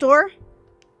last door?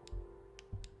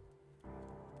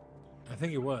 I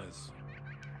think it was.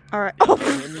 Alright. Oh,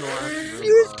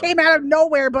 Fuse came out of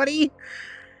nowhere, buddy.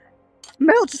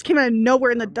 Metal just came out of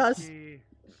nowhere in the dust.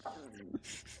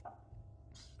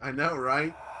 I know,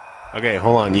 right? Okay,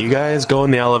 hold on. You guys go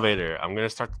in the elevator. I'm gonna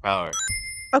start the power.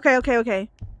 Okay.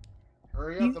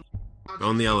 Hurry up. Go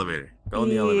in the elevator. Go in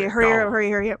the elevator.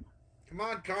 Hurry up. Come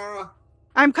on, Kara.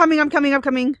 I'm coming.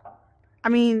 I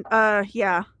mean,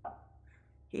 yeah.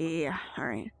 Yeah,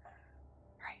 alright.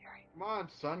 Come on,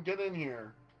 son, get in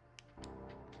here.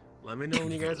 Let me know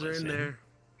when you guys are in there.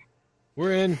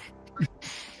 We're in.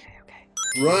 Okay.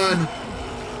 Run.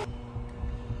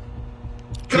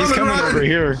 He's coming over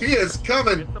here. He is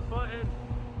coming. Hit the button.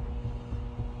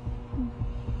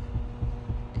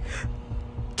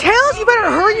 Tails, you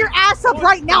better hurry your ass up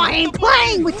right now. I ain't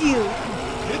playing with you.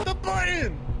 Hit the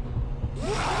button.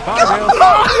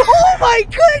 Oh my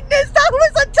goodness, that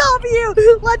was a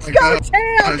W. Let's go,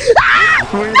 Tails.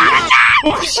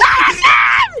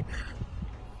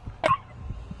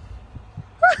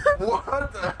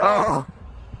 What the hell?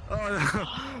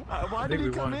 Why did he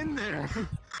come in there?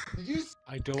 Did you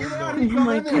I don't get out know. and Oh come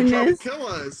my in there and try to goodness. kill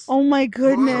us? Oh my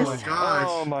goodness. Oh my gosh.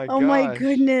 Oh my gosh. Oh my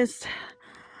goodness.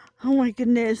 Oh my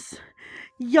goodness.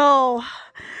 Yo.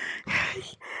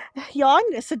 Yo, I'm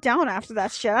gonna sit down after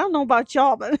that shit. I don't know about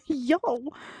y'all, but yo.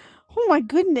 Oh my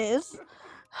goodness.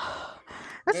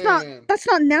 That's Man.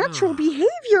 not natural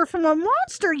behavior from a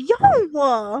monster. Yo.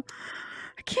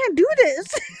 I can't do this.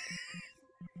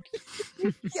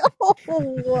 Yo.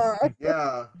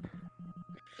 Yeah.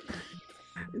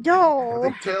 I Yo.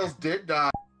 think Tails did die.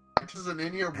 He isn't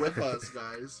in here with us,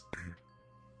 guys.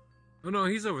 Oh no,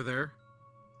 he's over there.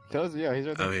 Yeah, he's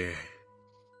right there. Oh yeah.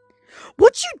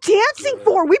 What you dancing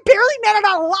for? We barely made it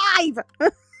out alive.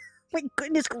 My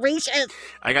goodness gracious.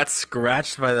 I got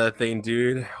scratched by that thing,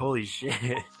 dude. Holy shit.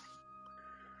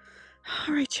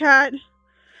 Alright, chat.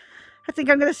 I think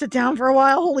I'm gonna sit down for a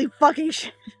while. Holy fucking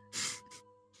shit.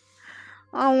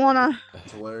 I don't wanna.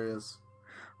 That's hilarious.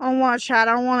 I don't wanna chat.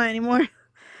 I don't wanna anymore.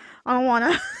 I don't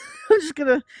wanna. I'm just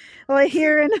gonna lay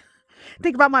here and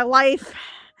think about my life.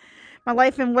 My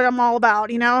life and what I'm all about,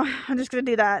 you know? I'm just gonna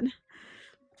do that.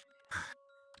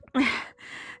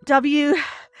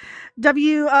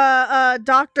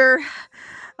 Doctor,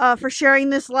 for sharing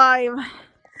this live.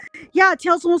 Yeah,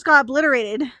 Tails almost got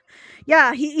obliterated.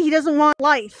 Yeah, he doesn't want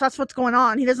life. That's what's going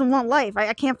on. He doesn't want life.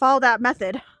 I can't follow that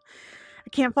method. I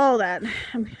can't follow that.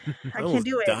 I can't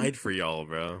do it. Died for y'all,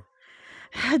 bro.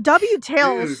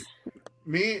 Tails. Dude,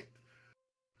 me,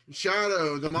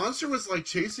 Shadow, the monster was like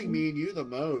chasing me and you the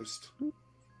most.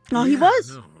 Oh, he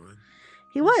was. No.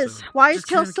 He was. Why is Just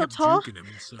kinda Tails so kept tall? juking him,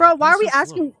 so Bro, why he's are we so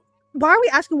asking? slow. Why are we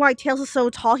asking why Tails is so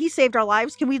tall? He saved our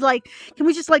lives. Can we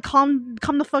just like calm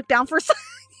the fuck down for a second?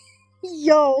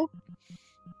 Yo.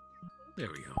 There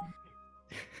we go.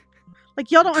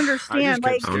 Like, y'all don't understand.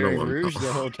 Like, kept staring. Staring Rouge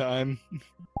the whole time.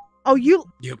 oh, you.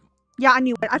 Yep. Yeah, I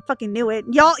knew it. I fucking knew it.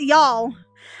 Y'all.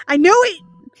 I knew it.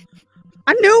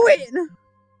 I knew it.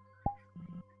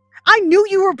 I knew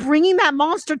you were bringing that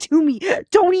monster to me.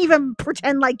 Don't even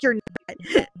pretend like you're not.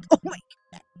 Oh my.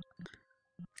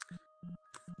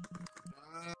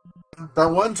 That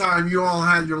one time you all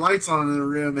had your lights on in the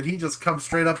room, and he just comes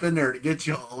straight up in there to get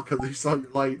you all because he saw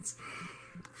your lights.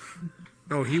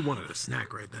 Oh, he wanted a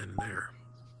snack right then and there.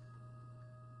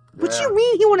 What you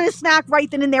mean he wanted a snack right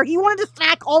then and there? He wanted a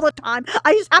snack all the time.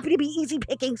 I just happen to be easy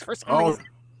pickings for some reason.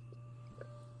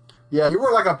 Yeah, you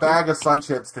were like a bag of Sun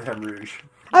Chips to him, Rouge.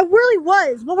 I really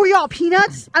was. What were y'all,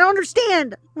 peanuts? I don't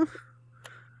understand.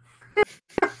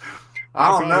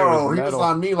 I don't know. He was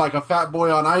on me like a fat boy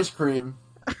on ice cream.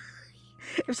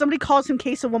 If somebody calls him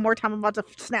queso one more time, I'm about to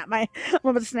snap I'm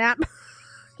about to snap.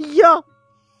 Yo.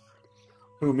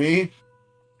 Who, me?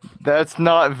 That's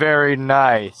not very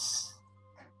nice.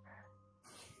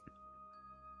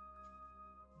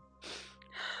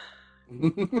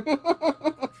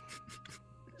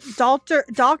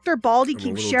 Dr. Baldy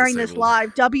keeps sharing this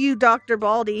live. W Dr.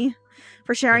 Baldy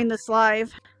for sharing this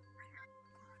live.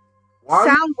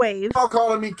 Soundwave. Y'all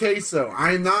calling me queso?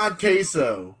 I'm not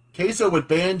queso. Queso would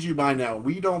ban you by now.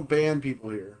 We don't ban people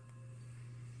here.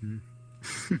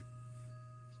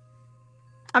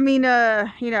 I mean,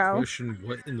 you know. Question: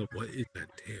 what in the what is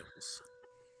that Tails?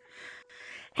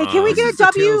 Hey, can we get a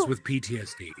W? Tails with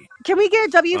PTSD. Can we get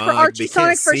a W for Archie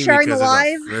Sonic for sharing the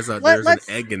live? There's an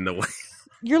egg in the way.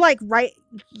 You're like right,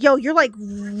 yo. You're like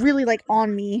really like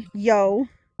on me, yo.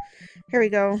 Here we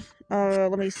go.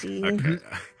 Let me see. Okay.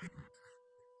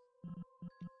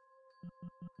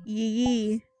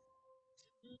 Yee.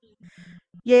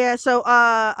 Yeah, so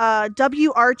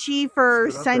W Archie for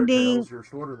sending You're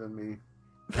shorter than me.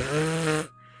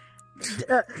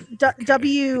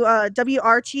 W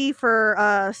Archie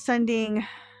for sending.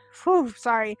 Whew,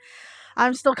 sorry,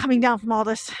 I'm still coming down from all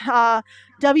this.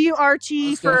 W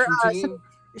Archie for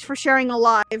sharing a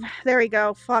live. There we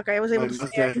go. Fuck, I was able to.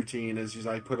 My routine is just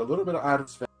I put a little bit of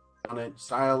Adam's family on it,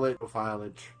 style it, profile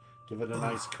it, give it a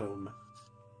nice comb.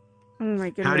 Oh my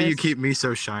goodness. How do you keep me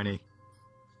so shiny?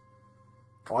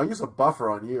 Oh, I use a buffer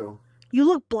on you. You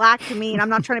look black to me, and I'm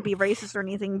not trying to be racist or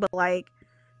anything, but like,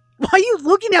 why are you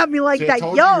looking at me like that,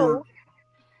 yo?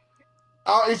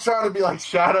 Oh, he's trying to be like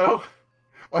Shadow.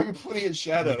 Why are you putting in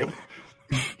Shadow?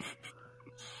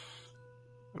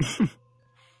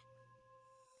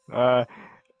 I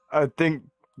think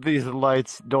these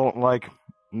lights don't like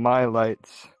my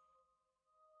lights.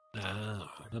 Ah,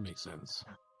 that makes sense.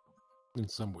 In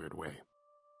some weird way.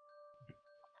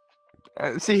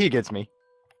 See, he gets me.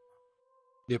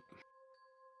 Yep.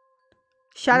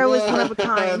 Shadow is one of a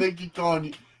kind. They keep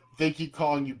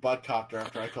calling you Buttcopter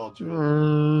after I called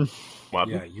you.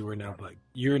 Yeah, you are now Butt.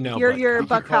 You're now. You're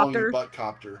Buttcopter.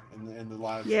 Buttcopter in the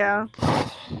live. Yeah.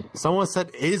 Someone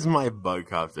said, "Is my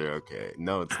Buttcopter okay?"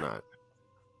 No, it's not.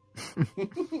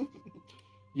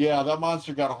 Yeah, that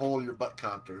monster got a hold of your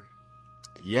Buttcopter.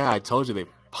 Yeah, I told you they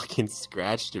fucking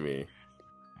scratched me.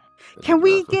 Can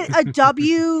we get a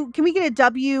W? Can we get a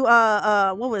W?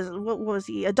 What was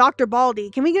he? A Dr.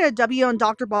 Baldy. Can we get a W on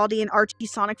Dr. Baldy and Archie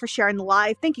Sonic for sharing the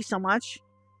live? Thank you so much.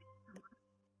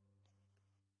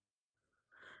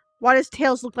 Why does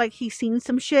Tails look like he's seen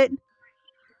some shit?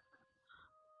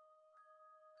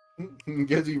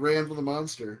 Because he ran from the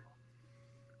monster.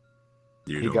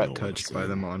 He got touched by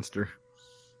the monster.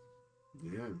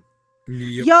 Yeah.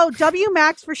 Yep. Yo, W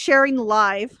Max for sharing the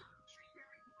live.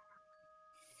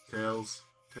 Tails.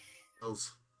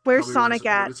 Where's Sonic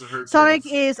at? Sonic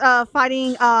is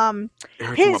fighting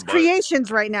his creations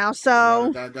right now,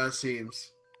 so that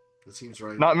seems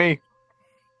right. Not me.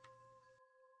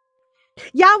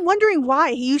 yeah, I'm wondering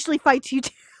why. He usually fights you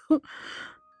too.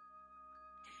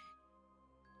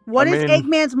 What is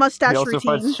Eggman's mustache he also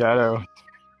routine? fights Shadow. I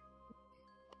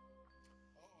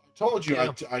told you,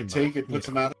 I take it, put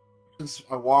some out.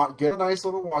 Get a nice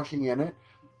little washing in it,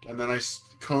 and then I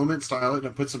comb it, style it, and I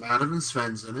put some Adam and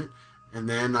Sven's in it, and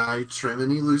then I trim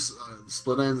any loose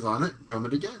split ends on it, comb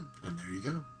it again, and there you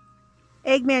go.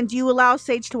 Eggman, do you allow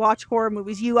Sage to watch horror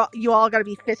movies? You all got to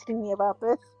be fisting me about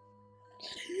this.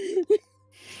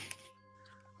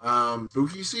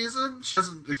 Spooky season? She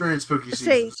hasn't experienced spooky season.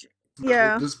 Sage,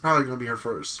 yeah. This is probably going to be her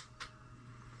first.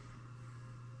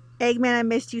 Eggman, I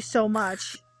missed you so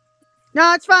much.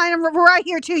 No, it's fine. We're right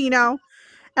here too, you know.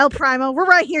 El Primo, we're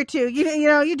right here too. You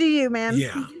know, you do you, man.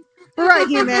 Yeah. We're right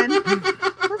here, man.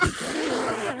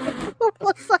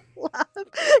 What's that laugh?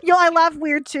 Yo, I laugh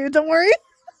weird too. Don't worry.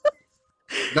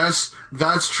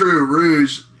 That's true.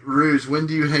 Rouge, when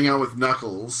do you hang out with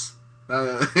Knuckles?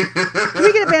 Can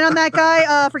we get a ban on that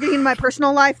guy for getting in my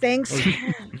personal life? Thanks.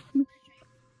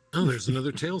 Oh, there's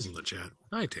another Tails in the chat.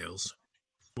 Hi, Tails.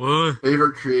 What?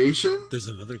 Favorite creation? There's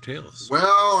another Tails. Well,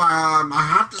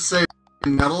 I have to say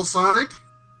Metal Sonic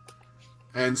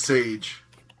and Sage.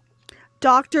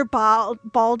 Dr.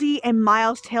 Baldy and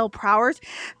Miles Tail Prowers.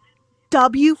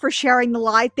 W for sharing the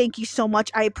live. Thank you so much.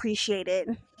 I appreciate it.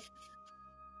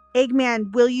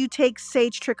 Eggman, will you take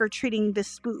Sage trick-or-treating this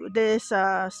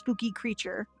spooky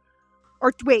creature?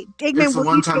 Or wait, Eggman, It's the will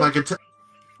one you time take... I could.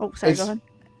 Oh, sorry, go ahead.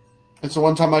 It's the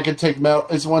one time I could take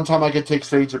It's the one time I could take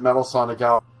Sage and Metal Sonic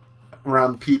out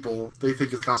around people. They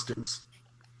think it's costumes.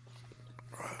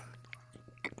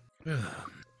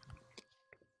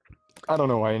 I don't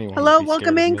know why anyone. Hello, would be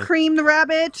welcome scared of in, me. Cream the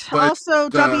Rabbit. But, Also,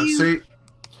 W.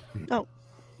 Oh,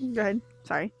 go ahead.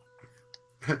 Sorry.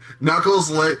 Knuckles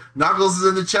is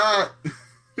in the chat.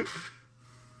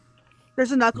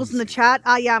 There's a Knuckles in the chat.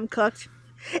 Yeah, I'm cooked.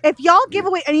 If y'all give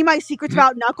away any of my secrets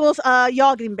about Knuckles,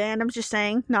 y'all getting banned. I'm just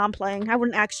saying. No, I'm playing. I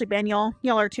wouldn't actually ban y'all.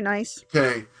 Y'all are too nice.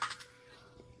 Okay.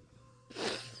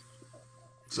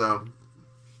 So.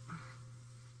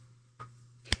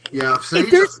 Yeah,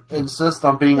 Sage insists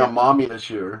on being a mommy this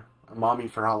year. A mommy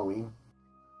for Halloween.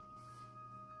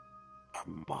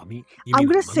 Mommy? I'm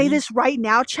gonna say this right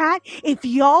now, chat. If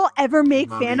y'all ever make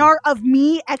fan art of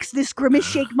me this Grimace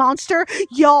Shake monster,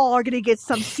 y'all are gonna get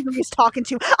some serious talking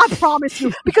to. I promise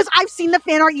you. Because I've seen the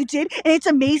fan art you did, and it's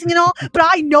amazing and all, but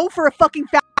I know for a fucking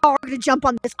fact y'all are gonna jump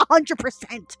on this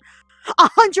 100%.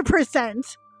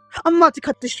 100%. I'm about to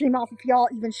cut the stream off if y'all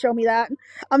even show me that.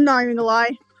 I'm not even gonna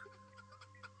lie.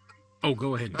 Oh,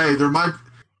 go ahead. Hey,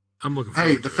 I'm looking for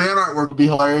the fan artwork would be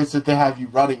hilarious if they have you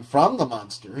running from the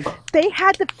monster. They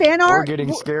had the fan art. Or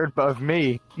getting scared of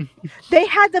me. They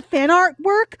had the fan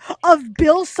artwork of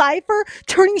Bill Cipher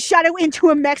turning Shadow into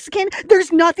a Mexican.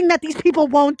 There's nothing that these people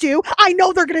won't do. I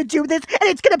know they're gonna do this, and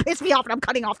it's gonna piss me off, and I'm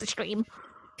cutting off the stream.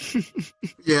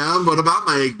 Yeah, what about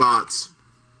my egg bots?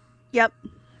 Yep.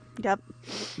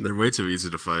 They're way too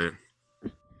easy to fight.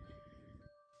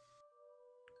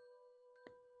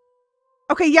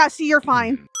 Okay, yeah. See, you're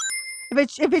fine.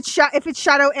 If it's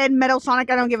Shadow and Metal Sonic,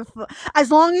 I don't give a fuck.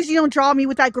 As long as you don't draw me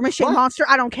with that Grimace Shake monster,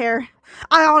 I don't care.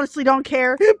 I honestly don't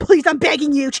care. Please, I'm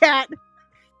begging you, chat.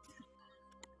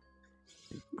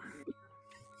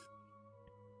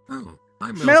 Oh,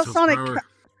 hi,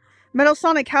 Metal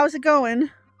Sonic, how's it going?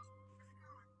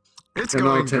 It's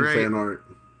going great. Fan art.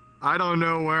 I don't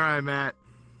know where I'm at.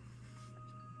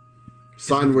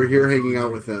 Son, we're here hanging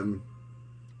out with them.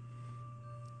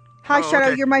 Hi, Shadow.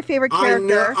 Okay. You're my favorite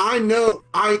character.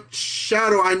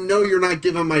 Shadow, I know you're not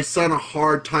giving my son a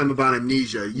hard time about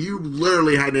amnesia. You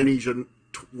literally had amnesia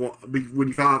when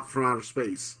you found out from outer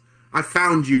space. I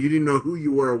found you. You didn't know who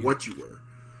you were or what you were.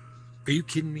 Are you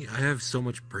kidding me? I have so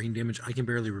much brain damage, I can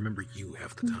barely remember you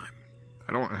half the time.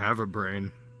 I don't have a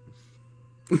brain.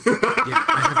 Yeah,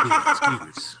 I have the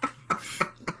excuse.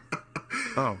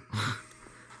 Oh.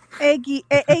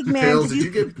 Eggman, Tails,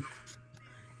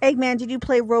 Eggman, did you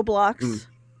play Roblox?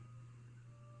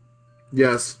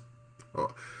 Yes.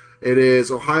 Oh, it is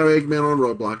Ohio Eggman on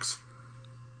Roblox.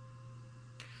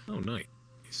 Oh, nice.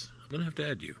 I'm gonna have to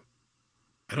add you.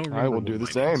 I don't. I will do the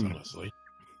same. Honestly.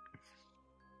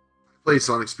 Play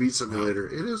Sonic Speed Simulator.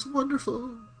 It is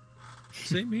wonderful.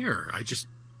 Same here. I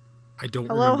don't.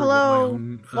 Hello. remember what my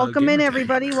own, Welcome in, gamer tag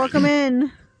everybody. is. Welcome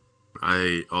in.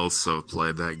 I also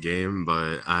played that game,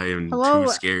 but I am Hello?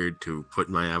 too scared to put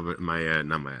my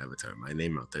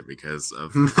name out there because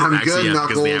of I'm good, Knuckles.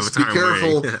 because the Be avatar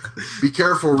careful. wearing- Be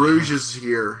careful. Rouge is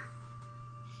here.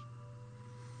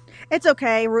 It's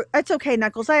okay. It's okay,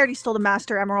 Knuckles. I already stole the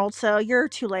Master Emerald, so you're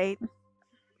too late.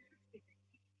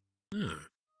 Huh.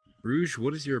 Rouge,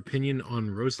 what is your opinion on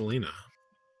Rosalina?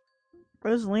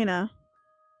 Rosalina.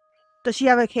 Does she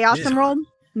have a Chaos Yeah. Emerald?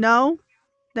 No?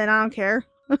 Then I don't care.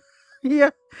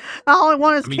 Yeah. All I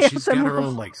want is Chaos She's got her Emerald.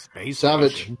 own like space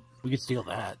Savage. station. We could steal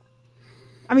that.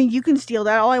 I mean, you can steal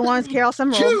that. All I want is Chaos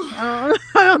Emerald. I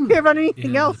don't care about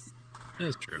anything Yeah. else.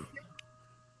 That's true.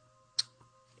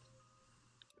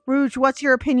 Rouge, what's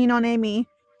your opinion on Amy?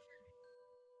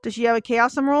 Does she have a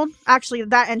Chaos Emerald? Actually,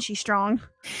 that and she's strong.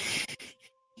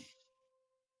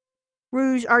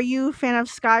 Rouge, are you a fan of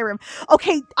Skyrim?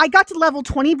 Okay, I got to level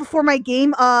 20 before my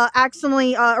game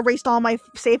accidentally erased all my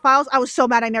save files. I was so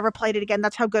mad I never played it again.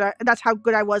 That's how good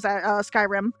I was at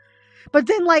Skyrim. But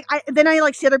then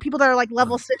I see other people that are like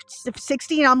level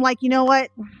 60 and I'm like, you know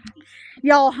what?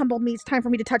 Y'all humble me. It's time for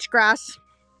me to touch grass.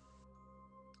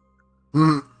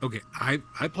 Okay, I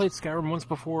played Skyrim once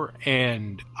before,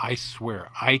 and I swear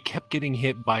I kept getting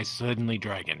hit by Suddenly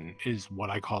Dragon, is what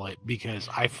I call it, because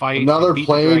I fight, Another I beat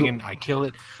plane- the dragon, I kill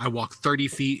it, I walk 30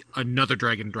 feet, another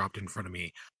dragon dropped in front of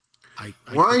me.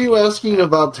 Why are you asking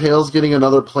about Tails getting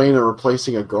another plane and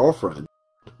replacing a girlfriend?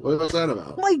 What was that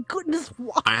about? My goodness.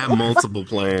 I have multiple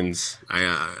plans.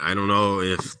 I don't know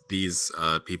if these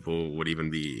people would even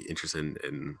be interested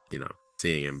in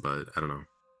seeing him, but I don't know.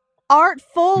 Art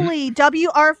Foley,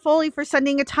 W.R. Foley for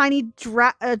sending a tiny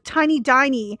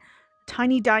diny.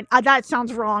 That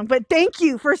sounds wrong, but thank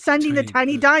you for sending the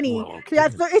tiny diny. well, okay. Yeah,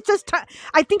 it's just.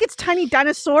 I think it's tiny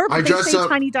dinosaur, but I they dressed say up-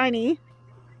 tiny diny.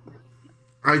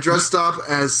 I dressed up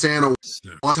as Santa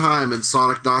one time, and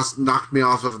Sonic knocked me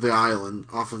off of the island,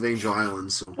 off of Angel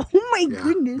Island. So Oh my yeah,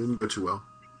 goodness! didn't go too well.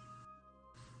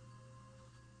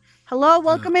 Hello,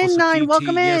 welcome in, Also, Nine. PT,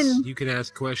 Welcome yes, in. you can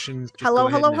ask questions. Just Hello, go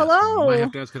ahead hello, and ask them. hello. You might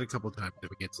have to ask it a couple times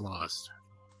if it gets lost.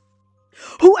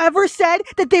 Whoever said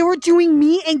that they were doing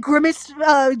me and Grimace,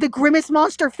 the Grimace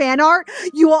monster fan art,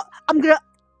 you all,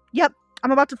 yep,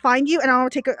 I'm about to find you, and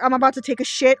I'm about to take a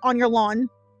shit on your lawn.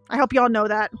 I hope y'all know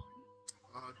that.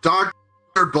 Dr.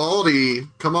 Baldy,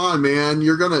 come on, man!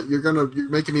 You're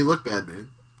making me look bad, man.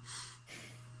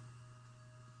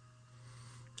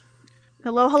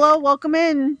 Hello, hello, welcome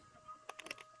in.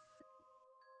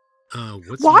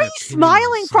 What's Why my are you opinion on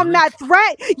smiling from Sonic? that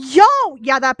threat? Yo!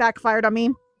 Yeah, that backfired on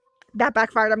me. That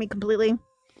backfired on me completely.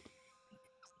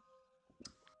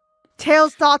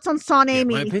 Tails, thoughts on Son Yeah,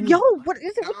 Amy? my opinion- Yo, what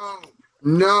is it?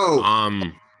 No.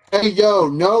 Hey, yo,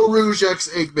 no Rouge X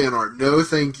Eggman art. No,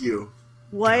 thank you.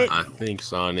 What? I think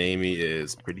Son Amy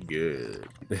is pretty good.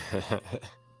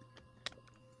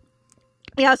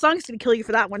 Yeah, Sonic's gonna kill you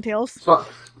for that one, Tails.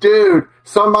 Dude,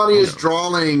 somebody is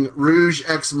drawing Rouge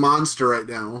X Monster right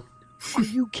now. Are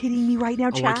you kidding me right now,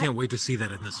 Oh, I chat? can't wait to see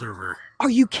that in the server. Are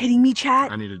you kidding me,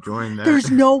 chat? I need to join that. There's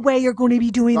no way you're going to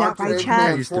be doing that, Dr. right, Eggman,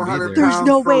 chat? used to be 400 there. There's pounds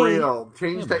no for way. real.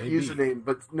 Change Yeah, that maybe. username,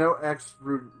 but no X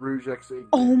Rouge X Eggman.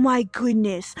 Oh my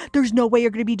goodness. There's no way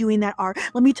you're going to be doing that art.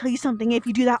 Let me tell you something. If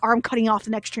you do that art, I'm cutting off the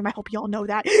next stream. I hope you all know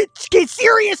that. Get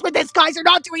serious with this, guys. You're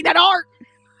not doing that art.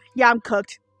 Yeah, I'm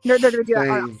cooked. They're going to do that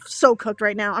art. I'm so cooked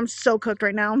right now. I'm so cooked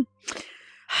right now.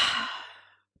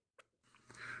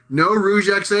 No Rouge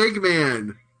X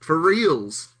Eggman. For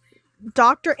reals.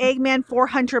 Dr. Eggman,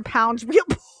 400 pounds.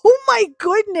 Oh my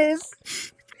goodness.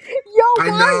 Yo, I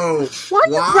know. Why are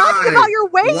you bragging about your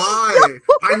weight? Why?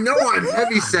 I know I'm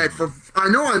heavyset. I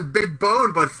know I'm big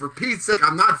boned, but for Pete's sake,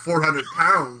 I'm not 400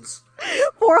 pounds.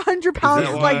 400 pounds that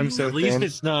is why like... I'm so At least thin?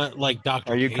 it's not like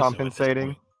Dr. Are you Queso at this compensating?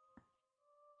 point.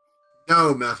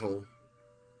 No, Metal.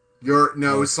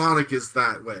 No, Sonic is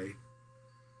that way.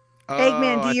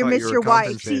 Eggman, do I you thought miss were your wife?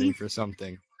 compensating See? for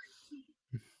something.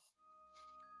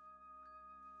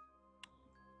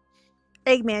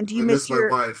 Eggman, do you I miss my your...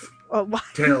 wife. Oh, what?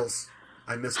 Tails.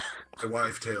 I miss my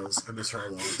wife, Tails. I miss her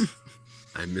a lot.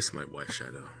 I miss my wife,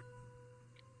 Shadow.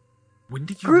 When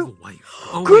did you Group- have a wife?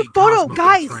 Oh, group wait, photo, Cosmo,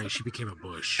 guys! That's right, she became a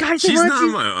bush. Guys, I She's wanted not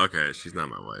to... my okay. She's not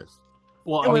my wife.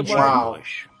 Well, Oh, I wait, mean, she's wow.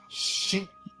 English. She.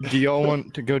 Do y'all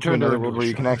want to go to Turn her another into world a where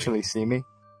you can shiny. actually see me?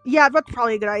 Yeah, that's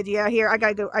probably a good idea. Here, I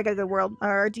gotta go world,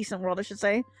 or a decent world, I should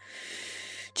say.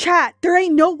 Chat, there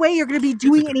ain't no way you're gonna be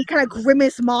doing any kind of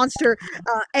Grimace monster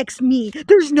X me.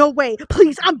 There's no way.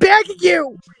 Please, I'm begging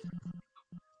you!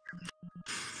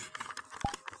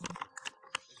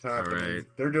 It's happening. Alright.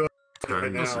 They're doing it right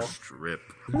Time now. to strip.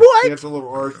 What? Get the little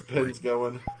art pins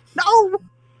going. No!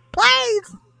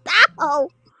 Please! No!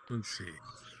 Let's see.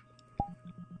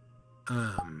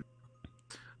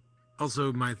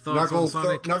 Also, my thoughts on Knuckles,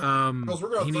 Sonic. Knuckles, we're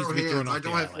gonna he needs throw to be thrown hands. off I the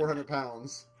don't have island. 400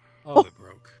 pounds. Oh, it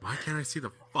broke. Why can't I see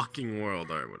the fucking world?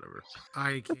 Alright, whatever.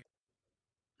 I can't.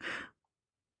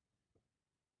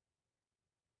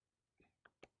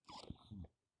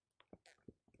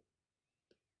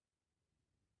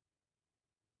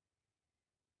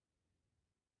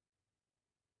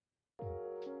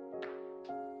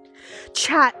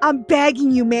 Chat, I'm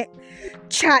begging you, man.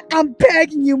 Chat, I'm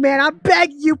begging you, man. I'm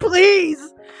begging you,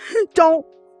 please. Don't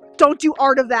do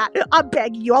art of that. I'm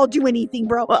begging you. I'll do anything,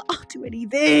 bro. I'll do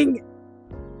anything.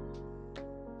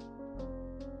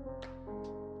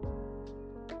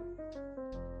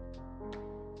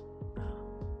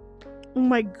 Oh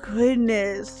my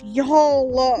goodness.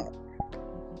 Y'all.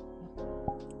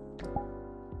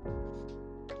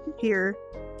 Here,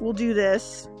 we'll do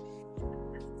this.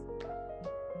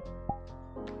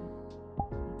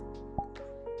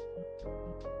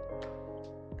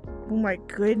 Oh my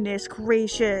goodness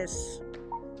gracious.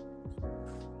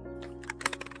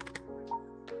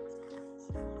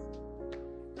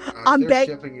 I'm They're beg-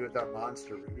 shipping you with that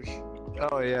monster Rouge.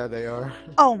 Oh yeah, they are.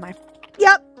 Oh my.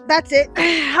 Yep, that's it.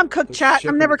 I'm cooked, Just chat. I'm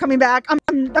shipping- never coming back. I'm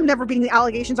never beating the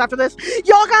allegations after this.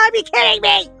 Y'all gotta be kidding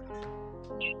me!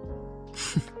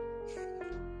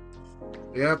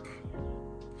 Yep.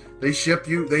 They ship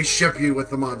you with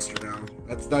the monster now.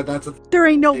 That's a There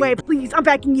ain't no way, please. I'm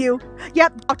begging you.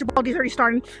 Yep, Dr. Baldy's already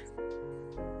starting.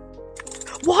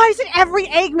 Why is it every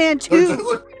Eggman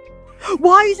too?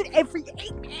 Why is it every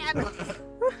Eggman?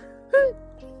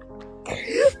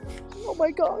 Oh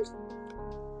my gosh.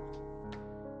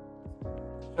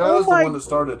 Shadow's the my- one that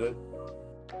started it.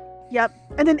 Yep.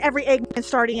 And then every Eggman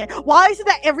starting it. Why is it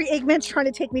that every Eggman's trying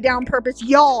to take me down on purpose?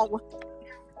 Y'all.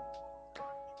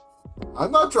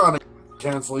 I'm not trying to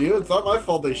cancel you. It's not my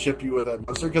fault they shipped you with that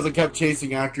monster because it kept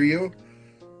chasing after you.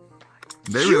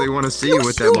 They really want to see you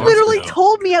with that You monster. literally now.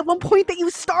 told me at one point that you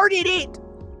started it.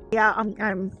 Yeah,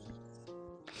 I'm.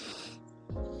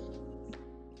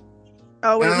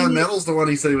 Oh, wait, we Yeah, need Metal's the one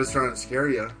he said he was trying to scare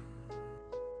you.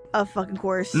 a fucking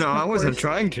course. No, I Of wasn't course.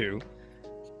 trying to.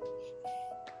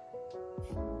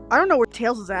 I don't know where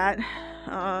Tails is at.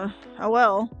 Oh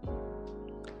well.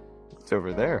 It's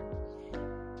over there.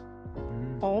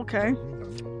 Oh, okay.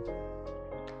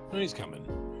 Oh, he's coming.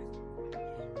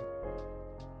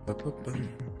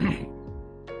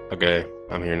 Okay,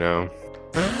 I'm here now.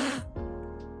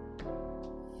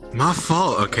 My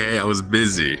fault. Okay, I was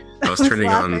busy. I was turning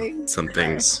laughing. on some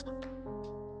things.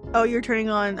 Oh, you're turning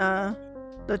on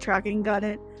the tracking. Got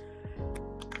it.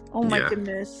 Oh my Yeah.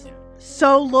 goodness.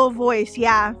 So low voice.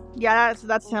 Yeah,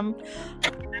 that's him.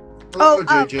 Hello, Oh,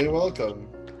 JJ. Welcome.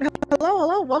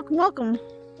 Hello. Welcome.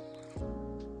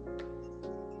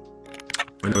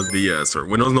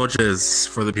 Buenos noches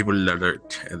for the people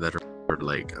that are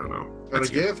like, I don't know. Got That's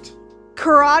a you. gift?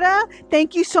 Karada,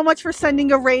 thank you so much for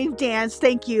sending a rave dance.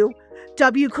 Thank you.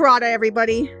 W Karada,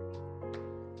 everybody.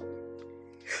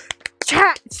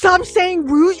 Chat, stop saying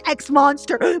Rouge X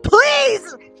Monster,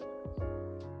 please!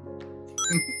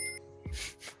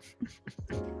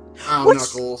 Oh,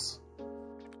 What's- Knuckles.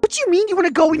 What you mean you want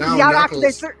to go and No, eat out after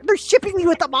Knuckles. this? They're shipping me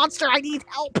with the monster. I need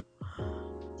help.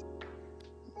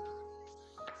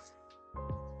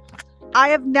 I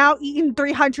have now eaten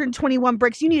 321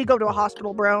 bricks. You need to go to a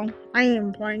hospital, bro. I ain't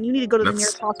even playing. You need to go to the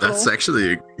nearest hospital. That's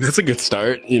actually a good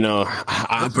start. You know,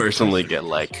 I personally get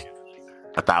like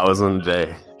 1,000 a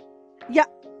day.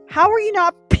 How are you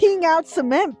not peeing out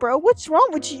cement, bro? What's wrong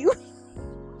with you?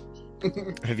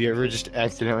 Have you ever just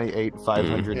accidentally ate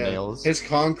 500 Yeah, nails? his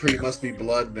concrete must be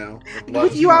blood now. The blood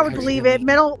With is you, I would concrete. believe it.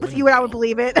 Metal, with you, I would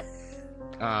believe it.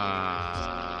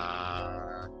 Yeah.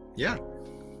 Yep.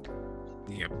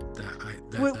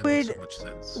 That Would- makes so much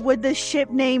sense. Would the ship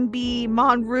name be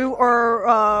Monru or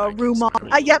Rumon?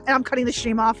 Yep, and I'm cutting the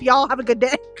stream off. Y'all have a good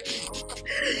day.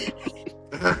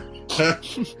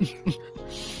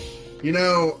 You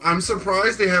know, I'm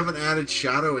surprised they haven't added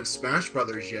Shadow in Smash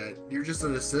Brothers yet. You're just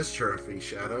an assist trophy,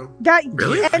 Shadow. That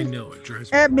Really? I and know it drives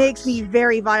it makes nuts. me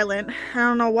very violent. I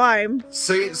don't know why.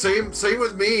 Same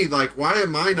with me. Like, why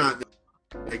am I not?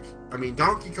 Like, I mean,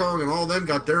 Donkey Kong and all them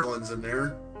got their ones in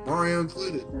there, Mario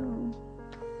included.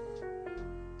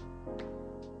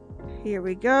 Here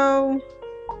we go.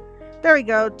 There we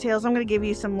go, Tails. I'm gonna give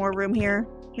you some more room here.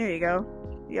 There you go.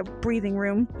 You have breathing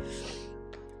room.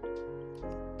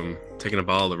 I'm taking a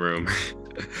ball of the room.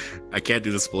 I can't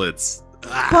do the splits.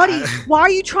 Buddy, why are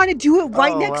you trying to do it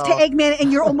right Oh, next well. to Eggman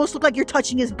and you almost look like you're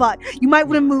touching his butt? You might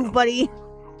want to move, buddy.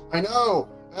 I know.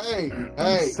 Hey.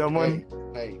 Someone-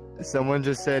 Hey. Someone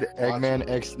just said Eggman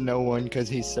X no one because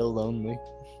he's so lonely.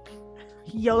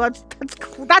 Yo,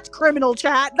 that's criminal,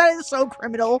 chat. That is so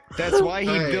criminal. That's why he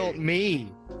Hey. built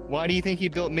me. Why do you think he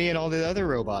built me and all the other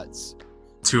robots?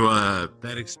 To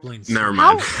That explains. never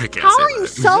How- mind. I can't How say are you that.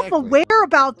 self-aware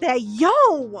about that? Yo!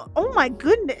 Oh my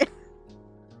goodness.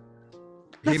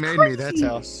 He That's made me, crazy. that's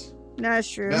how. No, that's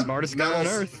true. Yeah. Smartest guy on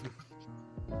Earth.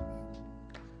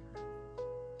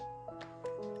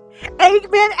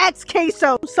 Eggman X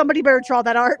Queso. Somebody better draw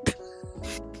that art.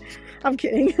 I'm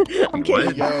kidding. I'm kidding.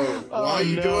 What? Yo, why Oh, are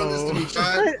you doing this to me, no.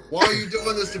 Chad? Why are you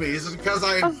doing this to me? Is it because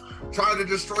I'm trying to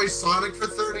destroy Sonic for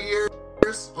 30 years?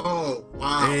 Oh,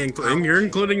 wow. Hey, and you're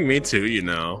including me too, you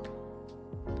know.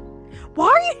 Why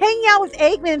are you hanging out with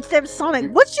Eggman instead of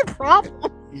Sonic? What's your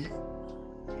problem?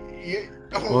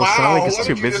 Oh, Well, wow. Sonic is What,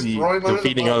 too did you just busy throw him under the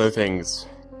defeating bus? other things.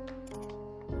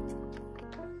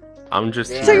 I'm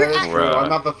just Yeah, So here you're that's at- true. for, I'm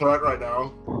not the threat right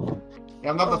now.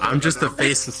 Yeah, I'm not the threat I'm just right the now.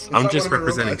 face. not I'm just one of my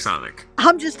representing robots. Sonic.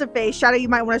 I'm just a face. Shadow, you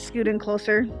might want to scoot in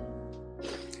closer.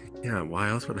 Yeah, why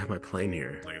else would I have my plane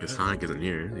here? Look at Because that. Sonic isn't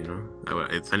here, you know?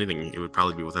 If anything, it would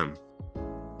probably be with him.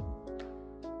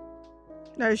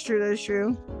 That is true. That is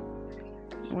true.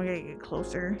 I'm gonna get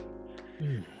closer.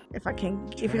 If I can,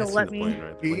 if you don't let me.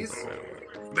 Peace.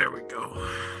 There we go.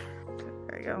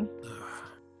 There you go.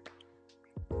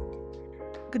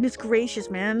 Goodness gracious,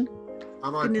 man.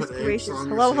 How do I Goodness put eggs gracious. on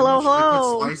your Hello, hello, sandwich? I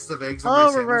hello. put slices of eggs Hello, on my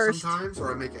sandwich reversed. sometimes,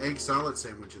 or I make egg salad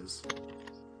sandwiches.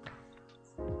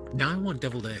 Now I want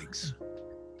deviled eggs.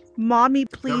 Mommy,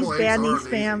 please Double eggs ban are these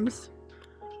amazing. spams.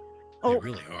 They Oh,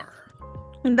 really are.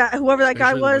 and that whoever that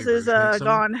guy Especially the was way is Ruth makes them.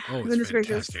 gone. Oh, it's Goodness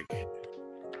gracious. fantastic.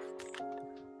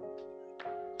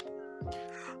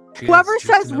 Whoever Just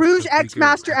says enough Rouge paprika X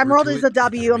Master pepper Emerald to is it. a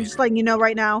W. I'm just letting you know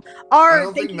right now. I don't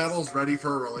Thank think you. Metal's ready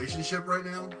for a relationship right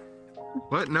now.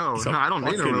 What? No, He's a no, I don't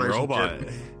need a fucking relationship. robot.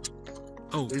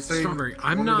 Oh, They say Strawberry, woman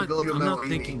I'm to not. build a I'm not Mellini.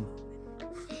 thinking.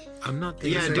 I'm not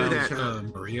Yeah, thinking do about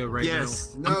that. Maria right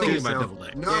Yes. now. I'm No. thinking So- about Devil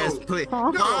Egg. No, Yes, please.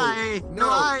 Huh? Why? no,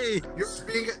 Why?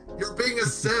 you're being a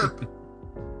simp.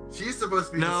 She's supposed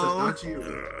to be No. the simp, not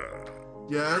you.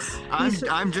 Yes.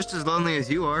 I'm just as lonely as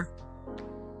you are.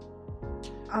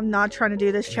 I'm not trying to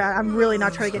do this, chat. I'm really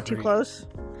not trying to get too close.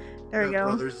 There we Yeah, go.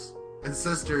 Brothers and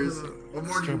sisters. What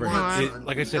more do you Strawberry, want, it- son?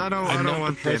 like I said, I don't I'm not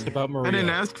want depressed them. about Maria. I didn't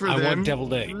ask for I them. want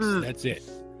deviled eggs. Ugh. That's it.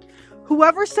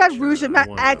 Whoever said Rouge Sure, I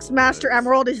want X Devil Master Eggs.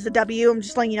 Emerald is a W. I'm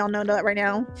just letting you all know that right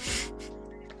now.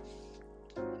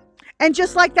 And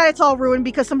just like that, it's all ruined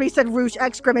because somebody said Rouge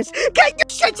X Grimace. Get your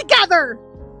shit together!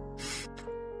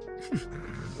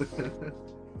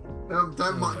 They're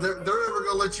never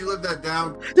gonna let you live that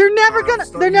down. They're never gonna.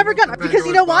 start They're never using gonna. the Because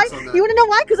you know why? Pandora's box on that. You wanna know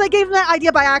why? Because I gave them that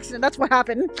idea by accident. That's what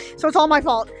happened. So it's all my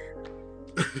fault.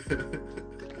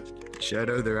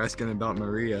 Shadow, they're asking about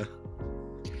Maria.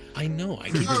 I know. I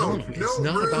keep No, telling them it's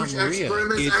no not about Rouge X Maria.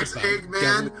 Grimace It's X about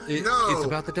Eggman. It's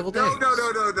about the deviled No, eggs.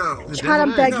 no. Chat, I'm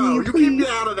Devil begging No, you, you keep me please.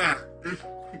 out of that.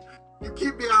 You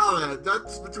keep me out of that.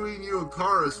 That's between you and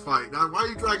Kara's fight. Now, why are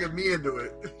you dragging me into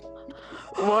it?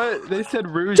 What? They said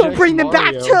Rouge. Don't bring them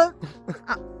back to.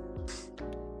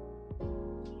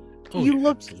 Oh, You yeah,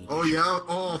 look- absolutely. Oh yeah,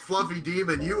 oh Fluffy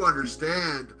Demon, you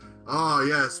understand. Oh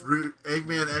yes,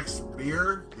 Eggman X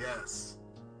Mirror, yes.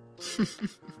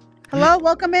 Hello,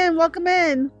 welcome in, welcome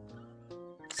in.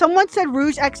 Someone said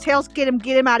Rouge X Tails. Get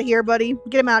him out of here, buddy.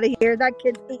 Get him out of here. That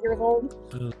kid's 8 years old.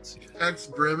 Let's see. X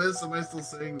Grimace, am I still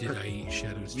saying Did that? I eat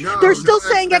Shadow's No, They're Treasure? still no,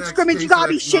 saying X-Men excrement, you gotta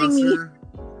be X shitting me. Monster.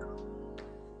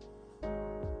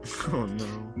 Oh no.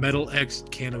 Metal X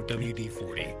can of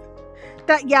WD-40.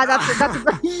 That's yup.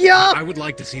 I would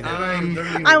like to see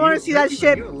that. I wanna see that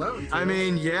shit. I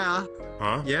mean, yeah,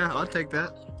 Huh? yeah, I'll take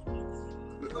that.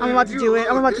 I'm about to do it.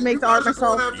 I'm about to make the art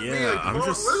myself. Yeah,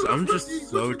 I'm just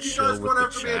so chill with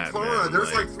the chat, man.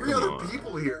 There's like Like, 3 come other on.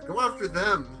 people here. Go after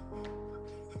them.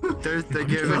 They're so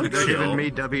giving chill.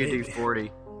 me WD-40.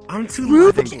 I'm too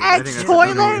Rouge I think X that's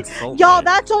toilet? really insulting. Y'all,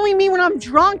 that's only me when I'm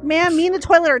drunk, man. Me and the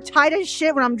toilet are tight as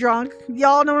shit when I'm drunk.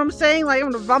 Y'all know what I'm saying? Like,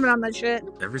 I'm gonna vomit on that shit.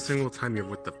 Every single time you're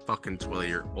with the fucking toilet,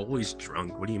 you're always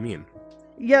drunk. What do you mean?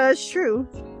 Yeah, that's true.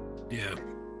 Yeah.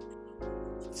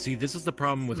 See, this is the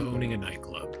problem with owning a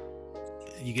nightclub.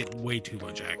 You get way too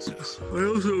much access. I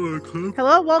also own a club.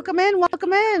 Hello, welcome in,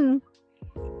 welcome in.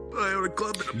 I own a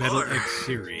club and a Metal bar. X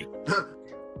Siri.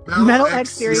 Metal X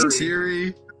series.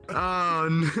 Siri. Oh,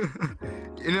 no.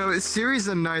 You know, Siri's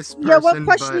a nice person, Yeah, what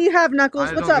question but do you have, Knuckles?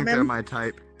 I What's don't up, think they're man? my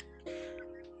type.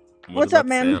 What What's up, about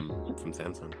man? Sam from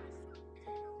Samsung?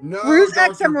 No, Rouge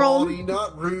Dr. X Emerald. Baldy,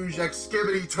 not Rouge X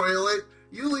Skibbity Toilet.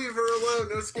 You leave her alone.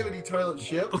 No Skibbity Toilet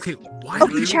ship. Okay, why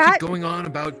Okay, do you chat. keep going on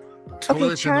about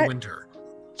toilets in the chat. winter?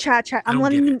 Chat. I I'm don't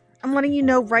letting get you. I'm letting you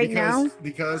know right now.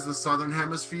 Because the southern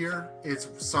hemisphere, it's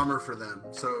summer for them.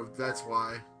 So that's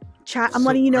why. Chat. I'm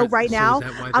letting you know right now.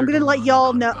 I'm gonna let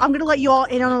y'all know. I'm gonna let you all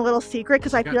in on a little secret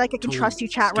because I feel like I can trust you,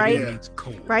 chat. Right? Yeah.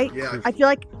 Right? Yeah. I feel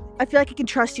like I can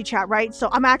trust you, chat. Right? So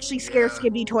I'm actually scared of Yeah.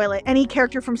 Skibbity Toilet. Any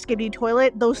character from Skibbity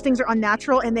Toilet, those things are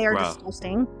unnatural and they are Wow.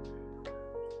 disgusting.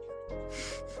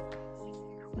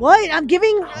 What? I'm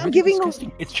giving.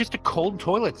 It's just a cold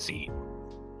toilet seat.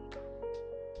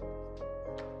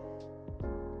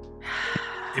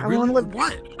 It I really, wanna live-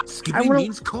 what? I Skipping wanna-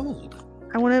 means cold.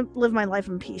 I want to live my life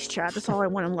in peace, chat. That's all I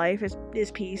want in life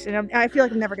is peace, and I feel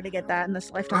like I'm never gonna get that in this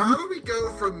How lifetime. do we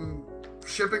go from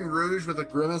shipping Rouge with a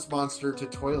Grimace monster to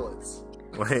toilets?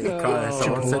 Wait, No. Kara,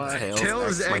 someone said What? Tails,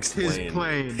 Tails X, X his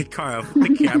plane. Hey, Kara, put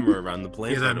the camera around the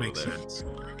plane. Yeah, that over makes there. sense.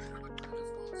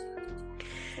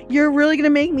 You're really gonna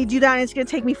make me do that, and it's gonna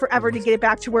take me forever to get it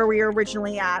back to where we were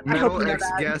originally at. I hope Metal you know X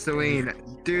that. gasoline.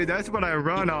 Dude, that's what I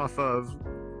run off of.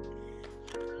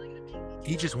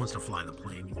 He just wants to fly the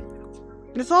plane.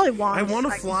 That's all he wants. I want to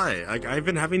Like, fly. Like I've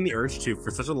been having the urge to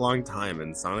for such a long time,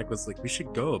 and Sonic was like, "We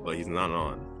should go," but he's not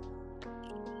on.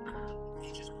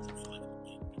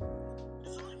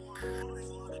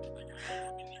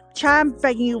 Chad, I'm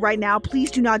begging you right now.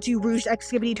 Please do not do Rouge X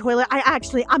Skibbity Toilet.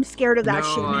 I'm scared of that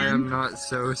no, shit, I am man. not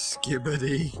so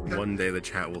skibbity. One day the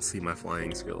chat will see my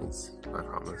flying skills. I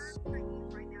promise.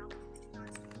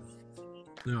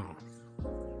 No.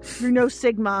 You're no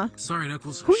Sigma. Sorry,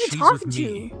 Knuckles. Who you She's talking with to?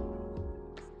 me.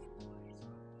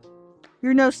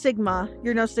 You're no Sigma.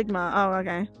 You're no Sigma. Oh,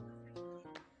 okay.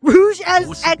 Rouge What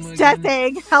was as X Sigma Death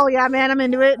again? Egg. Hell yeah, man. I'm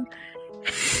into it.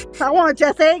 I want a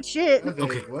Death Egg. Shit.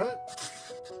 Okay. What?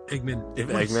 Eggman. If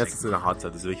what is Eggman sits in Sigma? a hot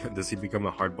tub, does he become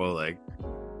a hard-boiled egg?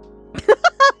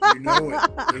 know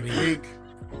it. Wink, wink.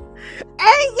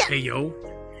 Hey, yeah. Hey, yo.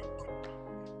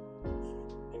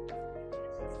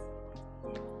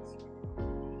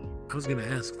 I was gonna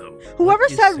ask though. Whoever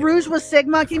what is said Sigma? Rouge was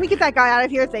Sigma, can we get that guy out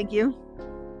of here? Thank you.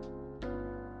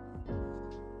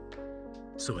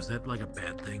 So is that like a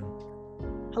bad thing?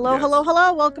 Hello, Yes. hello,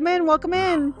 hello. Welcome in, welcome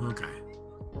in. Okay.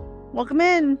 Welcome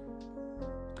in.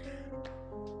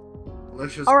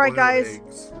 Delicious All right, boiled guys.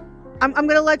 eggs. I'm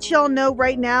gonna let y'all know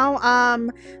right now.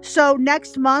 So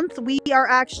next month we are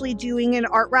actually doing an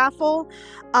art raffle.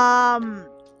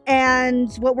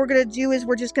 And what we're gonna do is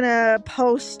we're just gonna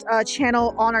post a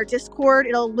channel on our Discord.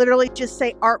 It'll literally just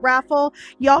say art raffle.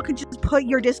 Y'all can just put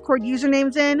your Discord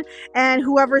usernames in, and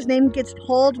whoever's name gets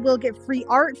pulled will get free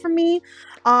art from me.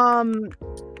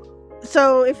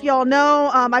 So if y'all know,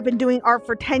 I've been doing art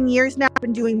for 10 years now. I've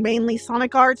been doing mainly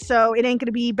Sonic art, so it ain't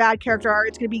gonna be bad character art.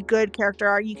 It's gonna be good character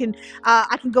art. You can,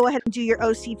 I can go ahead and do your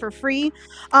OC for free.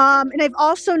 And I've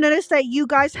also noticed that you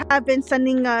guys have been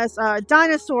sending us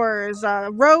dinosaurs,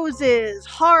 roses,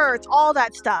 hearts, all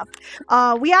that stuff.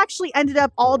 We actually ended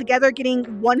up all together getting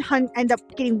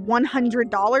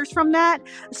 $100 from that.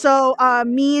 So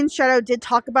me and Shadow did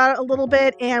talk about it a little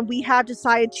bit, and we have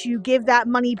decided to give that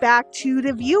money back to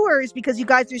the viewers because you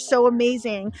guys are so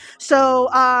amazing. So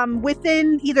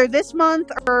within either this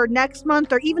month or next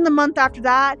month or even the month after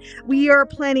that, we are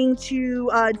planning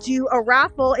to do a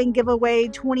raffle and give away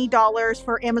 $20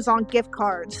 for Amazon gift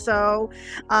cards. So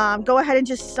go ahead and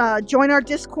just join our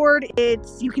Discord.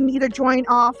 You can either join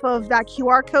off of that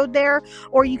QR code there,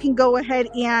 or you can go ahead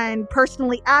and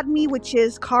personally add me, which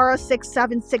is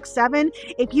Kara6767.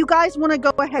 If you guys want to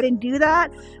go ahead and do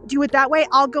it that way.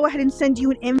 I'll go ahead and send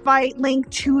you an invite link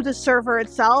to the server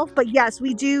itself. But yes,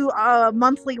 we do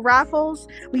monthly raffles.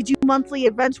 We do monthly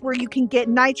events where you can get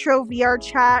Nitro, VR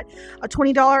chat, a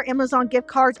 $20 Amazon gift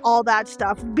cards, all that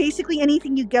stuff. Basically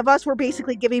anything you give us, we're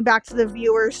basically giving back to the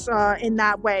viewers in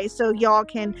that way. So y'all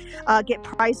can get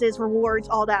prizes, rewards,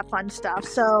 all that fun stuff.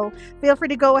 So feel free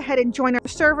to go ahead and join our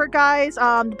server, guys.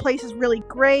 The place is really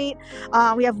great.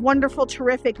 We have wonderful,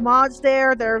 terrific mods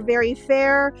there. They're very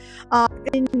fair.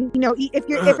 And you know,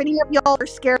 if any of y'all are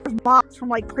scared of mods from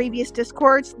like previous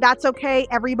Discords, that's okay.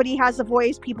 Everybody has a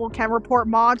voice. People can report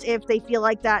mods if they feel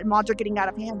like that mods are getting out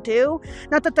of hand too.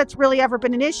 Not that that's really ever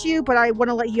been an issue, but I want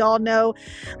to let y'all know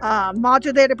mods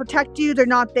are there to protect you. They're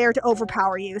not there to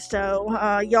overpower you.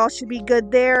 So y'all should be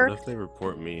good there. What if they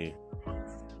report me?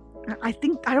 I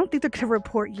don't think they're gonna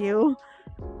report you.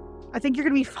 I think you're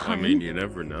gonna be fine. I mean, you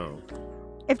never know.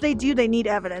 If they do, they need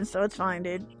evidence, so it's fine,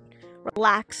 dude.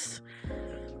 Relax.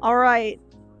 All right,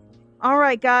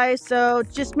 guys. So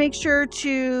just make sure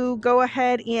to go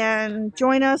ahead and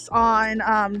join us on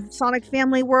Sonic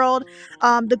Family World.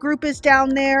 The group is down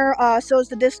there. So is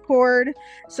the Discord.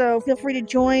 So feel free to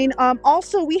join.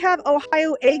 Also, we have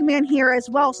Ohio Eggman here as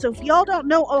well. So if y'all don't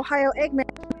know Ohio Eggman,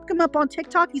 look him up on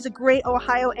TikTok. He's a great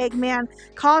Ohio Eggman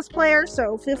cosplayer.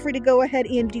 So feel free to go ahead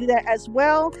and do that as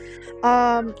well.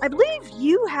 I believe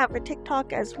you have a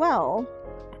TikTok as well.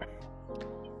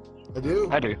 I do.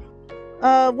 I do.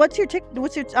 What's your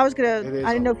I was gonna, It is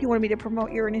I didn't know if you wanted me to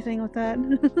promote you or anything with that.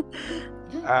 No,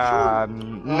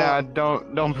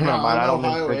 don't promote mine. I don't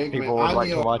Ohio think people Eggman. would I'm like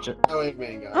the to watch it. Ohio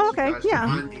Eggman, guys. Oh, okay, You guys can yeah.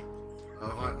 find me.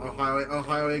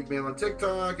 Ohio Eggman on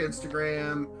TikTok,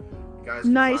 Instagram. You guys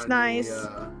can Nice, find nice. Me,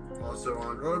 also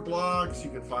on Roadblocks.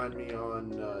 You can find me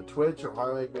on Twitch,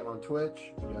 Ohio Eggman on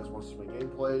Twitch. If you guys want some of my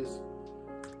gameplays.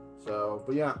 So,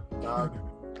 but yeah,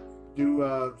 do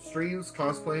streams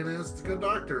cosplaying as the Good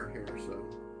Doctor here. So.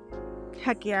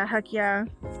 Heck yeah.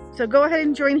 So go ahead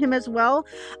and join him as well.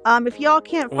 If y'all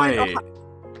can't find Wait,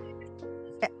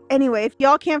 anyway, if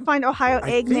y'all can't find Ohio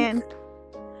I Eggman,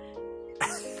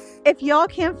 if y'all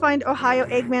can't find Ohio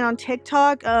Eggman on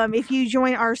TikTok, if you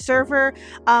join our server,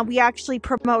 we actually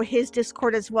promote his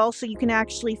Discord as well, so you can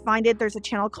actually find it. There's a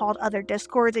channel called Other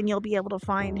Discords, and you'll be able to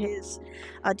find his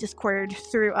Discord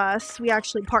through us. We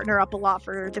actually partner up a lot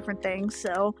for different things,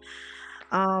 so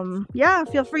yeah,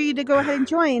 feel free to go ahead and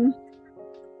join.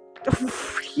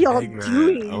 Y'all Eggman,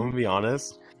 doing? I'm gonna be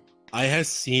honest. I had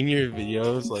seen your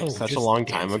videos like such a just long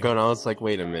time dancing. ago, and I was like,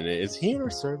 wait a minute, is he in our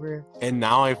server? And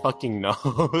now I fucking know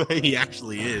that he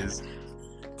actually is.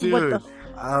 Dude, What the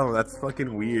oh, that's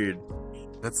fucking weird.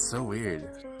 That's so weird.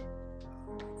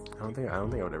 I don't think I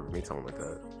would ever meet someone like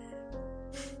that.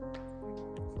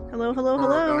 Hello.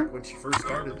 Back when she first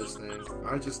started this thing,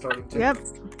 I was just starting to. Yep.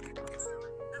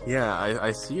 Yeah,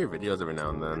 I see your videos every now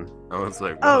and then. I was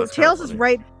like, Oh, that's kinda Tails is funny.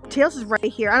 right. Tails is right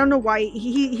here. I don't know why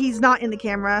he's not in the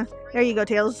camera. There you go,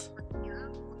 Tails.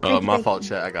 Oh, Thank you, my thank fault, you.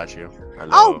 chat. I got you.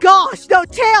 Oh gosh, no,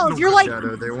 Tails, you're like,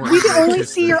 Shadow, they want we can to only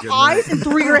kiss see their your goodnight eyes and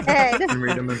through your head. and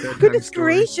read them a bedtime Goodness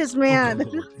story. gracious, man.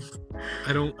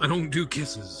 I don't do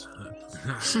kisses.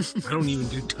 I don't even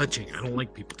do touching. I don't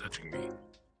like people touching me.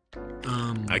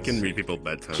 I can read people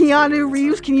bedtime. Keanu stories.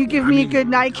 Reeves, can you give me a good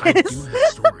night I do kiss?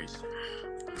 have stories.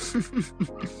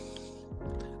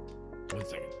 1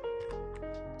 second.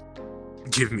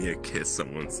 Give me a kiss,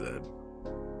 someone said.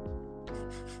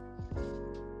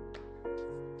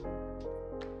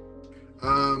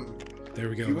 There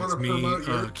we go. You It's wanna me. promote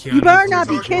your- Keanu You better not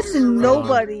be Reeves. kissing Good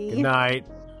nobody. night.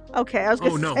 Okay, I was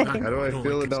gonna Oh, no, say. not- How do I don't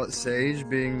feel like this. about Sage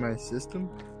being my system?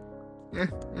 Yeah,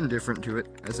 indifferent to it,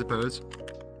 I suppose.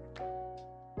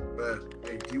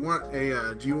 Hey, do you want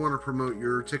to promote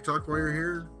your TikTok while you're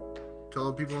here? Tell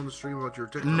the people on the stream about your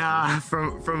TikTok. Nah,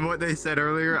 from what they said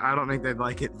earlier, I don't think they'd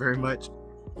like it very much.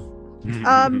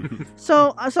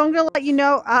 So I'm gonna let you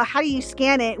know how do you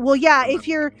scan it. Well, yeah, if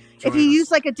you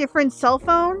use like a different cell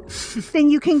phone, then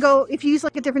you can go. If you use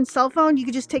like a different cell phone, you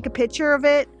can just take a picture of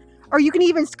it, or you can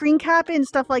even screen cap it and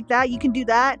stuff like that. You can do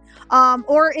that.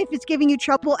 Or if it's giving you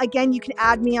trouble, again, you can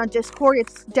add me on Discord.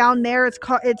 It's down there. It's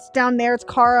down there. It's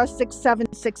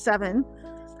Kara6767.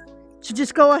 So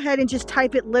just go ahead and just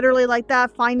type it literally like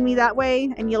that. Find me that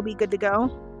way, and you'll be good to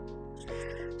go.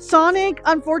 Sonic,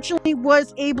 unfortunately,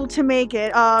 was able to make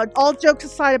it. All jokes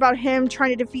aside about him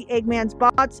trying to defeat Eggman's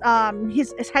bots,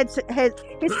 his headset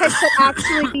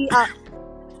actually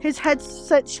his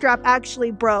headset strap actually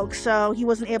broke, so he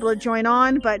wasn't able to join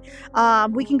on. But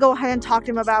we can go ahead and talk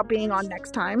to him about being on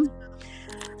next time.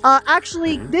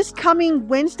 Actually, this coming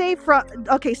Wednesday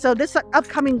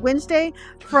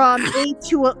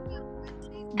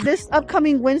this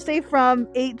upcoming Wednesday from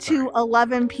 8 to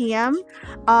 11 p.m.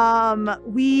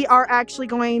 We are actually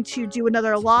going to do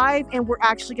another live, and we're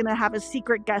actually going to have a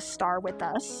secret guest star with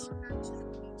us.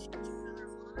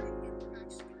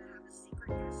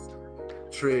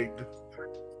 Intrigued.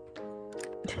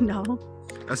 No.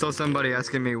 I saw somebody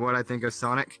asking me what I think of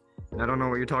Sonic, and I don't know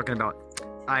what you're talking about.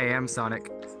 I am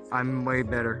Sonic. I'm way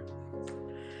better.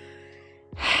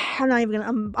 I'm not even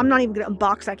gonna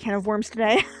unbox that can of worms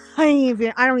today. I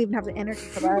don't even have the energy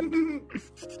for that.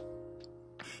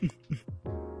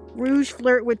 Rouge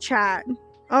flirt with chat.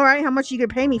 All right, how much you gonna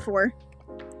pay me for?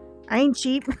 I ain't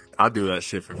cheap. I'll do that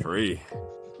shit for free.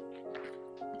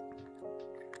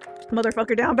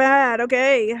 Motherfucker down bad.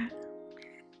 Okay.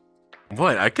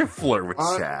 What? I can flirt with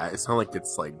chat. It's not like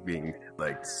it's like being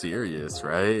like serious,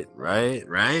 right?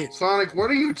 Right? Sonic, what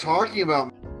are you talking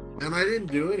about? Man, I didn't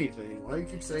do anything. Why do you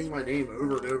keep saying my name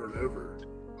over and over and over?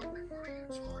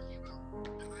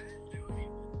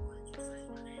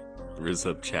 Riz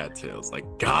up chat tails. Like,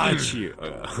 got you.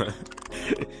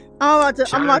 I'm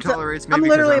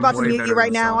literally about to way mute you better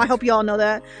right than now. Sonic. I hope you all know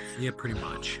that. Yeah, pretty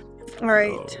much. All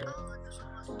right.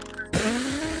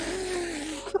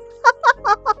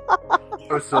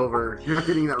 Oh, Silver, you're not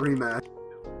getting that rematch.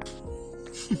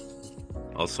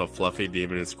 Also, Fluffy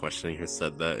Demon is questioning who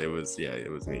said that. It was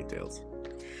me, Tails.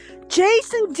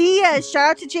 Jason Diaz.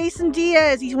 Shout out to Jason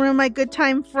Diaz. He's one of my good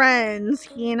time friends.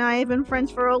 He and I have been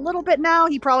friends for a little bit now.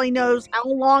 He probably knows how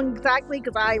long exactly,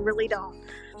 because I really don't.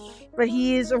 But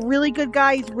he is a really good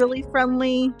guy. He's really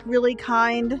friendly, really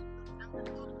kind.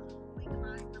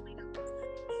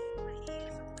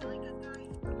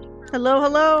 Hello,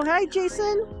 hello. Hi,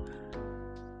 Jason.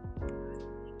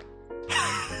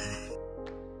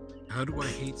 How do I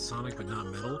hate Sonic but not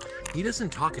Metal? He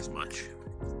doesn't talk as much.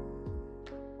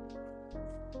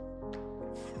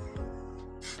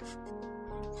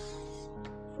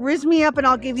 Riz me up and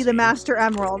I'll give you the Master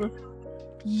Emerald.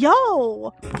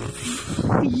 Yo!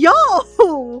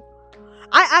 Yo!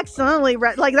 I accidentally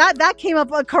read, like, that came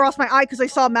up across my eye because I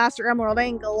saw Master Emerald, I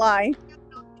ain't gonna lie.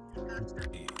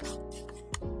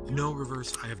 No,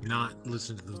 Reverse, I have not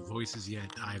listened to the voices yet.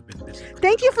 I've been busy.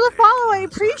 Thank you for the follow, I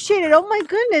appreciate it. Oh my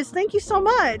goodness, thank you so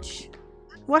much.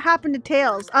 What happened to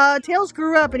Tails? Tails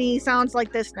grew up and he sounds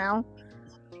like this now.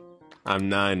 I'm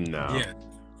 9 now.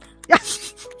 Yeah.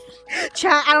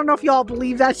 Chat, I don't know if y'all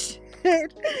believe that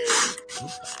shit.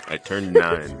 I turned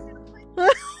 9.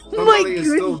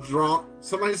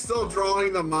 Somebody's still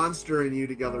drawing the monster in you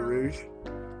together, Rouge.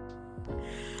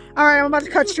 Alright, I'm about to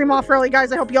cut stream off early,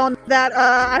 guys. I hope y'all know that.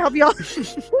 I hope y'all...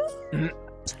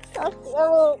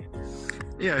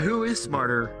 Yeah, who is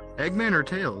smarter, Eggman or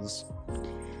Tails?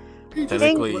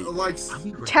 Technically,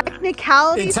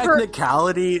 technicality. In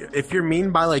technicality, if you're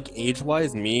mean by like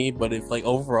age-wise, me. But if like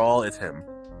overall, it's him.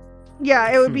 Yeah,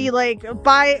 it would be like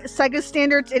by Sega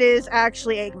standards, it is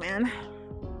actually Eggman.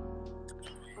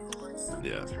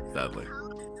 Yeah, sadly.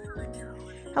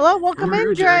 Hello, welcome in,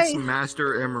 Rouge Dre. X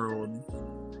Master Emerald.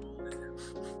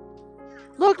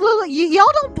 Look, y'all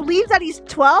don't believe that he's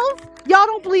 12? Y'all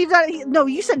don't believe that no,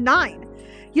 you said 9.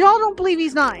 Y'all don't believe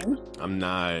he's 9. I'm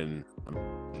 9. I'm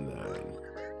 9.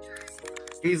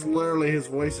 He's literally, his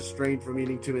voice is strained from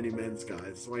eating too many mints, guys.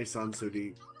 That's why he sounds so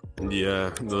deep. Yeah,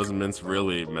 those mints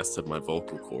really messed up my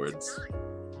vocal cords.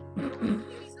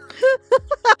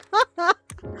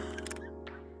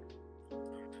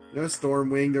 No,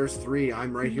 Stormwing, there's 3.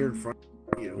 I'm right here in front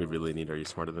of you. We really need Are You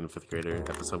Smarter Than a 5th Grader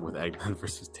episode with Eggman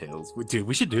versus Tails. Dude,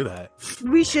 we should do that.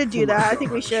 We should do that. I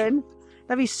think we should.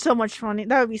 That'd be so much fun.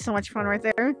 That would be so much fun right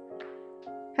there.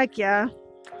 Heck yeah.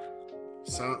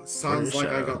 Sounds like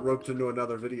I got roped into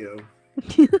another video.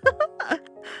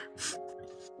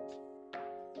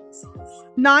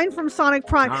 9 from Sonic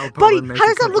Prime. Buddy, how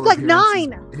does that look like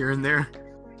 9? Here and there.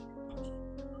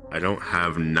 I don't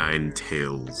have 9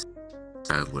 tails,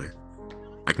 sadly.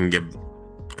 I can get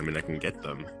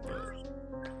them, but...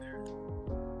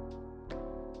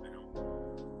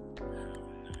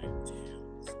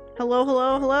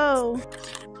 Hello.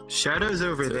 Shadow's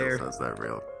over Tails there.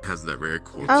 has that rare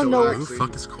cord. I don't know. Who the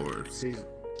fuck is cord?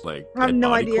 Like, I have no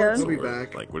body idea. cords, He'll be or,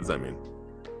 back. like, what does that mean?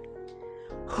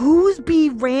 Who's B.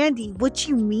 Randy? What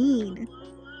you mean?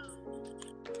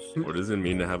 What does it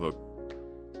mean to have a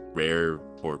rare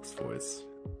corpse voice?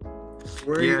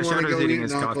 Where do you want to Shadow's go eating eat,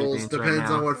 his coffee Knuckles? beans right Depends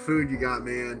now. on what food you got,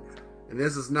 man. And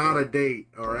this is not a date,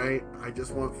 alright? I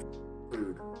just want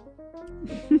food.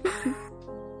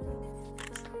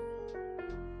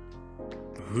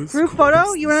 Who's Group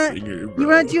photo? You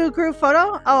wanna do a group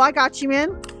photo? Oh, I got you,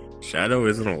 man. Shadow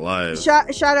isn't alive.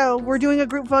 Shadow, we're doing a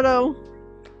group photo.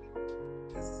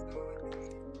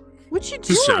 What you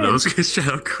doing?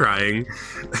 Shadow crying.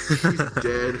 He's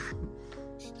dead.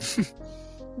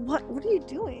 What are you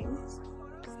doing?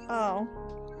 Oh.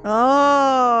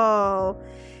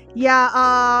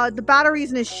 Yeah, the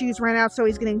batteries in his shoes ran out, so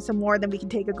he's getting some more, then we can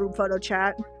take a group photo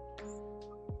chat.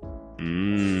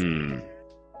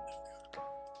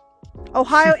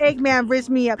 Ohio Eggman riz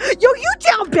me up. Yo, you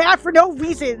down bad for no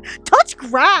reason. Touch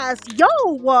grass. Yo.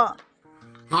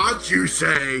 How'd you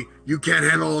say you can't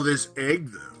handle all this egg,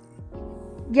 though?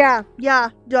 Yeah,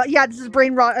 this is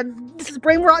brain rot. This is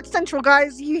brain rot central,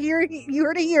 guys. You heard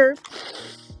it here.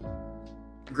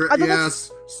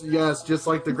 Yes, just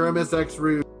like the Grimace X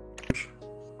Rouge.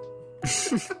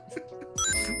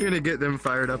 You're gonna get them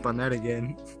fired up on that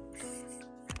again.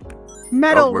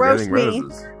 Metal we're roast getting me.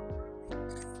 roses.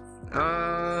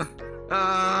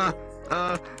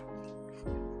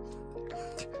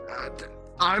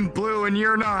 I'm blue and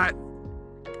you're not.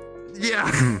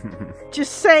 Yeah.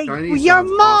 Just say Chinese your sounds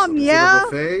mom, awesome. Is it a yeah?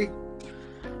 buffet?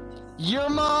 Your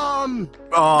mom.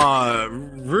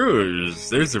 Rouge,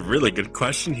 there's a really good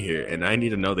question here, and I need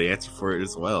to know the answer for it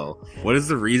as well. What is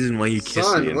the reason why you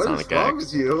kissed me in what Sonic is wrong X?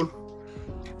 with you?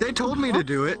 They told me to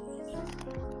do it.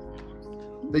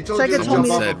 They told Sega you to told jump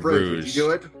me- off a Said bridge. Did Rouge. you do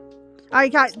it? I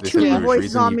got They too said many Rouge, voices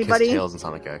reason on you me, kissed buddy. Tails in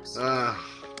Sonic X. Well,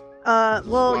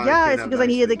 why I yeah, can't it's have because I nice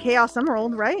needed the things. Chaos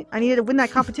Emerald, right? I needed to win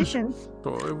that competition.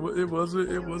 It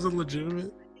wasn't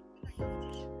legitimate.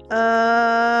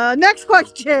 Next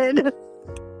question.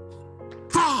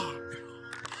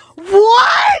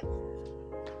 What?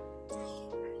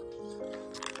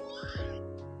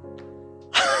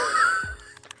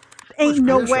 Ain't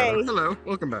no way. Hello,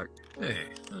 welcome back. Hey.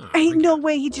 Ain't no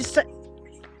way he just said.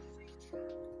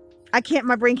 I can't.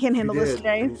 My brain can't handle this did,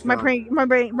 today. and he's My gone. brain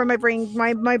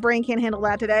can't handle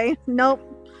that today. Nope.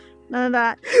 None of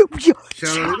that.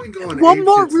 Shadow, they've been going One ape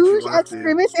more shit since you Rouge left, X dude.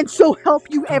 Grimace, and so help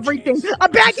you everything. jeez.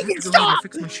 I'm begging you, stop.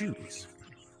 Fix my shoes.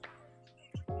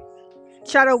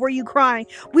 Shadow, were you crying?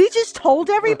 We just told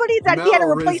everybody that he had to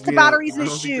Mel replace rizzed the me up. batteries in I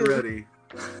his don't think you're shoe. ready.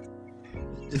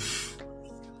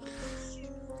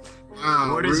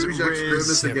 Wow, What is Rouge X Grimace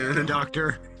Riz, again.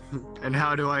 Doctor? And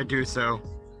how do I do so?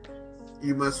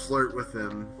 You must flirt with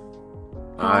him.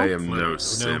 I am no No.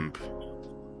 simp.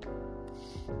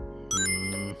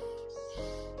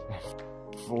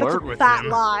 Flirt That's a with fat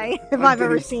him. lie, if I'm I've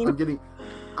ever getting- seen.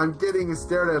 I'm getting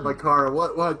stared at by Kara.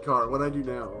 What Kara? What I do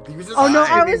now? You just Oh, no,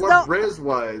 asked I me was what no- Riz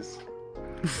was.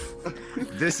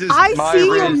 This is I my see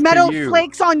your Riz to metal you.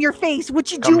 flakes on your face.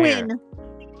 What you Come doing?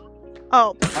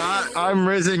 Oh, I'm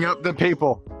rizzing up the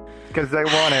people because they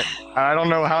want it. I don't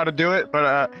know how to do it,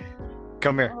 but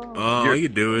come here. All You're- you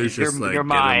do is just you're like get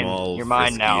mine. them all You're mine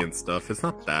frisky now. and stuff. It's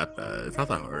not that bad. It's not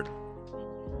that hard.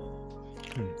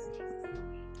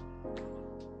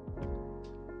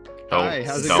 Hi,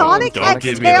 how's it Sonic don't X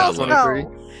give me that Tails look.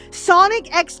 Co.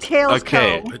 Sonic X Tails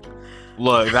Okay, Co.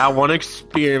 look, that one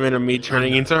experiment of me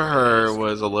turning into her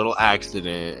was a little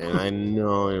accident, and I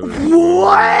know it was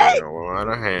What? out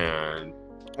of hand.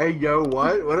 Hey yo,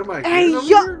 what? What am I? Hey, hearing over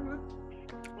yo- here?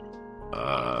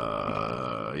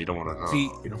 You don't want to know. See,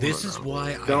 You don't this wanna is know.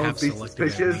 why I Don't have be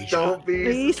selective suspicious. amnesia. Don't Be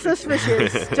be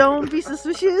suspicious. Don't be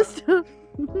suspicious. Don't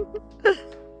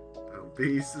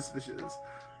be suspicious.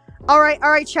 All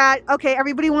right, chat. Okay,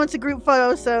 everybody wants a group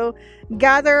photo, so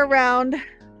gather around.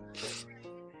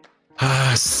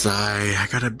 Ah, sigh. I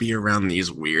gotta be around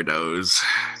these weirdos.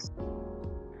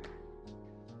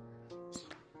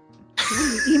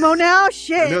 Emo now? I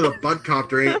Shit. know the butt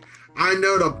copter ain't. I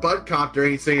know the butt copter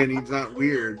ain't saying he's not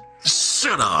weird.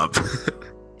 Shut up.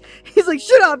 He's like,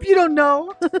 shut up, you don't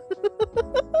know.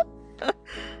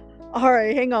 All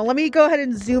right, hang on. Let me go ahead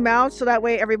and zoom out so that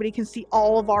way everybody can see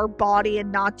all of our body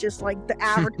and not just like the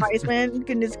advertisement.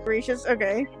 Goodness gracious.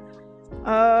 Okay.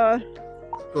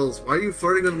 Bills, why are you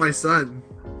flirting with my son?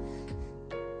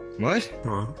 What?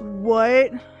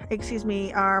 What? Excuse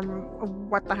me.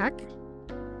 What the heck?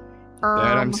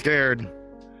 Dad, I'm scared.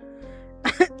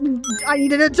 I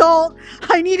need an adult.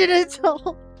 I need an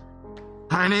adult.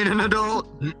 I need an adult.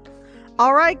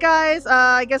 All right, guys.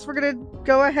 I guess we're gonna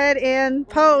go ahead and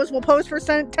pose. We'll pose for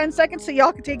 10 seconds so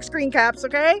y'all can take screen caps,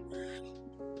 okay?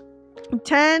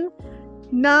 10,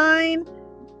 9,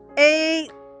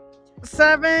 8,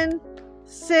 7,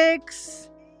 6,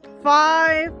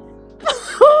 5,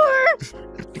 4,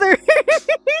 3,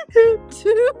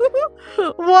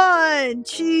 2, 1.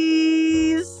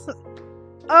 Cheese.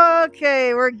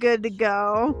 Okay, we're good to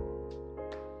go.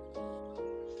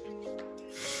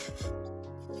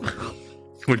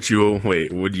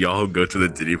 Would y'all go to the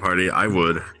Diddy party? I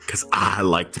would, because I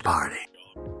like to party.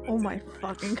 Oh my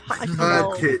fucking god. Bad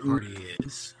No. kid. Party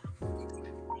is.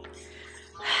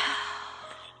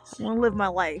 I want to live my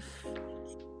life.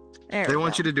 They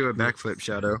want you to do a backflip,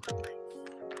 Shadow.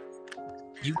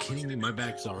 You kidding me? My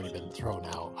back's already been thrown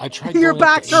out. I tried. Your going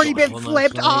up to back's already Angel been Island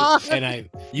flipped last off. night, and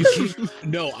you keep,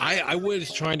 no, I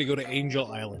was trying to go to Angel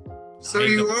Island. So I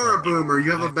you ended up are a throwing boomer.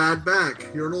 You have a bad back.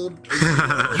 You're an old. You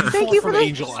Thank fall you from for the-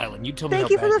 Angel Island. You tell me. Thank how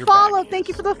you for bad the your follow. back Thank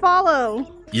you is. for the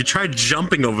follow. You tried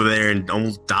jumping over there and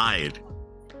almost died.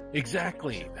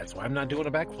 Exactly. That's why I'm not doing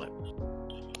a backflip.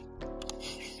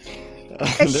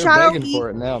 They're Shadow begging for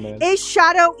it now, man. Is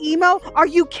Shadow emo? Are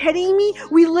you kidding me?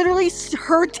 We literally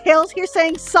heard Tails here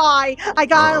saying, "Sigh, I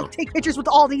gotta Uh-oh. take pictures with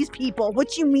all these people."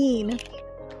 What you mean?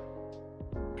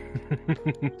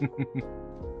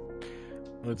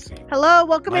 Let's see. Hello,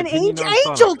 welcome My in, opinion Angel. on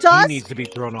Angel Sonic, Dust. He needs to be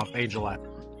thrown off Angel Island.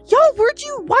 Yo, why'd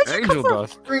you Angel come from?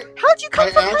 Dust. How'd you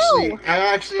come from hell? I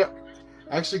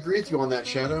actually agree with you on that,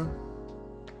 Shadow.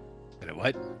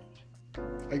 What?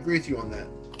 I agree with you on that.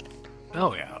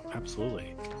 Oh yeah,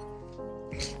 absolutely.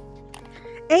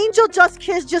 Angel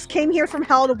just came here from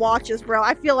hell to watch us, bro.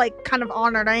 I feel like kind of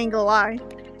honored. I ain't gonna lie.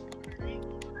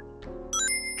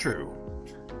 True.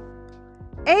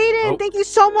 Aiden, Oh. thank you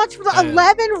so much for the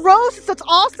 11 roses. That's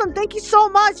awesome. Thank you so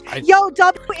much. Yo,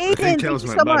 W Aiden, thank you Tails so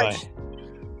went much.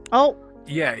 Oh,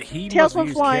 Yeah, he Tails must went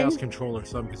use flying. Chaos Control or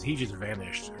something because he just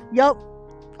vanished. yep.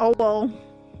 Oh well.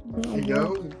 You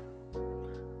know?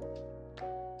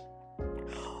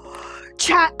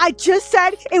 Chat, I just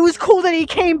said it was cool that he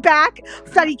came back,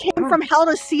 that he came from hell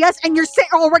to see us, and you're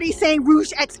already saying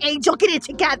Rouge X Angel, get it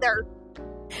together.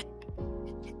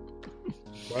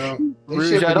 Well, they Rouge,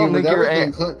 shipping I don't you with think you're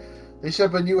everything. They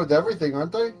shipping you with everything,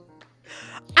 aren't they?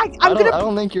 I'm I gonna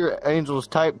don't think you're Angel's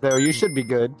type, though. You should be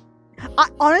good.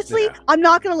 honestly, Yeah. I'm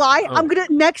not gonna lie. Oh. I'm gonna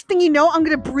next thing you know, I'm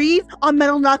gonna breathe on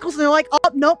Metal Knuckles, and they're like, "Oh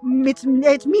nope, it's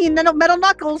me and Metal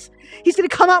Knuckles." He's gonna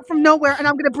come out from nowhere, and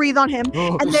I'm gonna breathe on him,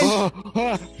 and then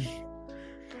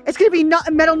it's gonna be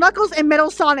Metal Knuckles and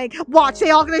Metal Sonic. Watch, they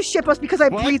all gonna ship us because I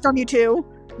What? breathed on you two.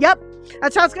 Yep,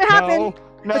 that's how it's gonna happen.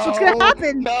 No, That's what's gonna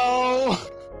happen. No.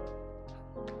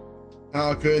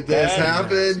 How could this Bad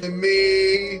happen to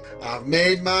me? I've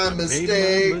made my Made my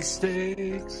mistakes.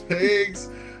 mistakes. Pigs.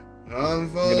 I'm I'm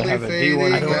fully gonna have a fading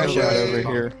D1 don't crash know out what over it's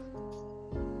here.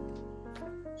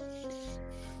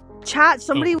 Chat,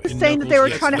 somebody was and saying that they were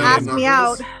Knuckles trying to gets ask mad. me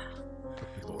out.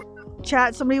 Knuckles?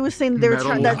 Chat, somebody was saying that they were Metal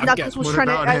trying that Knuckles. Knuckles was What trying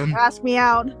to about him? ask me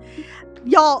out.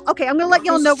 Y'all, okay, I'm gonna let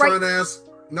y'all know right.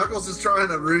 Knuckles is trying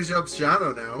to rouge up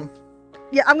Shadow now.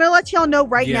 Yeah, I'm gonna let y'all know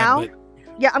right Yeah, now. but-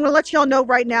 Yeah, I'm gonna let y'all know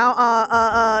right now.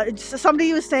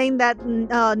 Somebody was saying that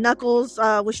Knuckles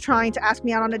was trying to ask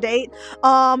me out on a date.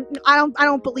 I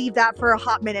don't believe that for a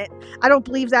hot minute. I don't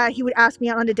believe that he would ask me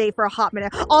out on a date for a hot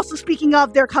minute. Also, speaking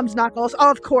of, there comes Knuckles.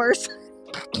 Oh, of course.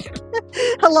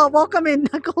 Hello, welcome in,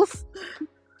 Knuckles.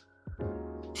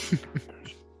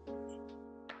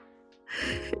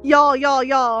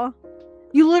 y'all.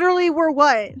 You literally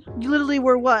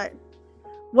were what?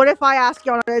 What if I ask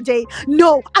you on a date?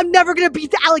 No, I'm never gonna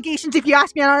beat the allegations if you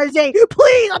ask me on a date.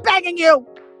 Please, I'm begging you.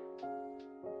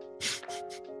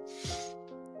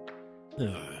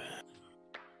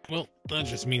 Well, that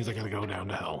just means I gotta go down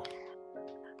to hell.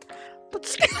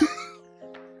 Let's...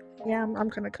 Yeah, I'm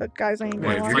gonna cook, guys. I ain't Wait,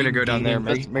 gonna if lie. you're gonna go down there,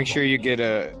 Fighting make sure you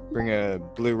bring a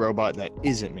blue robot that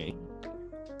isn't me.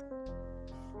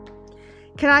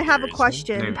 Can I have a Seriously?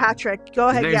 question, Name- Patrick? Go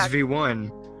His ahead. name's Yeah.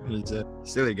 V1. He's a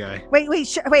silly guy. Wait. I'll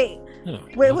have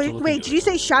to look Wait. into Did you it.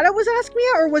 say Shadow was asking me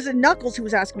out, or was it Knuckles who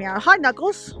was asking me out? Hi,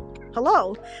 Knuckles.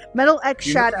 Hello, Metal X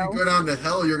You know, Shadow. if you go down to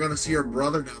hell, you're gonna see your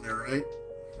brother down there, right?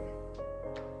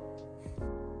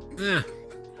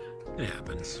 It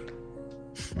happens.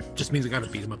 Just means I gotta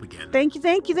beat him up again. Thank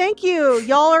you.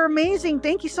 Y'all are amazing.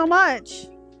 Thank you so much.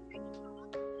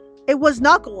 It was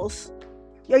Knuckles.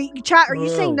 Chat, are you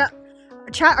saying Whoa.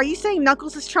 Chat, are you saying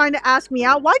Knuckles is trying to ask me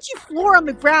out? Why'd you floor on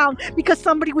the ground because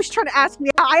somebody was trying to ask me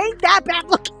out? I ain't that bad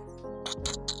looking.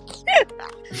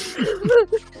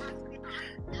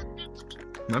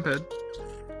 Not bad.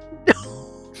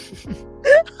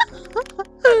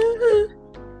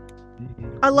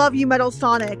 I love you, Metal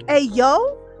Sonic. Hey,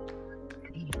 yo.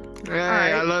 Hey,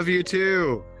 Alright. I love you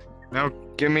too. Now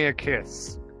give me a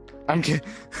kiss. I'm kidding.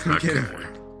 I'm kidding.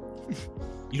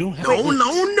 You don't have No,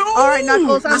 to. no! All right,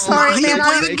 Knuckles, I'm That's sorry, not man,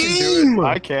 how you I- play the They can do game! it.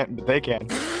 I can't, but they can.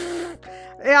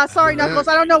 Yeah, sorry, Yeah, Knuckles.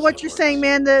 I don't know what you're saying,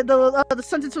 man. The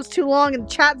sentence was too long, and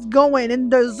chat's going,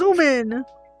 and they're zooming.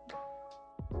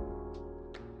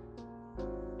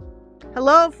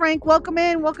 Hello, Frank. Welcome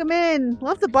in.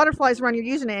 Love the butterflies around your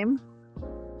username.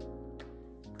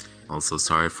 Also,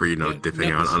 sorry for, Yeah, dipping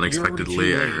no, out you're already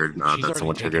unexpectedly. too I late. heard She's that already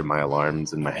someone taken. triggered my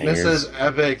alarms and my This hangers. is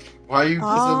epic. Why are you kissing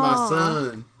my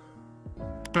son?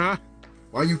 Huh?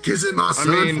 Why are you kissing my son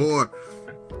mean, for?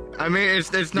 I mean,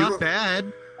 it's You not were-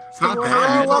 bad. It's Hello, not Hello, bad.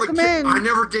 you're not a welcome kid. in. I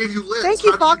never gave you lips. Thank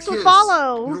you, How'd Fox, for kiss?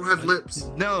 follow. You don't have lips.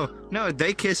 No,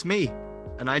 they kiss me,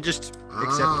 and I just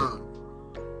accept Ah. it.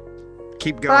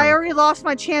 Keep But I going. already lost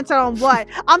my chance out on what?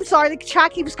 I'm sorry, the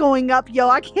chat keeps going up, yo.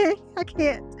 I can't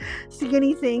see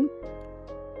anything.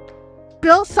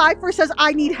 Bill Cipher says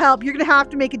I need help. You're gonna have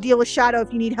to make a deal with Shadow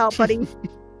if you need help, buddy.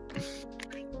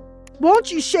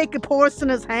 Won't you shake a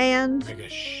porcelain's hand? Take a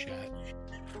shot.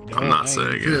 No, I'm not I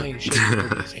saying ain't- it. I ain't shaking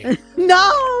nobody's hand.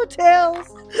 No, Tails.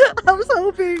 I was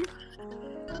hoping.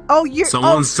 Oh, you're.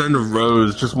 Someone send a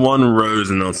rose, just one rose,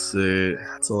 and I'll see.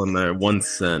 That's all in there. 1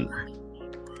 cent.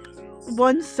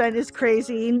 1 cent is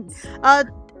crazy.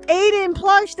 Aiden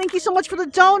Plush, thank you so much for the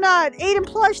donut. Aiden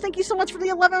Plush, thank you so much for the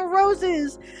 11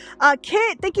 roses.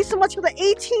 Kit, thank you so much for the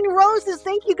 18 roses.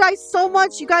 Thank you guys so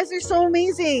much. You guys are so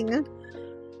amazing.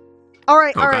 All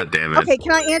right, Oh, all right. God damn it. Okay,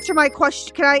 can I answer my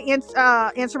question? Can I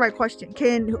answer my question?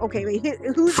 Okay, wait.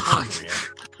 Who's Fuck.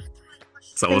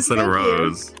 Someone send a Thank you.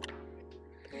 rose.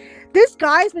 this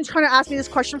guy's been trying to ask me this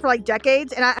question for like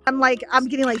decades, and I'm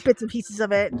getting like bits and pieces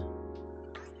of it.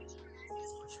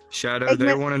 Shadow, Hey, they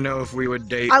man, want to know if we would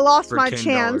date. I lost for my $10.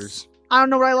 chance. I don't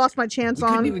know what I lost my chance We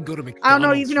couldn't on. even go to I don't know.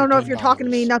 McDonald's You don't for know if you're talking to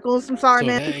me, $10. Knuckles. I'm sorry, So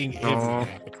man. that ain't ever Aw.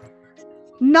 happened.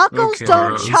 Knuckles Okay, don't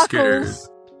bro, I'm chuckles.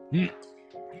 scared.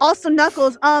 Also,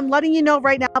 Knuckles, letting you know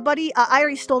right now, buddy, I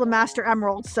already stole the Master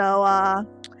Emerald, so,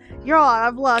 you're all out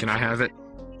of luck. Can I have it?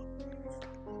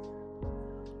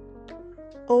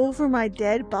 Over my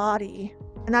dead body.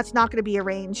 And that's not gonna be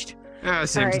arranged. Ah,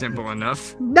 seems Alright. simple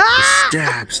enough. Nah!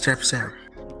 Stab.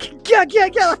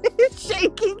 Yeah, it's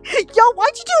shaking. Yo,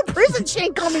 why'd you do a prison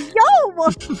shake on me?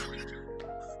 Yo!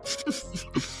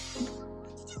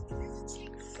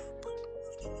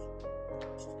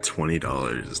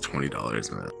 $20 is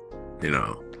 $20, man.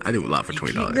 I do a lot for You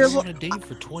 $20. can't There's- go on a date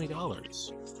for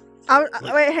 $20.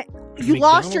 Wait, hey, you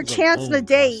lost your McDonald's chance on a alone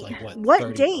date. costs, like, What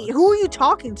 30 date? bucks. Who are you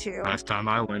talking to? Last time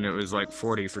I went, it was like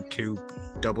 40 for 2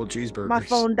 double cheeseburgers. My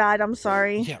phone died. I'm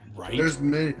sorry. Yeah, right. There's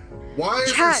many. Why is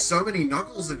there Chat. so many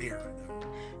Knuckles in here?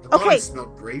 I thought I Okay.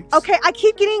 smelled grapes. Okay, I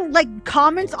keep getting like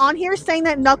comments on here saying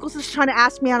that Knuckles is trying to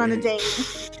ask me out on a date.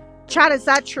 Chat, is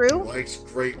that He true? likes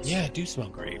grapes. Yeah, I do smell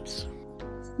grapes.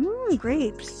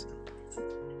 Grapes.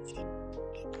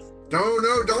 No,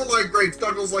 don't like grapes.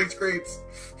 Knuckles likes grapes.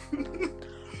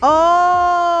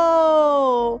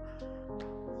 Oh,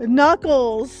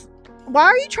 Knuckles. Why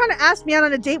are you trying to ask me out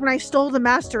on a date when I stole the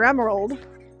Master Emerald?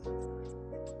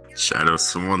 Shadow,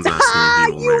 someone's asking if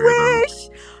you will You marry them. wish.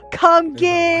 Come There's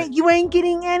get. no You ain't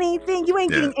getting anything. You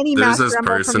ain't getting any There's Master this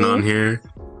Emerald person from on me. here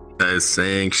that is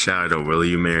saying, Shadow, will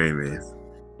you marry me?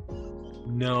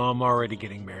 No, I'm already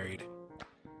getting married.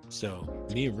 So,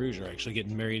 me and Rouge are actually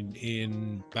getting married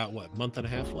in about, what, month and a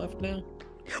half left now?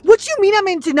 What you mean I'm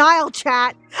in denial,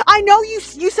 chat? I know you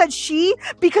said she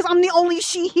because I'm the only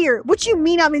she here. What you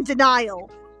mean I'm in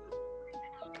denial?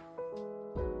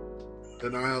 The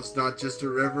Nile's not just a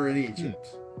river in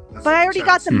Egypt. That's But I what already chat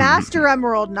got the said. Master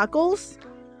Emerald, Knuckles.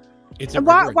 It's a And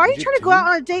why river in are you Egypt, trying to go too? out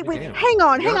on a date with? Damn. Hang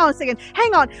on a second.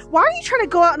 Hang on. Why are you trying to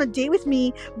go out on a date with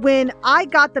me when I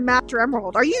got the Master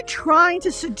Emerald? Are you trying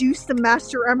to seduce the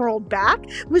Master Emerald back?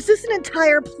 Was this an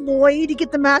entire ploy to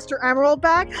get the Master Emerald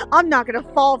back? I'm not gonna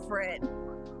fall for it.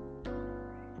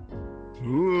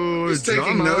 Ooh, Just taking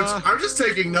drama. notes. I'm just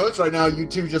taking notes right now. You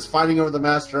two just fighting over the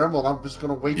Master Emerald. I'm just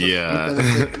gonna wait. Yeah.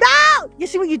 No! You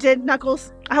see what you did,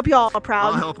 Knuckles? I hope you all are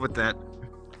proud. I'll help with that.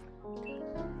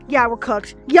 Yeah, we're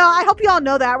cooked. Yeah, I hope you all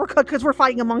know that we're cooked because we're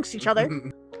fighting amongst each other.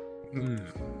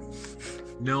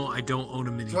 No, I don't own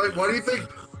a mini. Why do you think?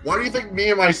 Why do you think me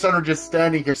and my son are just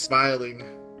standing here smiling?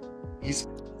 He's.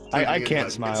 I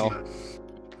can't smile.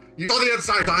 You saw the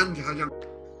inside, son. You're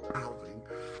helping.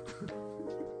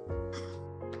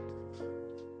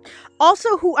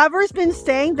 Also, whoever's been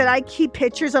saying that I keep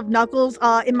pictures of Knuckles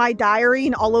in my diary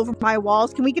and all over my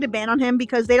walls, can we get a ban on him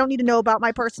because they don't need to know about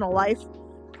my personal life?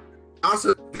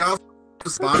 Also,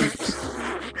 body.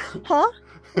 Huh?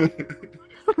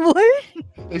 What?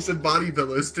 They said body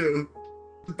pillows too.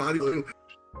 Body pillow.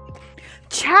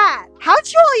 Chat,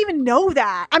 how'd you all even know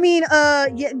that? I mean,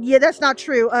 yeah, that's not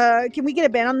true. Can we get a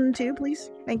ban on them too,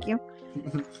 please? Thank you.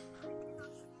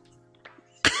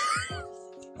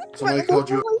 Somebody called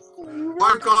you.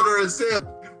 I called her a simp.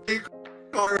 He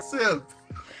called her a simp.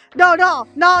 No,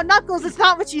 Knuckles, it's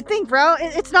not what you think, bro.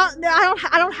 It's not.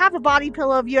 I don't have a body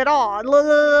pillow of you at all.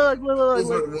 Look.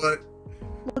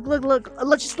 What? Look.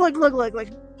 Let's just look.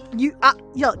 You,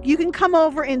 you can come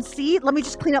over and see. Let me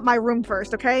just clean up my room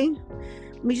first, okay?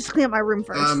 Let me just clean up my room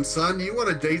first. Son, you want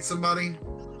to date somebody?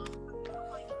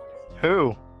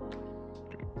 Who?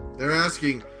 They're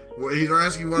asking. They're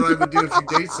asking what I would do if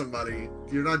you date somebody.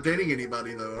 You're not dating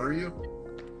anybody though, are you?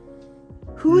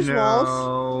 Who's Walls?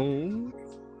 No.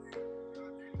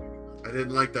 I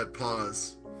didn't like that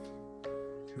pause.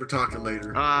 We're talking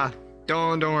later.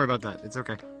 Don't worry about that. It's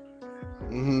okay.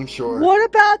 Sure. What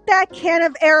about that can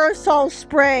of aerosol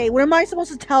spray? What am I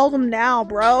supposed to tell them now,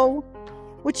 bro?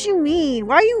 What you mean?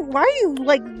 Why are you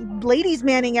like ladies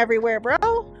manning everywhere,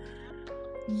 bro?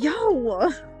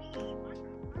 Yo.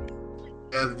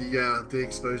 Yeah, they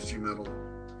exposed you, Metal.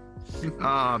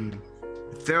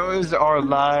 Those are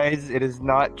lies. It is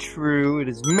not true. It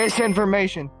is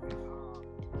misinformation.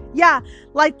 Yeah,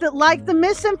 like the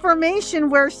misinformation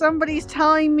where somebody's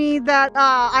telling me that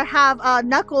I have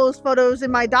Knuckles photos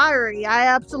in my diary. I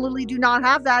absolutely do not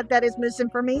have that. That is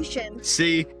misinformation.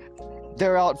 See,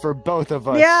 they're out for both of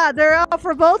us. Yeah, they're out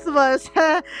for both of us.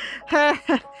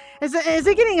 Is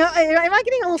it getting? Am I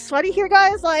getting a little sweaty here,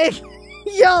 guys? Like,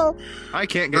 yo. I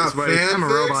can't get sweaty. I'm a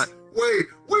robot.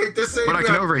 Wait, this ain't. But I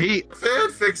can overheat.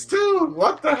 Fanfics too.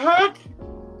 What the heck?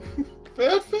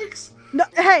 Fanfics? No,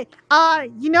 hey,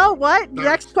 you know what? No.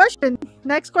 Next question.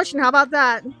 How about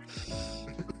that?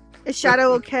 Is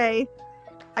Shadow okay?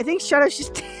 I think Shadow's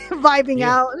just vibing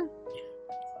out.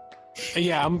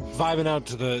 Yeah, I'm vibing out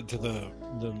to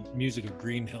the music of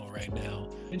Green Hill right now.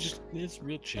 It's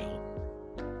real chill.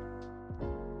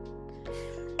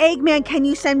 Eggman, can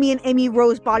you send me an Amy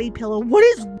Rose body pillow? What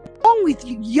is wrong with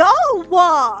you? Yo!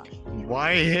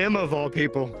 Why him of all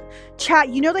people? Chat,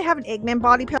 you know they have an Eggman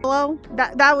body pillow?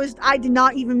 That was, I did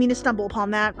not even mean to stumble upon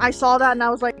that. I saw that and I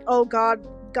was like, oh God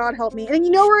help me. And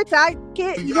you know where it's at,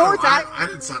 kid? You know where it's at? I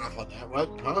didn't sign up on that. What?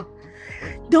 Huh?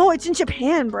 No, it's in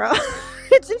Japan, bro.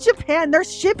 It's in Japan. They're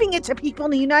shipping it to people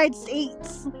in the United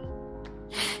States.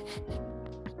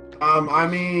 I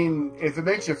mean, if it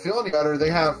makes you feel any better, they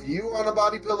have you on a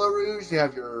body pillow, Rouge. They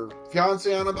have your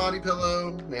fiance on a body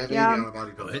pillow. They have Amy on a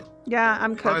body pillow. Yeah,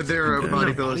 I'm cooked. Are there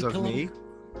body pillows of pillow? me?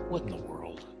 What in the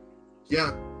world?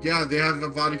 Yeah, they have a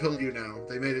body pillow of you now.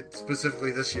 They made it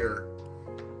specifically this year.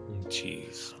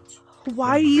 Jeez.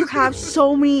 Why do you have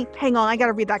so many? Hang on, I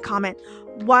gotta read that comment.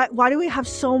 Why do we have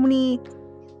so many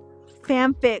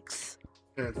fanfics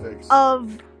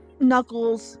of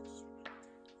Knuckles?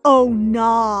 Oh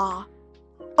nah,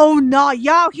 y'all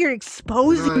out here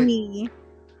exposing me.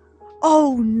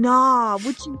 Oh nah,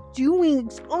 what you doing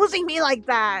exposing me like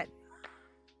that?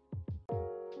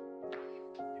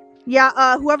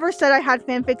 Yeah, whoever said I had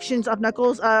fanfictions of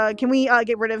Knuckles, can we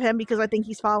get rid of him because I think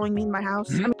he's following me in my house?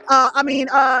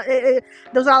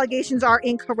 Those allegations are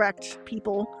incorrect,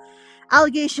 people.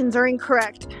 Allegations are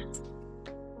incorrect.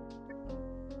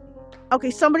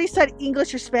 Okay, somebody said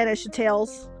English or Spanish to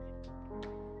Tails.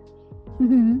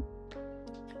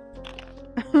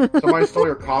 Somebody stole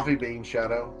your coffee bean,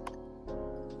 Shadow.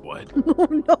 What? No,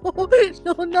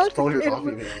 not Stole the your camera.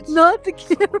 coffee beans. Not the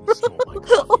camera. Stole my coffee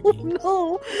Oh beans.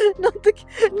 no, not the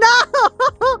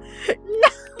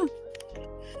no.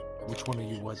 Which one of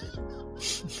you was it?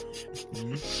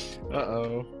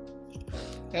 Uh-oh.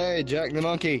 Hey, Jack the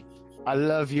Monkey. I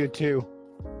love you too.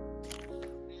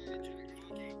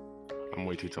 I'm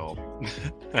way too tall.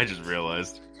 I just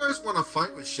realized. You guys want to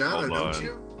fight with Shadow, Hold don't on.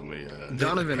 you? Let me,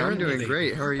 Donovan, I'm Apparently doing they-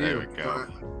 great. How are there you? we go.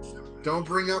 Don't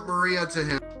bring up Maria to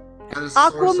him. That is a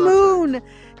Aqua sore subject. Moon,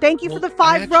 thank you for Well, the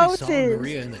I 5 actually saw roses.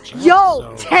 Maria in the chat, Yo,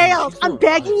 so, Tails, she's I'm doing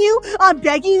begging fine. you. I'm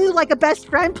begging you like a best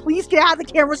friend. Please get out of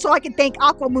the camera so I can thank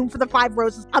Aqua Moon for the 5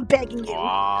 roses. I'm begging you.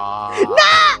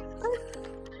 Aw.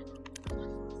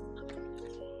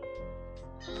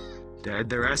 Dad,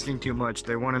 they're asking too much.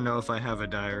 They want to know if I have a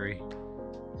diary.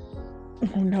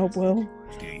 Oh no, bro.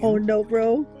 Do you? Oh no,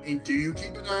 bro. And do you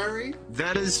keep a diary?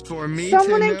 That is for me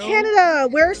Someone to in know. Canada.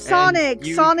 Where's Sonic?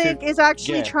 you Sonic to is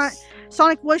actually guess. trying.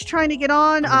 Sonic was trying to get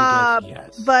on, I'm gonna guess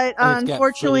yes. but And it's got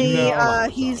unfortunately, friggin'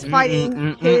 claws he's on it.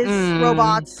 fighting his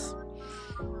robots.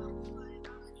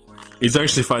 He's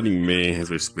actually fighting me as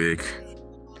we speak.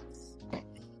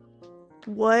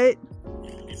 What?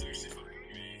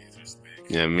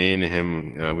 Yeah, me and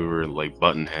him, we were like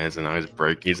button heads, and I was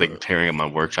breaking. He's like tearing up my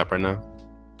workshop right now.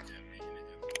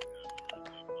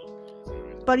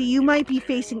 Buddy, you might be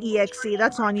facing EXE.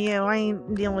 That's on you. I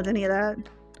ain't dealing with any of that.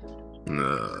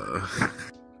 No.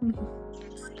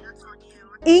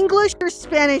 English or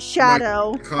Spanish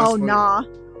Shadow? Like, Oh, cosplay. nah.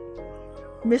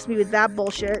 Miss me with that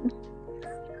bullshit.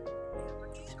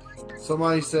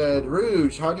 Somebody said,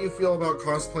 Rouge, how do you feel about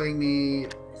cosplaying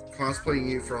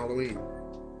you for Halloween?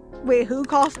 Wait, who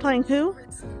cosplaying who?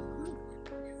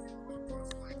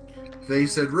 They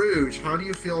said, Rouge, how do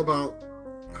you feel about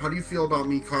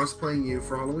me cosplaying you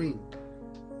for Halloween?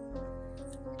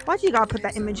 Why'd you gotta put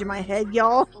that image in my head,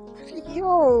 y'all?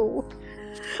 Yo.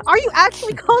 Are you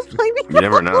actually cosplaying me for You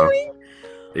never know. Halloween?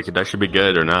 That should be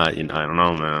good or not. You know, I don't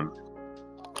know, man.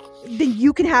 Then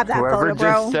you can have that Whoever photo,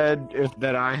 bro. just said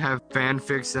that I have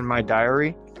fanfics in my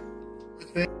diary,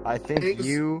 I think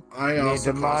you I need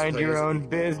also to mind cosplay your as a own woman,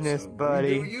 business, so do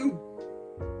buddy. you?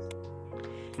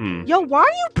 Hmm. Yo, why are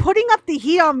you putting up the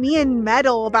heat on me and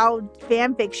Metal about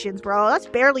fan fictions, bro? That's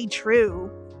barely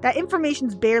true. That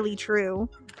information's barely true.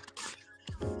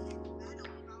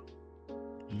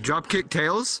 Dropkick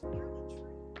Tails?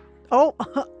 Oh,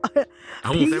 I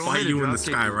will Peace. fight you in the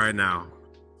Dropkick sky you. right now.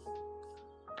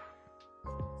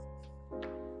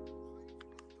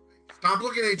 Stop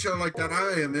looking at each other like that.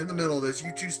 I am in the middle of this.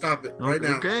 You two stop it right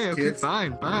now. Okay, kids.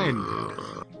 fine.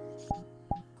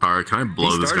 Alright, can I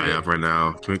blow this started guy it. up right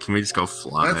now? Can we just go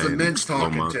fly? That's the and men's blow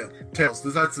him talking, up?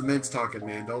 Tails. That's the men's talking,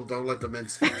 man. Don't let the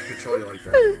men's control you like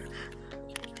that.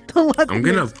 don't let I'm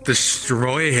the gonna mix-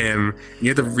 destroy him. You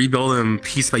have to rebuild him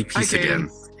piece by piece Okay. again.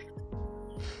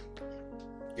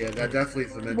 Yeah, that definitely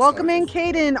is the men's Welcome in,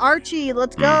 talking. Caden. Archie,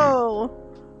 let's go.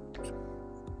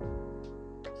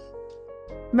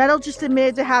 Metal just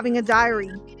admitted to having a diary.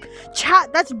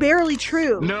 Chat, that's barely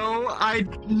true. No, I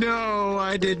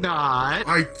did not.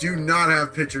 I do not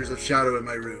have pictures of Shadow in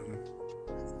my room.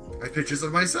 I have pictures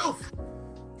of myself.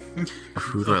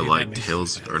 Who do I Okay, that like? makes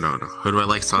Tails sense. or no? Who do I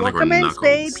like? Sonic Welcome or in, Knuckles?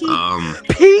 Spade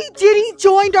P. P. Diddy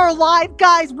joined our live,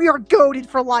 guys. We are goated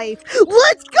for life.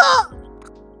 Let's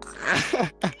go!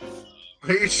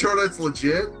 Are you sure that's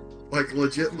legit? Like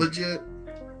legit?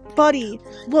 Buddy,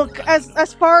 look,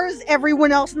 as far as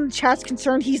everyone else in the chat's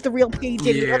concerned, he's the real P.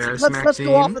 Diddy. Yes, Let's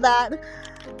go off Maxine. of that.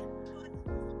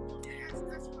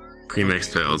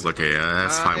 Premix Tails. Okay, yeah,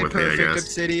 that's fine with me, I Perfect guess.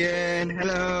 Obsidian.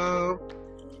 Hello.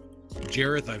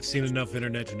 Jareth, I've seen enough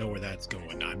internet to know where that's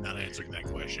going. I'm not answering that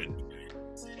question.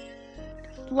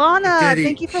 Lana, Diddy.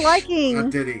 thank you for liking.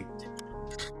 Diddy.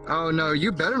 Oh no,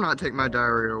 you better not take my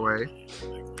diary away.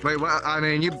 Wait, what? I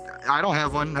mean, I don't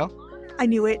have one. No. I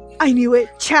knew it. I knew it.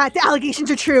 Chat, the allegations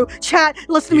are true. Chat,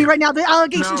 listen to me Yeah. right now. The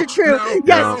allegations No, are true. no,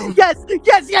 yes,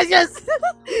 no. yes.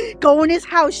 Go in his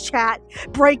house, chat.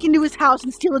 Break into his house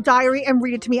and steal a diary and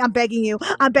read it to me. I'm begging you.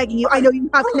 I know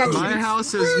you have connections. My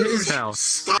house is his Rouge, house.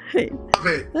 Stop it.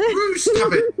 Rouge,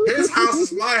 stop it. His house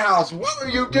is my house. What are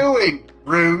you doing,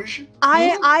 Rouge?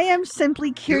 I am simply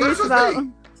He curious lives with about.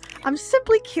 me. I'm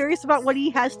simply curious about what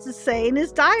he has to say in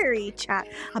his diary, chat.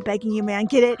 I'm begging you, man.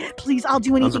 Get it, please. I'll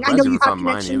do I'm anything. I surprised know if you it's have not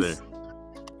mine connections.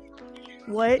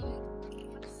 What?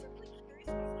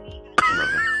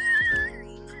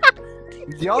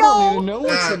 Y'all Yo. don't even know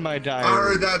what's Yeah, in my I diary.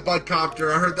 heard that,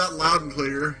 Budcopter. I heard that loud and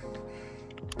clear.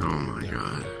 Oh my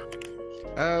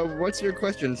god. What's your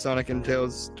question, Sonic and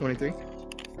Tails 23?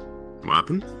 What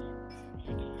happened?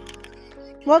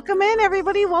 Welcome in,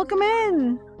 everybody. Welcome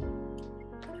in.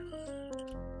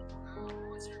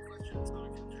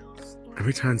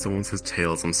 Every time someone says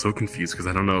Tails, I'm so confused because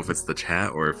I don't know if it's the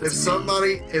chat or if If it's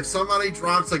me. somebody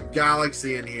drops a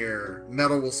galaxy in here,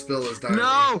 Metal will spill his diary.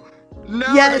 No!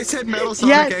 No, Yes. they said Metal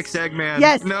Sonic Yes. X Eggman.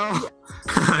 Yes. No.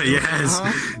 Yes.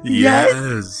 Uh-huh.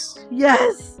 Yes.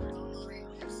 Yes.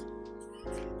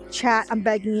 Chat, I'm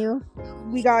begging you.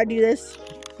 We gotta do this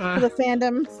for the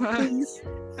fandom, please.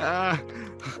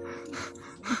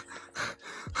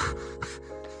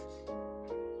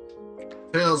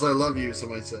 Tails, I love you,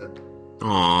 somebody said.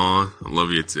 Aw, I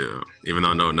love you too. Even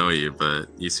though I don't know you, but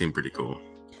you seem pretty cool.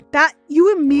 That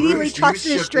you immediately Rouge, do you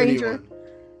trusted a ship stranger. anyone?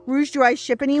 Rouge, do I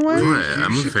ship anyone? Rouge. Right,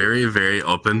 I'm a very, very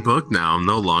open book now. I'm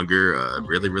no longer a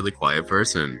really, really quiet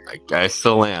person. I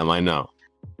still am, I know.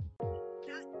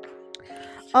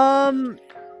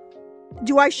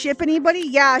 Do I ship anybody?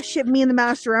 Yeah, ship me and the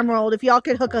Master Emerald. If y'all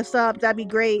could hook us up, that'd be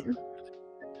great.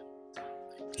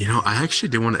 You know, I actually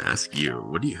did want to ask you,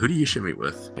 who do you ship me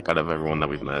with? Like, out of everyone that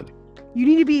we've met. You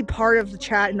need to be part of the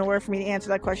chat in order for me to answer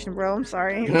that question, bro. I'm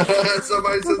sorry.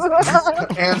 Somebody says,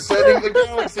 and setting the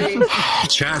galaxy.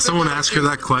 Chat, someone ask her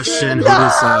that question. No!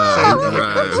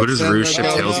 Who does Rouge ship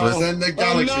Tails with? Send the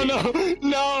Oh, galaxy.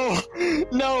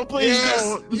 no, please Yes,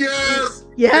 don't. yes.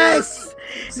 Yes!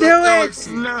 Send Do it!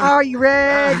 galaxy. No. Are you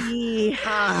ready?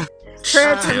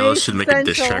 Tails should make a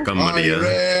diss track on Are you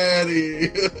Maria.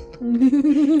 ready?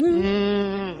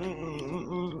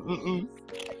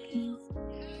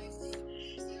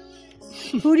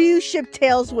 Who do you ship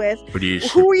Tails with? Who do you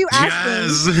ship? Who are you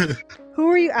asking? Yes! Who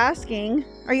are you asking?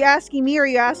 Are you asking me or are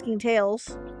you asking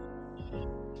Tails?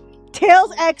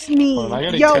 Tails X me. Hold on, I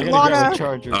gotta Yo, grab the Lana.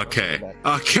 charger. Okay.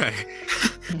 Okay.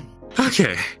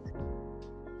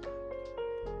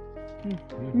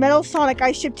 Metal Sonic.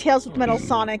 I ship Tails with Metal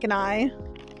Sonic and I.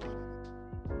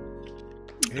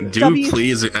 Do W-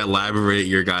 please elaborate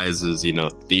your guys'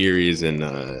 theories and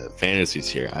fantasies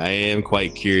here. I am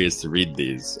quite curious to read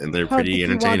these, and they're I don't pretty think you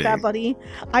want entertaining. that, buddy.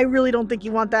 I really don't think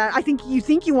you want that. I think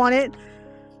you want it.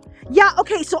 Yeah.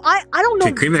 Okay. So I don't know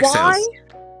Okay, Cream X why. Tails.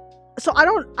 So I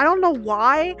don't know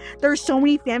why there's so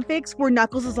many fanfics where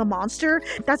Knuckles is a monster.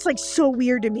 That's like so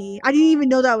weird to me. I didn't even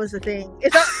know that was a thing.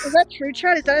 Is that true,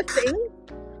 Chad? Is that a thing?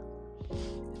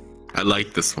 I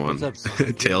like this one. What's up,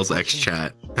 Sonic? Tails X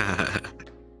chat.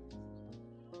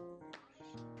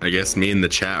 I guess me and the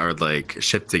chat are like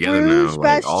shipped together Rouge now.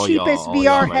 best Like, all cheapest y'all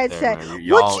VR right there, headset. man.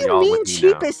 What you Y'all mean with me now.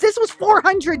 cheapest? This was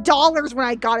 $400 when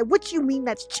I got it. What you mean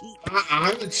that's cheap?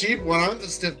 I'm the cheap one. I'm the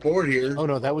stiff board here. Oh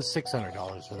no, that was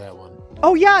 $600 for that one.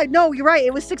 Oh yeah, no, you're right.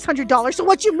 It was $600. So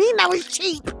what you mean that was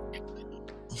cheap?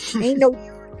 Ain't no.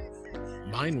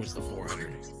 Mine was the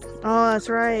 400. Oh, that's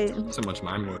right. So much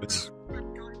mine was.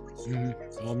 Well,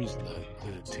 I'm using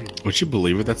the 2. Would you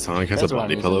believe it that Sonic has That's a what I'm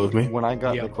body using. pillow with me? When I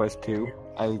got Yeah. the Quest 2,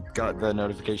 I got the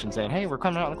notification saying, "Hey, we're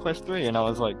coming out on Quest 3," and I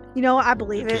was like, You know what? I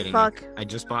believe You're it. kidding. Fuck. I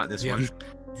just bought this Yeah. one.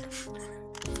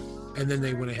 And then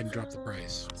they went ahead and dropped the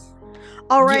price.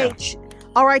 All right.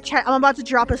 All right, chat. I'm about to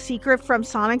drop a secret from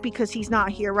Sonic because he's not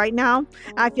here right now.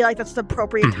 And I feel like that's the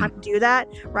appropriate time to do that,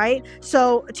 right?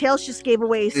 So Tails just gave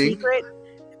away a See? secret.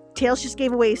 Tails just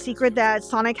gave away a secret that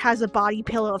Sonic has a body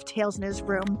pillow of Tails in his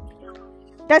room.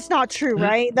 That's not true,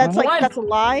 right? That's like What? that's a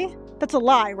lie. That's a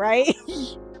lie, right?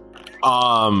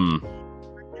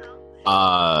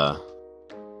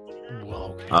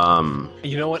 Well, okay.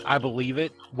 You know what? I believe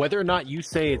it. Whether or not you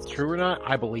say it's true or not,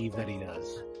 I believe that he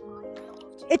does.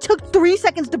 It took 3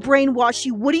 seconds to brainwash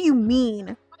you. What do you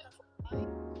mean?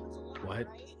 What?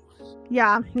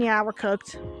 Yeah, we're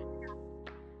cooked.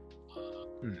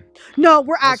 No,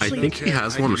 we're I actually. think he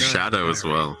has I one do with not Shadow have as a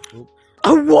well. diary. A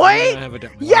I do not what? have a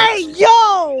diary. Yay,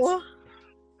 yo!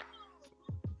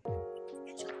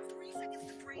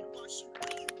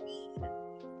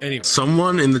 Anyway,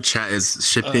 Someone in the chat is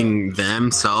shipping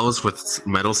themselves with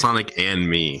Metal Sonic and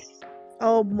me.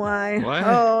 Oh my. What?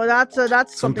 Oh, that's Some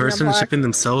something. person unlocked. shipping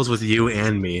themselves with you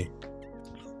and me.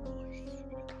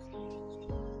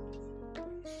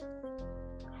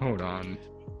 Hold on.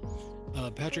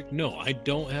 Patrick, no, I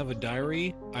don't have a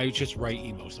diary. I just write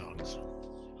emo songs.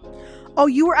 Oh,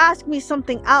 you were asking me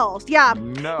something else. Yeah.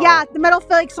 "No." Yeah, the metal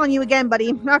flakes on you again,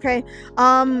 buddy. Okay.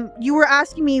 You were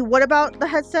asking me what about the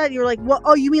headset? You were like, what?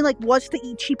 Oh, you mean like what's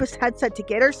the cheapest headset to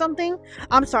get or something?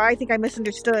 I'm sorry, I think I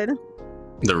misunderstood.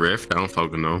 The Rift? I don't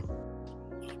fucking know.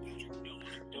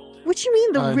 What you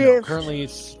mean the No, Rift? currently,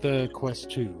 it's the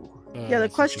Quest 2. Yeah, the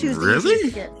Quest 2 is the Really?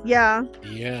 easiest to get. Yeah.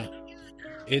 Yeah.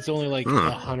 It's only like Huh.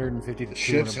 150 to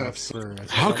Ships 200 have bucks for.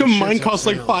 How come mine costs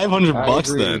like 500 I bucks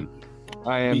agree. then?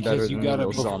 I am better Because you than got it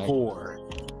Metal Sonic. before.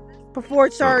 Before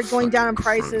it started Oh, going down in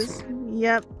fucking prices. Christ.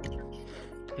 Yep.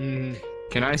 Mm,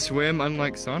 Can I swim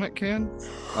unlike Sonic can?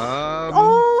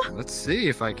 Oh. Let's see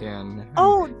if I can.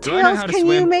 Oh, Do I know Tails, how to can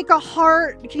you swim? make a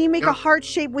heart? Can you make a Yep. heart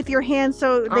shape with your hand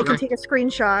so they can Okay. take a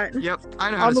screenshot? Yep,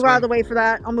 I know how I'll to move swim. out of the way for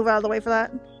that. I'll move out of the way for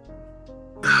that.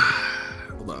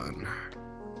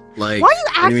 Like, Why are you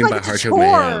what do acting you mean like by heart it's a shape with my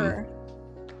hand? chore?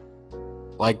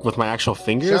 Like with my actual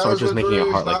fingers, or Shadows just with making a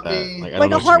Rouge, heart like not that? me. Like, I Like don't a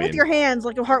know heart what with you your mean. hands,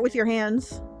 like a heart with your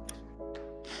hands.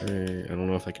 I don't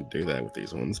know if I can do that with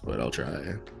these ones, but I'll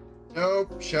try.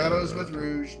 Nope. Shadows with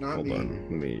Rouge, not Hold me. on,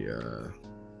 let me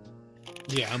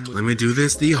Yeah, I'm with let me do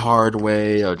this the hard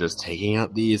way of just taking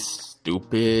out these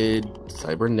stupid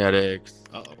cybernetics.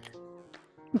 Uh-oh.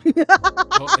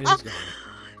 Oh, and he's gone.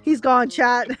 He's gone,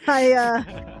 chat. Look,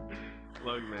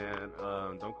 man,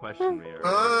 don't question me.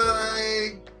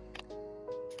 Bye.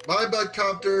 Bye,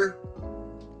 Budcopter.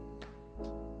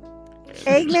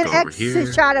 Eggman Go over X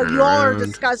here, Shadow, turn you all are around.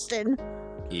 disgusting.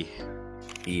 E.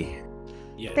 E.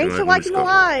 Yeah, Thanks for Let me liking the just go.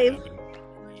 live.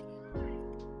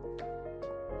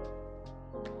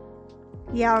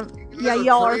 Yeah, yeah, You guys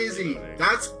y'all are are. crazy.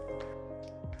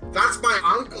 That's my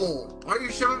uncle. Why are you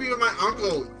shoving me with my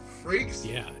uncle, you freaks?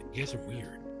 Yeah, you guys are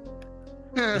weird.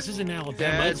 This isn't Alabama.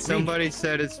 Dad, It's me. somebody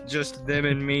said it's just them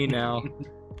and me now.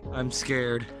 I'm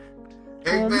scared.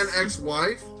 Eggman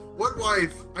ex-wife? What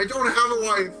wife? I don't have a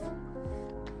wife.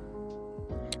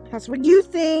 That's what you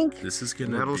think. This is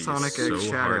gonna Metal be Sonic so X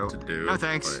hard Shadow. to do. No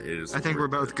thanks. but it is I think we're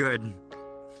worth both good.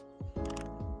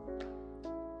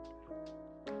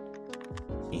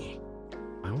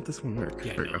 Why won't this one work?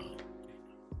 Yeah, There we no. go.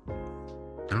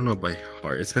 I don't know by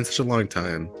heart. It's been such a long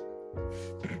time.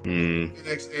 Hmm. The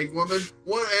next egg woman?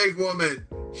 What egg woman?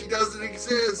 She doesn't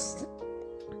exist.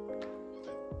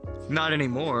 Not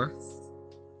anymore.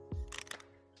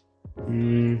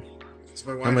 Hmm. It's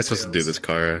my How am I wife's supposed to do tails. this,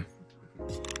 Kara?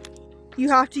 You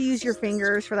have to use your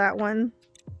fingers for that one.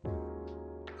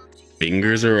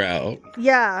 Fingers are out.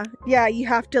 Yeah, yeah, you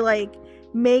have to like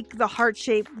make the heart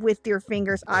shape with your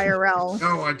fingers IRL.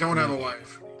 No, I don't have a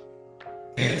wife.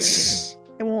 Yes.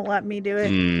 It won't let me do it.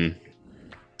 Hmm.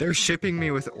 They're shipping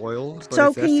me with oil. but So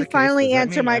if can that's you the case, finally does that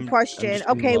answer mean my I'm question? just in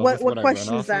Okay, love what with I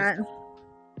question run is off of? that?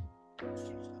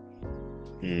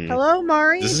 Hmm. Hello,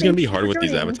 Mari. This is Thank gonna be you for hard with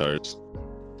these joining. avatars.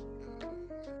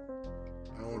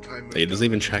 No time. It doesn't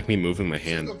even track me moving my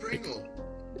hand. Pringle, Pringle.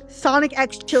 Sonic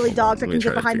X Chili Dogs. I Let can me get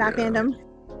try to behind that figure it fandom.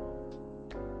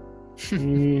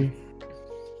 Hmm.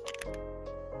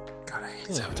 God, I hate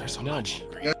these avatars so No. much.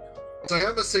 So I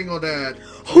have a single dad.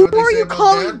 Who What they are say you about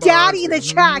calling dad daddy bods? in the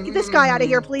chat? Get this guy out of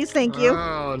here, please. Thank you.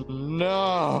 Oh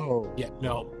no. Yeah,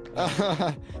 no.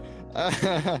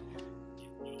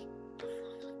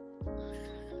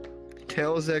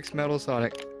 Tails X Metal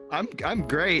Sonic. I'm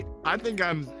great. I think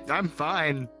I'm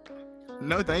fine.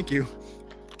 No, thank you.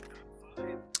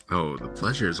 Oh, the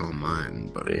pleasure is all mine,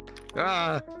 buddy.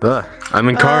 Ah, I'm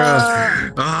in Kara. Uh.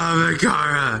 Oh, I'm in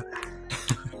Kara.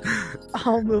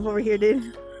 I'll move over here,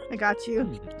 dude. I got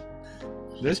you.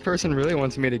 this person really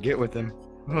wants me to get with him.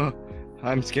 Oh,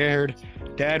 I'm scared.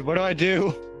 Dad, what do I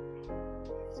do?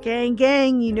 Gang,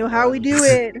 gang. You know how we do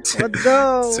it. Let's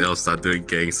go. So I'll stop doing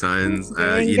gang signs.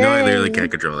 Gang, You know I literally gang.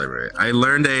 can't control it, right? I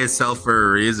learned ASL for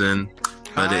a reason.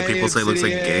 But Hi, if people say it looks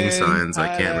like gang Obsidian. signs, I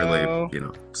can't Hello.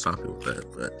 really, stop you with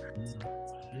that.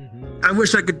 But I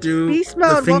wish I could do Beast the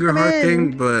mode, finger welcome heart in.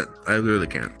 thing, but I literally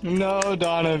can't. No,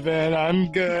 Donovan,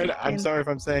 I'm good. I'm And- sorry if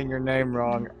I'm saying your name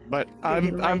wrong, but You I'm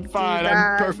can, like, do fine. that,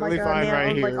 I'm perfectly like, fine nail,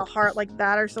 right like here. a heart like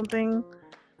that or something.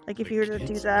 Like if you were to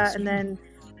do that and then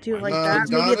do it like No, that,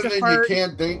 maybe it's Donovan, a you heart.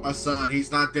 can't date my son.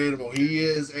 He's not dateable. He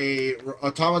is a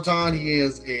automaton. He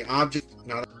is a object,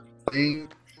 not a thing.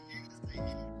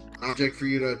 Object for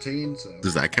you to attain. So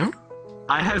Does that count?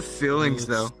 I have feelings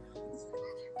though.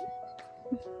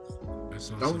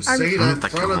 don't I'm- say I don't that know in if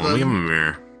that front counts. of Let me give him them. a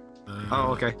mirror.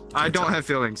 Oh, okay. I Can't don't tell. have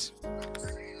feelings.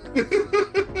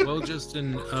 Well,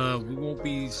 Justin, we won't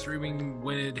be streaming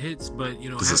when it hits, but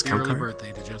Does this happy count, early Kara?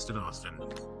 birthday to Justin Austin.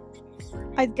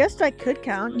 I guess that could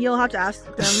count. You'll have to ask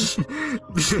them.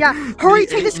 Yeah, hurry,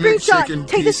 take the screenshot!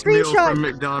 Take the screenshot! From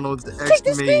McDonald's. Take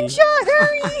the screenshot!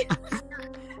 Hurry!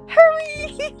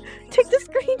 Hurry! Take the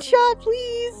screenshot,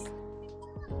 please.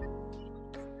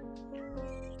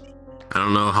 I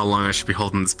don't know how long I should be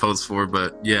holding this pose for,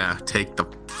 but yeah, take the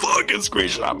fucking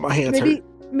screenshot. My hands hurt.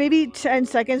 Maybe 10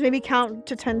 seconds. Maybe count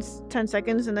to 10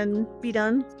 seconds and then be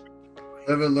done.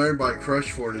 I haven't learned by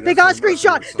Crush for it. They got a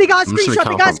screenshot. They got a I'm just screenshot. gonna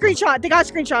They got a count them. screenshot. They got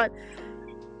a screenshot.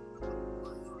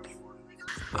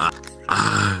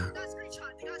 Ah.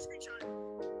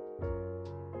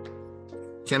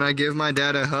 Can I give my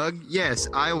dad a hug? Yes,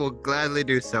 I will gladly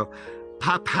do so.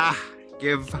 Papa,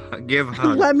 give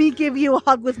hug. Let me give you a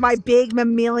hug with my big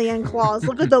mammalian claws.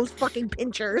 Look at those fucking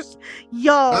pinchers.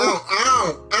 Yo. Ow!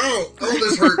 Ow! Ow! Oh,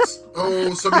 this hurts.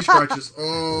 Oh, so many scratches.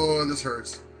 Oh, this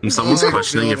hurts. And someone's Oh,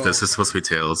 questioning if God. this is supposed to be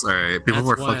Tails. Alright, people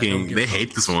That's are why I don't fucking. give They fucks.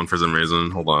 hate this one for some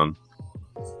reason. Hold on.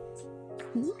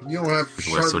 You don't have We're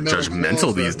sharp so metal judgmental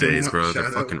claws these that days, wouldn't bro. They're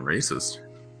shadow. fucking racist.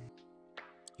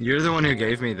 You're the one who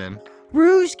gave me them.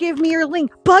 Rouge, give me your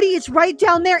link. Buddy, it's right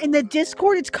down there in the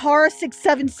Discord. It's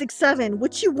Kara6767.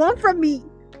 What you want from me?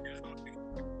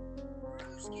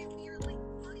 Rouge, give me your link.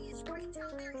 Buddy, it's right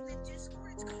down there in the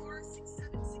Discord. It's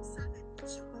Kara6767.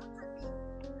 What you want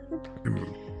from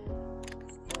me?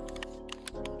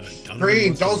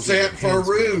 Cream, don't say it in front of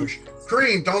Rouge.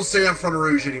 Cream, don't say it in front of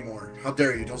Rouge anymore. How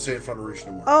dare you? Don't say it in front of Rouge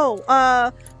anymore.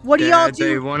 Oh, what do y'all do?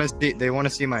 They want to see. They want to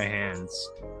see my hands.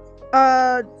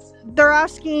 They're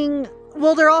asking.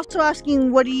 Well, they're also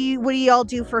asking, what do y'all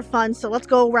do for fun? So let's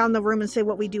go around the room and say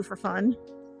what we do for fun.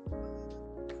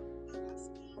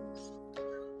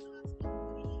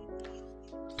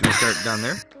 Can we start down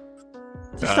there?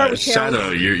 So start with Tails. Shadow,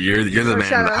 you're the Or man in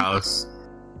Shadow. the house.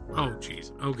 Oh,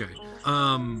 jeez. Okay.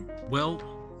 Well,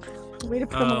 Way to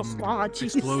put him on the spot.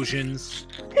 Jeez. explosions,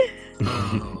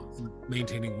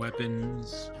 maintaining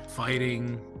weapons,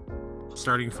 fighting,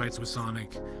 starting fights with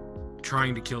Sonic,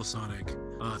 trying to kill Sonic,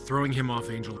 throwing him off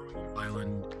Angel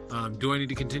Island. Do I need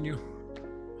to continue?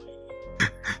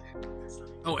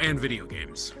 Oh, and video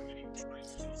games.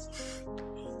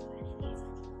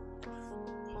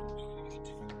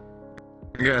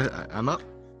 Yeah, I'm up.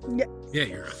 Yeah,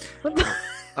 you're right.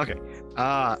 Okay.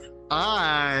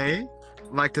 I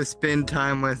like to spend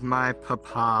time with my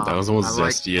papa. That was the most I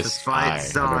like to zestiest fight I've ever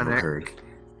Sonic. heard.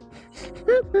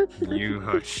 You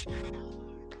hush.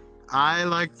 I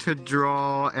like to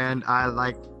draw, and I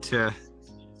like to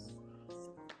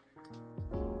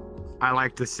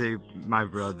see my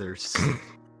brothers.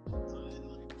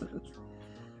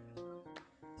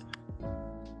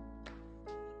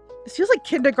 It feels like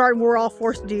kindergarten. We're all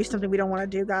forced to do something we don't want to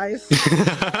do, guys.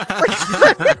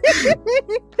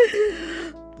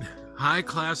 Hi,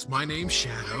 class. My name's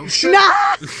Shadow. Nah!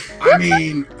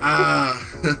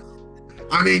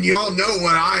 I mean, you all know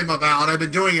what I'm about. I've been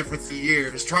doing it for 3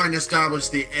 years, trying to establish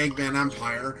the Eggman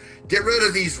Empire, get rid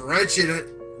of these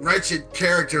wretched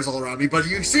characters all around me. But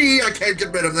you see, I can't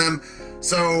get rid of them,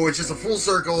 so it's just a full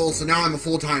circle. So now I'm a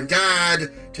full-time dad,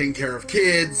 taking care of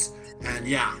kids, and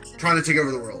yeah, trying to take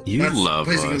over the world. You That's love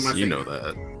basically us. my You thing. know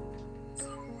that.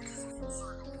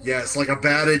 Yes, like a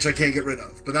bad itch I can't get rid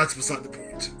of, but that's beside the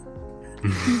point.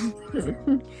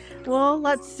 Well,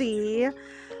 let's see.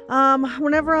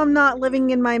 Whenever I'm not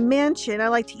living in my mansion, I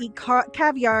like to eat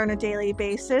caviar on a daily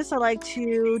basis. I like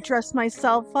to dress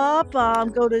myself up,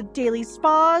 go to daily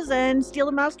spas, and steal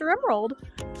a Master Emerald.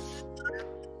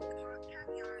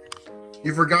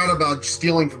 You forgot about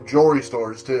stealing from jewelry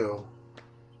stores, too.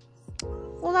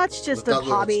 Well, that's just With a that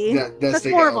little- hobby. that That's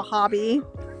stick more of a out. hobby.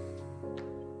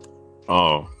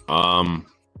 Oh,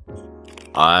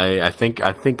 I think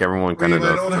everyone kind of Wait,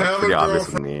 I knows. don't That's have a pretty obvious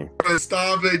with girlfriend. me.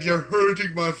 Stop it, you're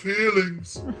hurting my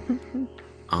feelings.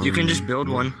 You can just build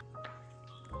one.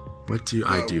 What do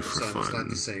I No, do for son, It's not fun?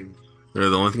 the same. The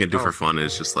only thing I do Oh. for fun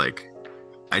is just like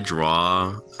I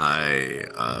draw, I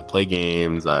play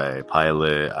games, I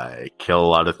pilot, I kill a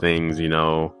lot of things. You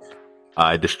know,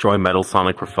 I destroy Metal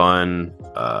Sonic for fun.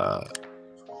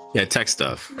 Yeah, tech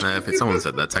stuff. If someone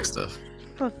said that, tech stuff.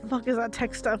 What the fuck is that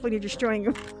tech stuff when you're destroying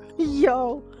him?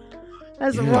 Yo.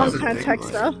 That's the Yeah, wrong that's a kind of big tech one.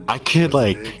 stuff. I could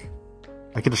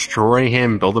I could destroy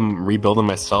him, rebuild him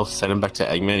myself, send him back to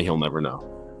Eggman, and he'll never know.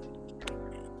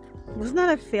 Wasn't that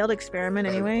a failed experiment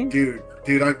anyway? Dude,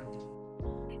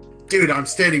 I'm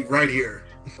standing right here.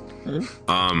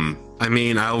 I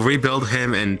mean, I'll rebuild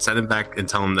him and send him back and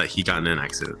tell him that he got in an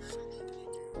accident.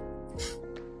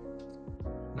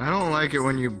 I don't like it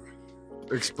when you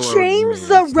explode. James me.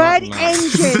 the It's Red not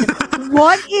nice. Engine!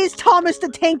 What is Thomas the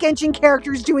Tank Engine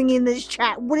characters doing in this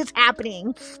chat? What is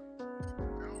happening?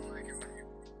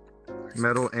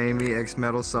 Metal Amy x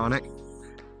Metal Sonic.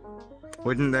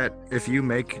 Wouldn't that, if you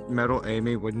make Metal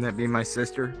Amy, wouldn't that be my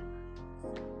sister?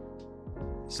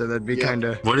 So that'd be Yeah. kind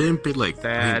of. Wouldn't it be like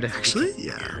Bad. Actually,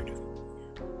 yeah.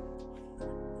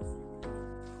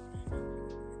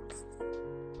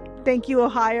 Thank you,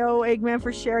 Ohio Eggman,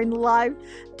 for sharing the live.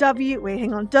 W,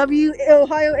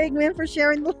 Ohio Eggman, for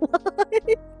sharing the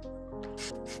live.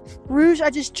 Rouge, I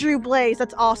just drew Blaze.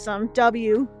 That's awesome.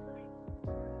 W.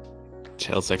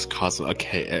 Tails X Cosmo.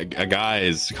 Okay,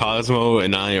 guys, Cosmo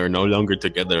and I are no longer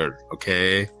together.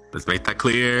 Okay, let's make that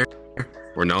clear.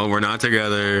 We're not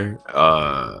together.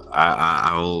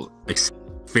 I will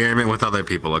experiment with other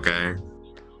people. Okay.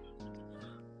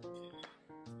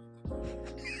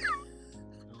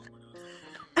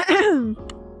 Okay,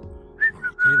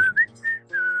 then.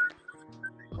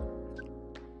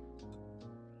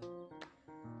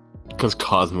 Because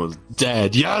Cosmo's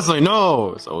dead. Yes, I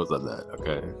know. So was that.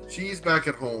 Okay. She's back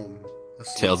at home.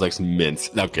 Tails likes mints.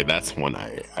 Okay, that's one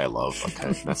I love.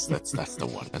 Okay, that's the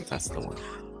one. That's the one.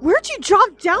 Where'd you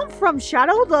drop down from,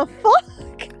 Shadow? The fuck?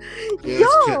 Yeah, Yo!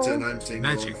 it's kitten. I'm saying no,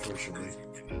 Magic. unfortunately.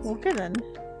 Okay then.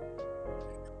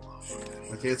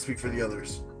 I can't speak for the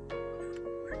others.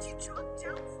 Where'd you drop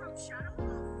down from,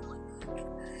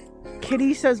 Shadow?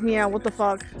 Kitty says meow. What the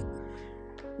fuck?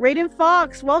 Raiden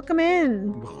Fox, welcome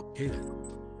in. Well, okay.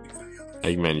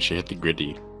 Eggman, you should hit the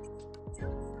gritty.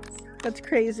 That's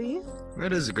crazy.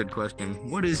 That is a good question.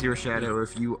 What is your shadow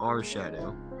if you are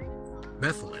shadow? I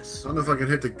Methylis. don't know if I can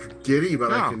hit the giddy,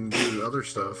 but I No. can do the other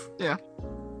stuff.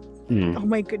 Hmm. Oh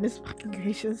my goodness fucking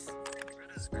gracious.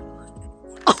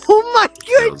 Oh my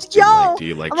Tails, good, do you yo! like- do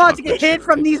you like I'm about to chocolate get hit chip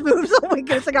from cookies? these moves. Oh my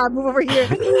goodness, I gotta move over here.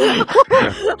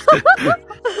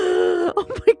 Oh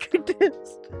my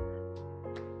goodness.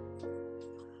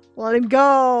 Let him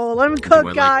go. Let him Do cook, I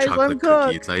like guys. Let him chocolate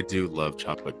cook. cookies? I do love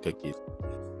chocolate cookies.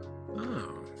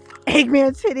 Oh.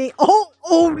 Eggman's hitting. Oh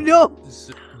no.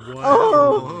 Wow.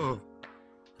 Oh.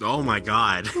 Oh my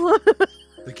god.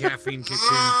 The caffeine kicked in.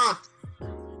 Ah!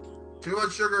 Too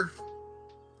much sugar.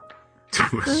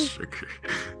 Too much sugar.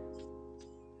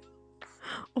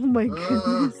 Oh my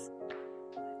goodness.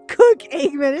 Cook,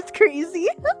 Eggman. It's crazy.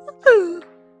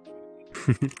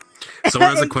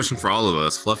 Someone has a question for all of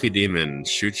us. Fluffy Demon,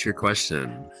 shoot your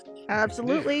question.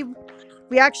 Absolutely.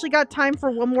 We actually got time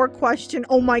for one more question.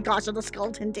 Oh my gosh, the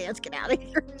skeleton dance. Get out of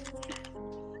here.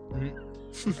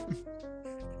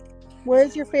 What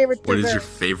is your favorite dessert? What is your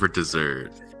favorite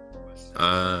dessert?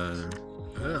 Oh,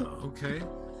 okay.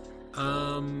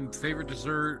 Favorite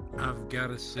dessert, I've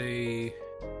gotta say.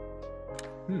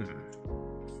 I'm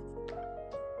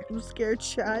scared,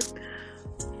 Chad.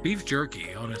 Beef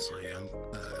jerky, honestly.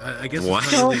 I guess What?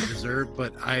 it's not really a dessert,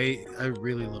 but I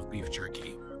really love beef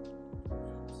jerky.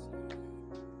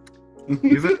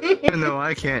 Even though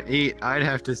I can't eat, I'd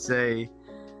have to say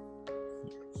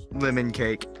lemon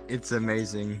cake. It's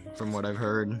amazing from what I've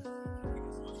heard.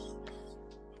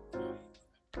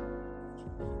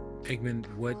 Eggman,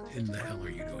 what in the hell are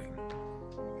you doing?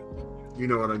 You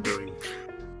know what I'm doing.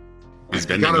 He's I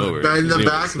bending gotta over. bend the He's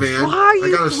back, man. Why are I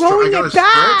you gotta throwing I gotta it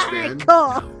back? stretch, man.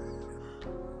 Oh,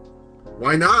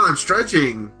 Why not? I'm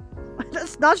stretching.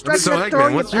 that's not stretching. So, that's Eggman,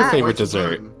 throwing what's it your back. favorite What's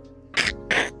dessert? fun?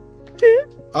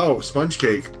 Oh, sponge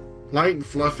cake. Light and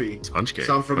fluffy. Sponge cake.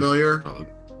 Sound familiar? Oh,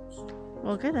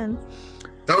 Okay then.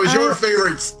 That was your I-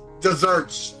 favorite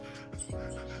dessert.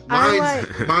 I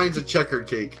Mine's a checkered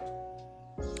cake.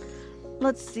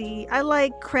 Let's see. I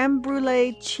like creme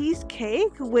brulee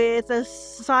cheesecake with a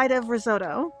side of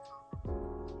risotto.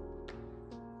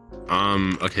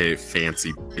 Okay,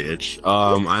 fancy bitch.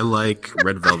 I like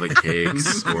red velvet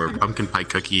cakes or pumpkin pie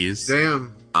cookies.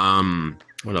 Damn.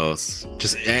 What else?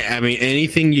 Just, I mean,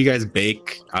 anything you guys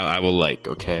bake, I will like,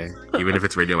 okay? Even if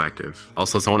it's radioactive.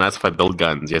 Also, someone asked if I build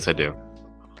guns. Yes, I do.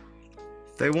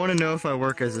 They want to know if I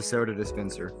work as a soda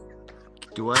dispenser.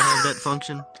 Do I have that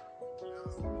function?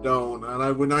 Don't, and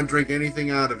I would not drink anything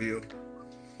out of you.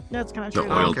 That's kind of The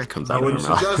true. oil Okay. comes I out of wouldn't my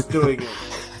mouth. suggest doing it.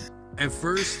 At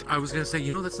first, I was gonna say,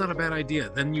 that's not a bad idea.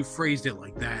 Then you phrased it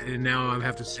like that, and now I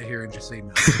have to sit here and just say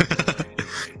no.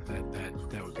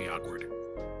 that would be awkward.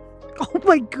 Oh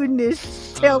my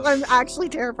goodness. Tails, I'm actually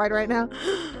terrified right now.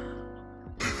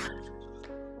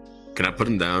 Can I put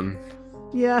him down?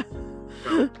 Yeah.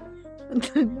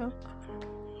 No.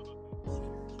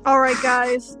 All right,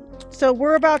 guys. So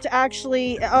we're about to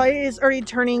actually, it is already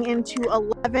turning into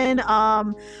 11.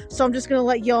 So I'm just going to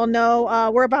let y'all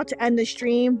know, we're about to end the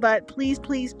stream, but please,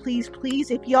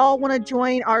 if y'all want to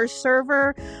join our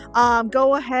server,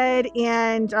 go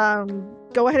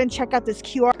ahead and check out this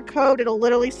QR code. It'll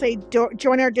literally say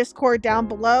join our Discord down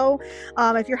below.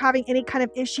 If you're having any kind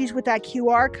of issues with that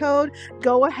QR code,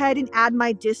 go ahead and add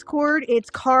my Discord. It's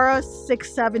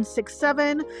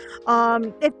Kara6767.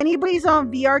 If anybody's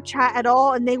on VR chat at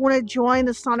all and they want to join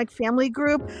the Sonic Family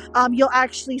Group, you'll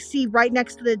actually see right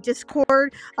next to the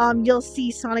Discord, you'll see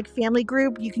Sonic Family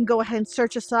Group. You can go ahead and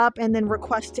search us up and then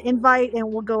request to invite, and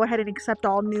we'll go ahead and accept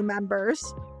all new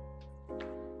members.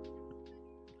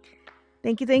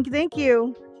 Thank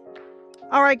you.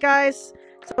 All right, guys.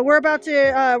 So we're about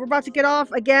to get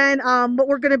off again. What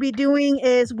we're going to be doing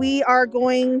is we are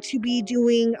going to be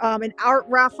doing an art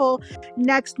raffle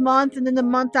next month, and then the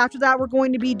month after that we're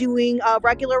going to be doing a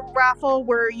regular raffle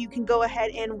where you can go ahead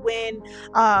and win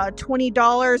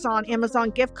 $20 on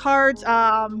Amazon gift cards.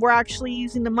 We're actually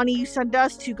using the money you send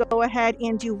us to go ahead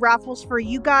and do raffles for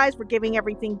you guys. We're giving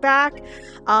everything back.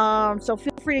 So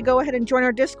feel free to go ahead and join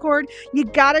our Discord. You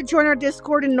gotta join our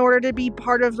Discord in order to be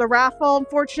part of the raffle,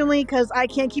 unfortunately, because I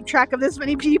can't keep track of this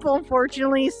many people,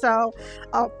 unfortunately. So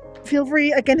feel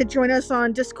free again to join us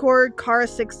on Discord,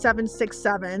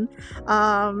 Kara6767.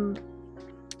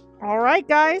 All right,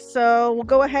 guys. So we'll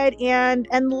go ahead and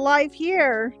end live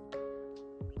here.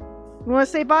 You want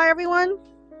to say bye, everyone?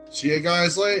 See you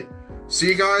guys later. See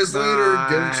you guys later.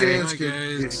 Get a chance. Bye,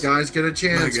 If guys. you guys get a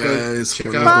chance, Bye, go guys.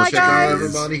 check Bye, out guys.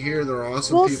 everybody here. They're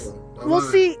awesome We'll people. We'll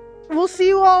Bye-bye. we'll see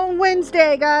you all on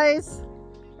Wednesday, guys.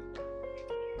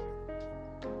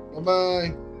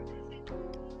 Bye-bye.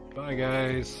 Bye,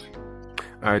 guys.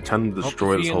 All right, time to Hope to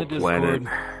destroy see this you in whole the planet.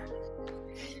 Discord.